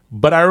book,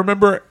 but I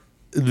remember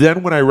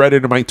then when I read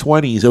it in my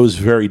 20s, it was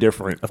very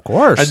different. Of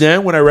course. And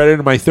then when I read it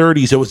in my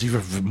 30s, it was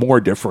even more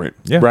different.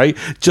 Yeah. Right?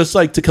 Just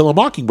like To Kill a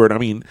Mockingbird. I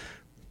mean,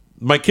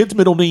 my kid's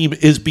middle name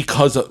is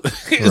because of,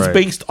 it's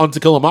based on To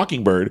Kill a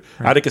Mockingbird,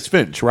 Atticus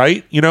Finch,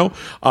 right? I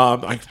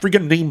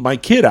freaking named my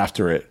kid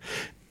after it.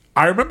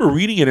 I remember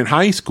reading it in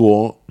high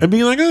school and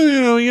being like,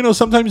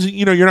 sometimes,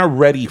 you're not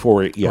ready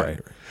for it yet. Right.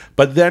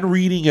 But then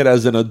reading it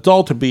as an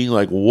adult and being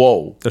like,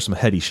 whoa. There's some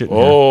heady shit in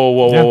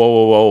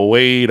Whoa,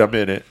 wait a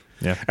minute.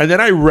 Yeah. And then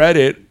I read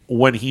it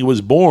when he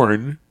was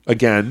born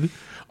again.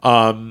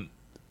 And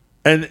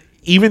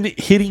even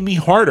hitting me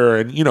harder.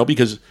 And,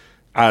 because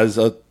as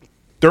a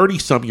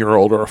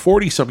 30-some-year-old or a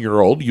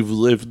 40-some-year-old, you've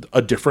lived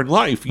a different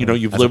life.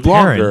 You've lived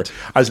longer.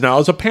 As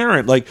a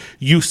parent, like,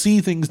 you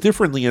see things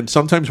differently. And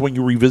sometimes when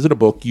you revisit a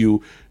book,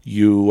 you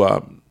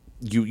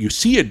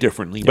see it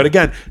differently. But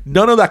again,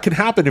 none of that can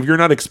happen if you're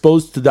not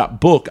exposed to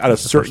that book at a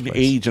certain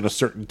age and a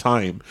certain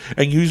time.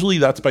 And usually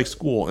that's by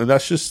school. And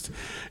that's just,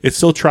 it's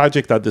so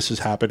tragic that this is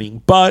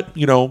happening. But,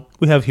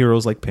 we have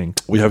heroes like Pink.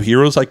 we have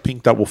heroes like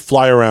Pink that will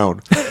fly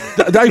around.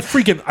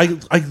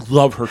 I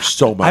love her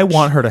so much. I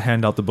want her to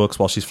hand out the books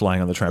while she's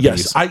flying on the trapeze.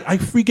 Yes, I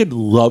freaking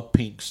love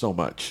Pink so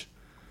much.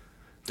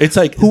 It's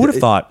like, Who would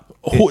have thought?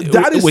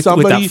 That is with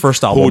somebody that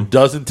first album. who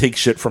doesn't take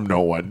shit from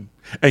no one.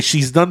 And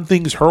she's done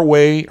things her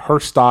way,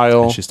 her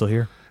style. And she's still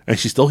here. And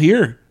she's still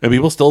here. And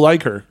people still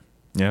like her.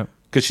 Yeah.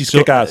 Because she's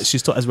kick-ass. She's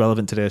still as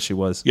relevant today as she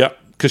was. Yeah,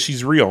 because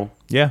she's real.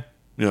 Yeah.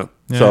 Yeah.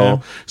 Yeah.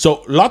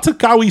 So lots of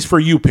kawis for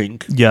you,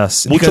 Pink.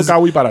 Yes. Mucho because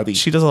kawi para ti.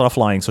 She does a lot of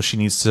flying, so she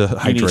needs to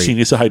hydrate. She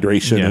needs a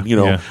hydration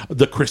Yeah, and,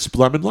 the crisp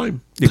lemon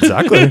lime.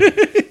 Exactly.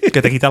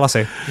 Que te quita la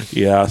sed.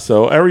 Yeah,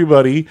 so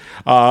everybody,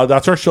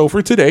 that's our show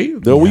for today.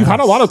 Though we've had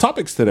a lot of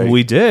topics today.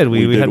 We did.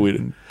 We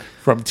did.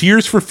 From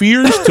Tears for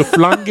Fears to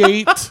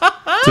Flangate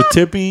to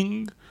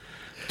tipping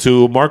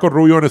to Marco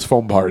Rubio and his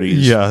phone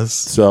parties. Yes.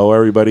 So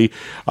everybody,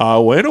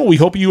 bueno, we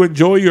hope you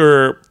enjoy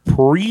your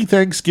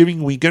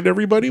pre-Thanksgiving weekend,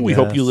 everybody. We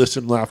hope you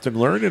listen, laughed, and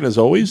learned. And as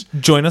always,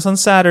 join us on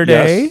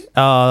Saturday,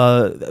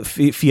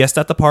 Fiesta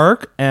at the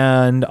Park,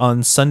 and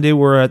on Sunday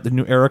we're at the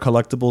New Era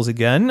Collectibles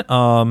again.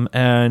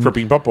 And for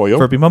Ping Pong Pollo.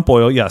 For Ping Pong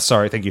Pollo, yeah,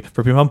 sorry, thank you.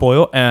 For Ping Pong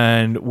Pollo,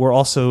 and we're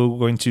also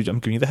going to, I'm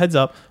giving you the heads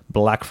up,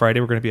 Black Friday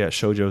we're going to be at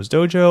Shoujo's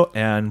Dojo,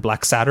 and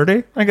Black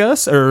Saturday, I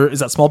guess, or is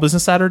that Small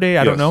Business Saturday?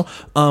 I don't know.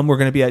 We're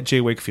going to be at J.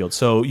 Wakefield.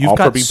 So you've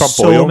got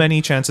so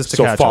many chances to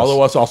catch us. So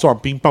follow us also on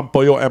Ping Pong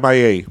Pollo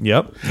MIA.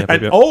 Yep.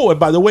 And and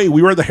by the way,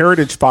 we were at the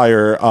Heritage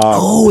Fire.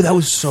 That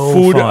was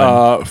so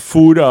fun.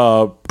 Food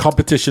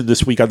competition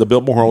this week at the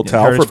Biltmore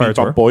Hotel for Ping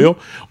Pong Pollo.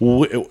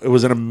 It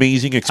was an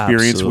amazing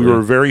experience. Absolutely. We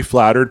were very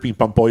flattered. Ping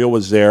Pong Pollo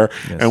was there,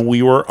 and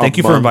we were. Thank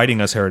you for inviting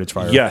us, Heritage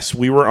Fire. Yes,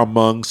 we were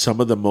among some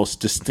of the most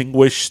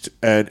distinguished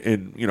and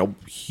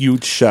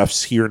huge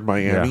chefs here in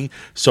Miami.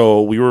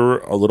 So we were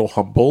a little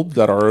humbled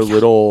that our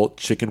little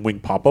chicken wing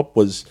pop up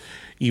was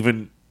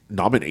even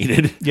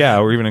nominated.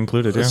 Yeah, we're even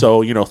included. Yeah.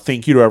 So,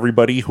 thank you to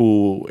everybody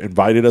who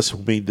invited us, who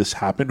made this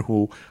happen,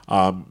 who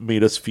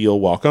made us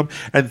feel welcome.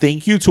 And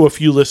thank you to a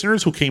few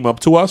listeners who came up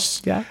to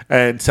us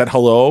and said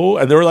hello.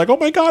 And they were like, oh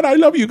my God, I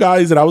love you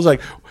guys. And I was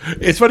like,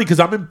 it's funny because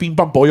I'm in Ping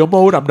Pong Pollo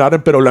mode. I'm not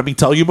in Pero Let Me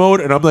Tell You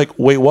mode. And I'm like,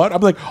 wait, what? I'm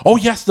like, oh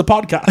yes, the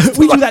podcast.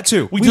 We do that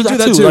too. We do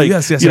that too. Like,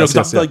 yes.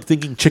 I'm like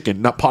thinking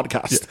chicken, not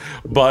podcast. Yeah.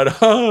 But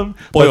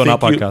Pollo,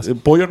 not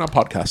podcast. Pollo, not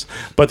podcast.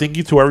 But thank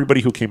you to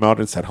everybody who came out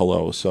and said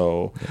hello.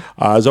 So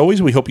as always,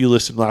 we hope you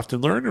listened, laughed,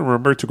 and learned. And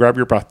remember to grab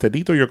your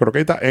pastelito, your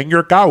croqueta, and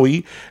your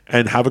kawi.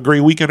 And have a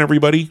great weekend,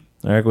 everybody.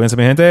 All right, cuídense,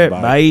 mi gente.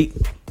 Bye.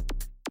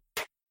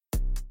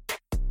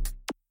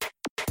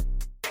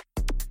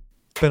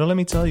 Pero Let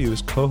Me Tell You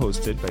is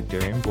co-hosted by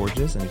Darian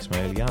Borges and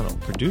Ismaeliano,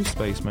 produced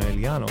by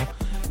Ismaeliano,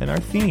 and our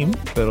theme,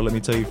 Pero Let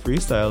Me Tell You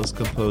Freestyle, is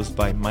composed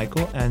by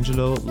Michael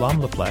Angelo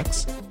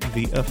Lomlaplex,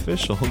 the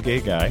official gay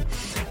guy.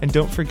 And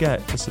don't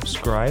forget to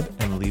subscribe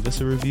and leave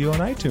us a review on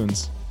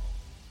iTunes.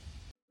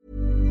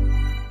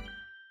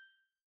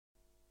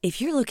 If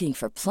you're looking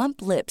for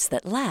plump lips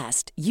that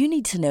last, you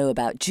need to know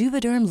about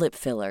Juvederm lip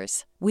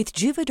fillers. With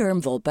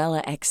Juvederm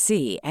Volbella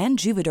XC and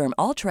Juvederm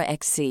Ultra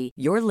XC,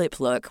 your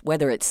lip look,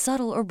 whether it's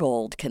subtle or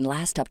bold, can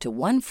last up to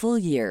 1 full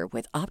year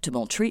with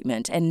optimal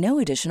treatment and no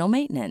additional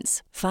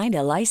maintenance. Find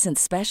a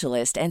licensed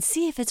specialist and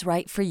see if it's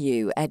right for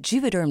you at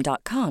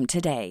Juvederm.com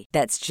today.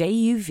 That's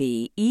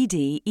JUVEDERM.com.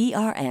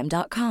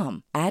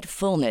 Add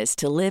fullness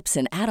to lips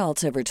in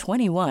adults over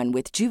 21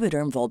 with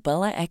Juvederm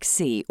Volbella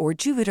XC or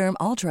Juvederm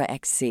Ultra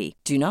XC.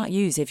 Do not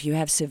use if you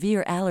have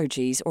severe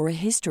allergies or a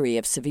history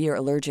of severe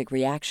allergic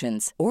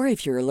reactions, or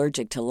if you're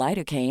allergic to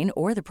lidocaine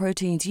or the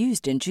proteins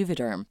used in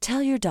Juvederm.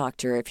 Tell your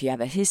doctor if you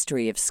have a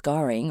history of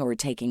scarring or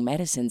taking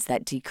medicines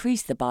that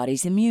decrease the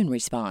body's immune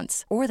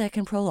response or that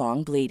can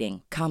prolong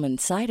bleeding. Common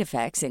side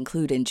effects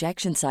include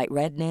injection site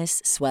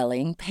redness,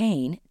 swelling,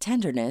 pain,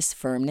 tenderness,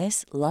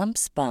 firmness,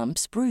 lumps,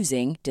 bumps,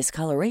 bruising,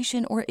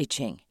 discoloration, or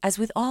itching. As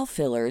with all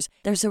fillers,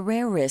 there's a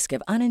rare risk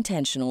of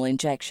unintentional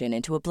injection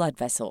into a blood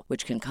vessel,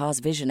 which can cause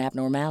vision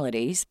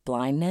abnormalities,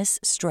 blindness,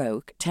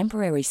 stroke,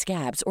 temporary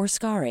scabs, or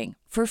scarring.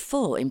 For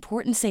full,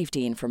 important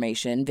safety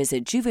information,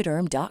 visit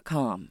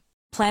Juvederm.com.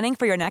 Planning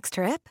for your next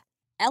trip?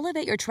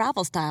 Elevate your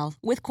travel style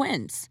with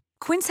Quince.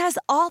 Quince has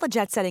all the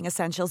jet-setting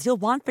essentials you'll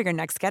want for your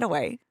next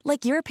getaway,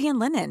 like European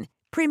linen,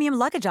 premium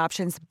luggage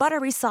options,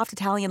 buttery soft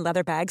Italian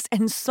leather bags,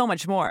 and so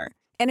much more.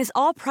 And is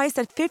all priced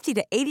at 50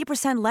 to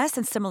 80% less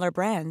than similar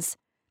brands.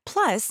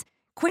 Plus,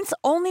 Quince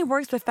only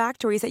works with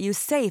factories that use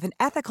safe and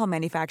ethical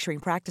manufacturing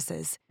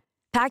practices.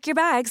 Pack your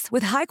bags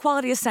with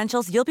high-quality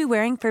essentials you'll be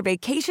wearing for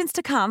vacations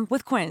to come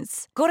with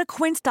Quince. Go to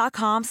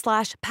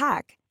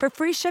quince.com/pack for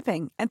free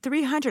shipping and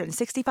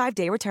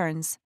 365-day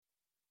returns.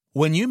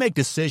 When you make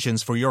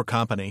decisions for your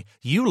company,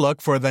 you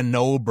look for the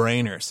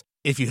no-brainers.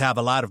 If you have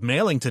a lot of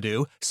mailing to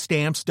do,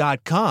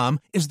 Stamps.com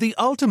is the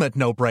ultimate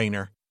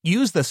no-brainer.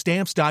 Use the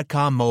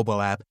Stamps.com mobile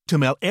app to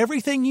mail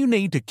everything you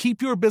need to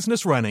keep your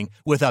business running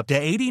with up to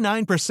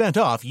 89%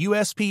 off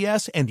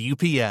USPS and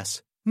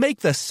UPS.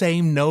 Make the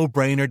same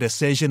no-brainer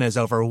decision as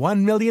over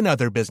 1 million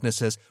other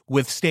businesses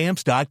with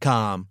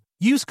Stamps.com.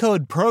 Use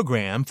code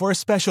PROGRAM for a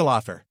special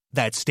offer.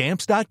 That's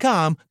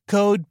Stamps.com,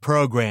 code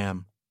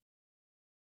PROGRAM.